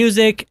was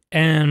music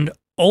and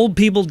old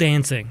people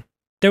dancing.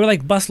 There were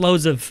like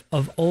busloads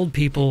of old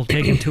people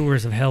taking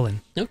tours of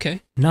Helen. Okay.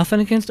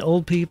 Nothing against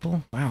old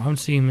people. Wow, I'm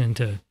seeming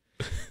to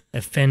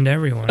offend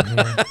everyone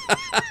here.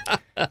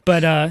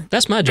 But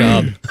that's my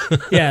job.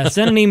 Yeah,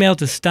 send an email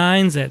to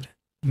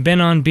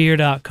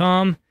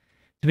steins@benonbeer.com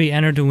to be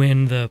entered to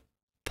win the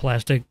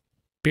plastic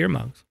beer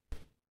mugs.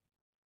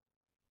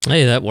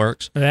 Hey, that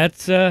works.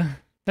 That's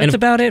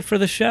about it for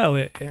the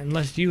show,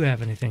 unless you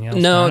have anything else.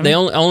 No, the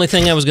only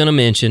thing I was going to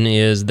mention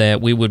is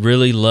that we would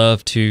really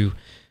love to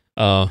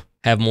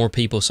have more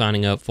people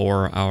signing up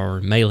for our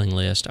mailing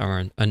list,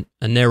 our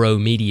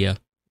Anero Media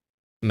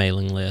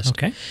mailing list.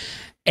 Okay.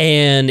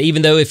 And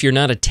even though if you're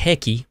not a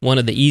techie, one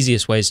of the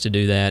easiest ways to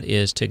do that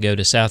is to go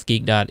to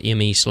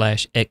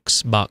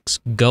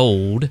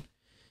southgeek.me/xboxgold.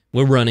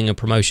 We're running a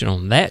promotion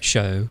on that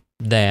show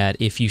that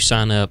if you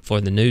sign up for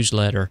the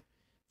newsletter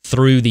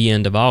through the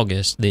end of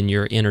August, then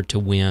you're entered to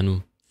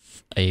win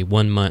a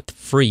 1-month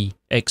free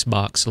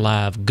Xbox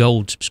Live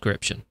Gold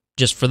subscription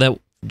just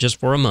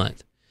for a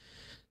month.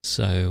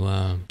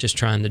 So just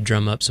trying to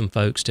drum up some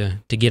folks to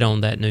get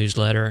on that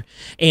newsletter.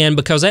 And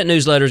because that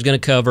newsletter is going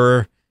to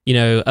cover,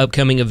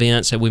 upcoming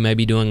events that we may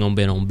be doing on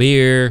Ben on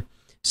Beer,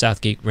 South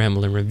Geek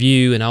Ramblin'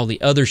 Review, and all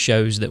the other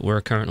shows that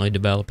we're currently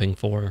developing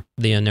for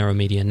the Anero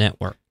Media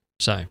Network.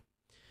 So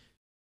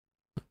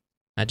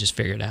I just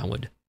figured I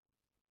would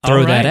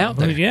throw that out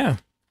there. Well, yeah,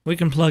 we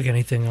can plug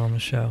anything on the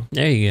show.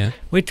 There you go.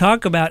 We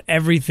talk about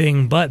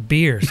everything but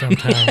beer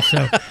sometimes,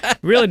 so it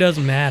really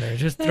doesn't matter.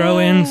 Just throw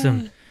in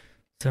some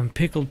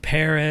pickled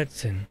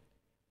parrots and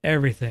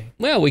everything.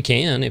 Well, we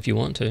can if you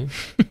want to.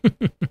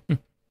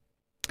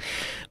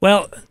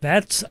 Well,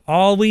 that's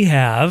all we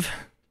have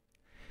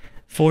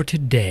for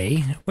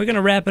today. We're going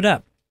to wrap it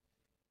up.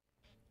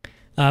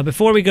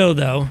 Before we go,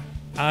 though,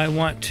 I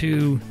want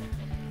to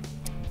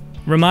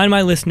remind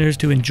my listeners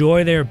to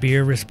enjoy their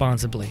beer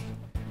responsibly.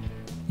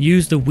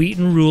 Use the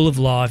Wheaton Rule of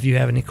Law if you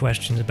have any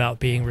questions about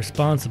being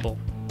responsible.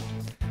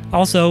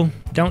 Also,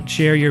 don't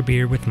share your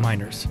beer with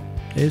minors.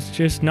 It's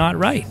just not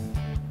right.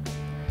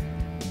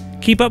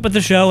 Keep up with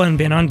the show on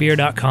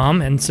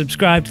benonbeer.com and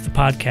subscribe to the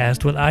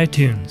podcast with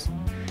iTunes.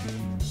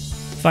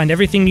 Find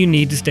everything you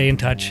need to stay in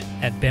touch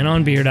at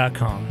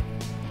benonbeer.com.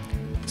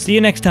 See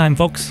you next time,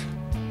 folks.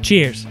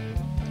 Cheers.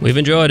 We've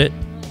enjoyed it.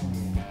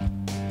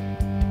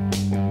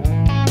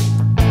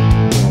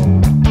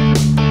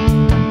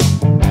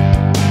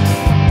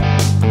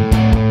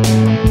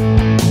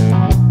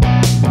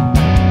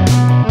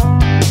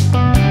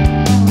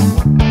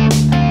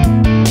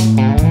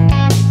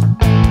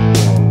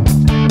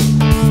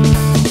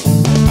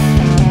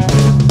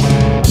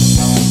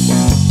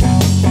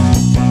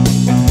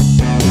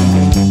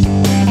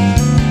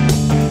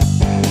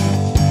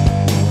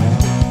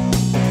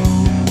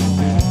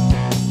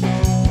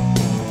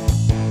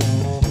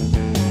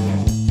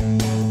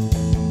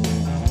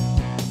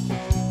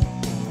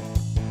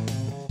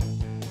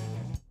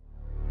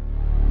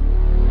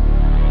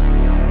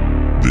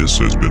 This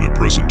has been a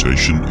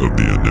presentation of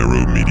the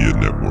Anero Media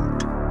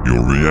Network.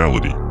 Your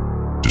reality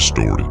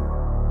distorted.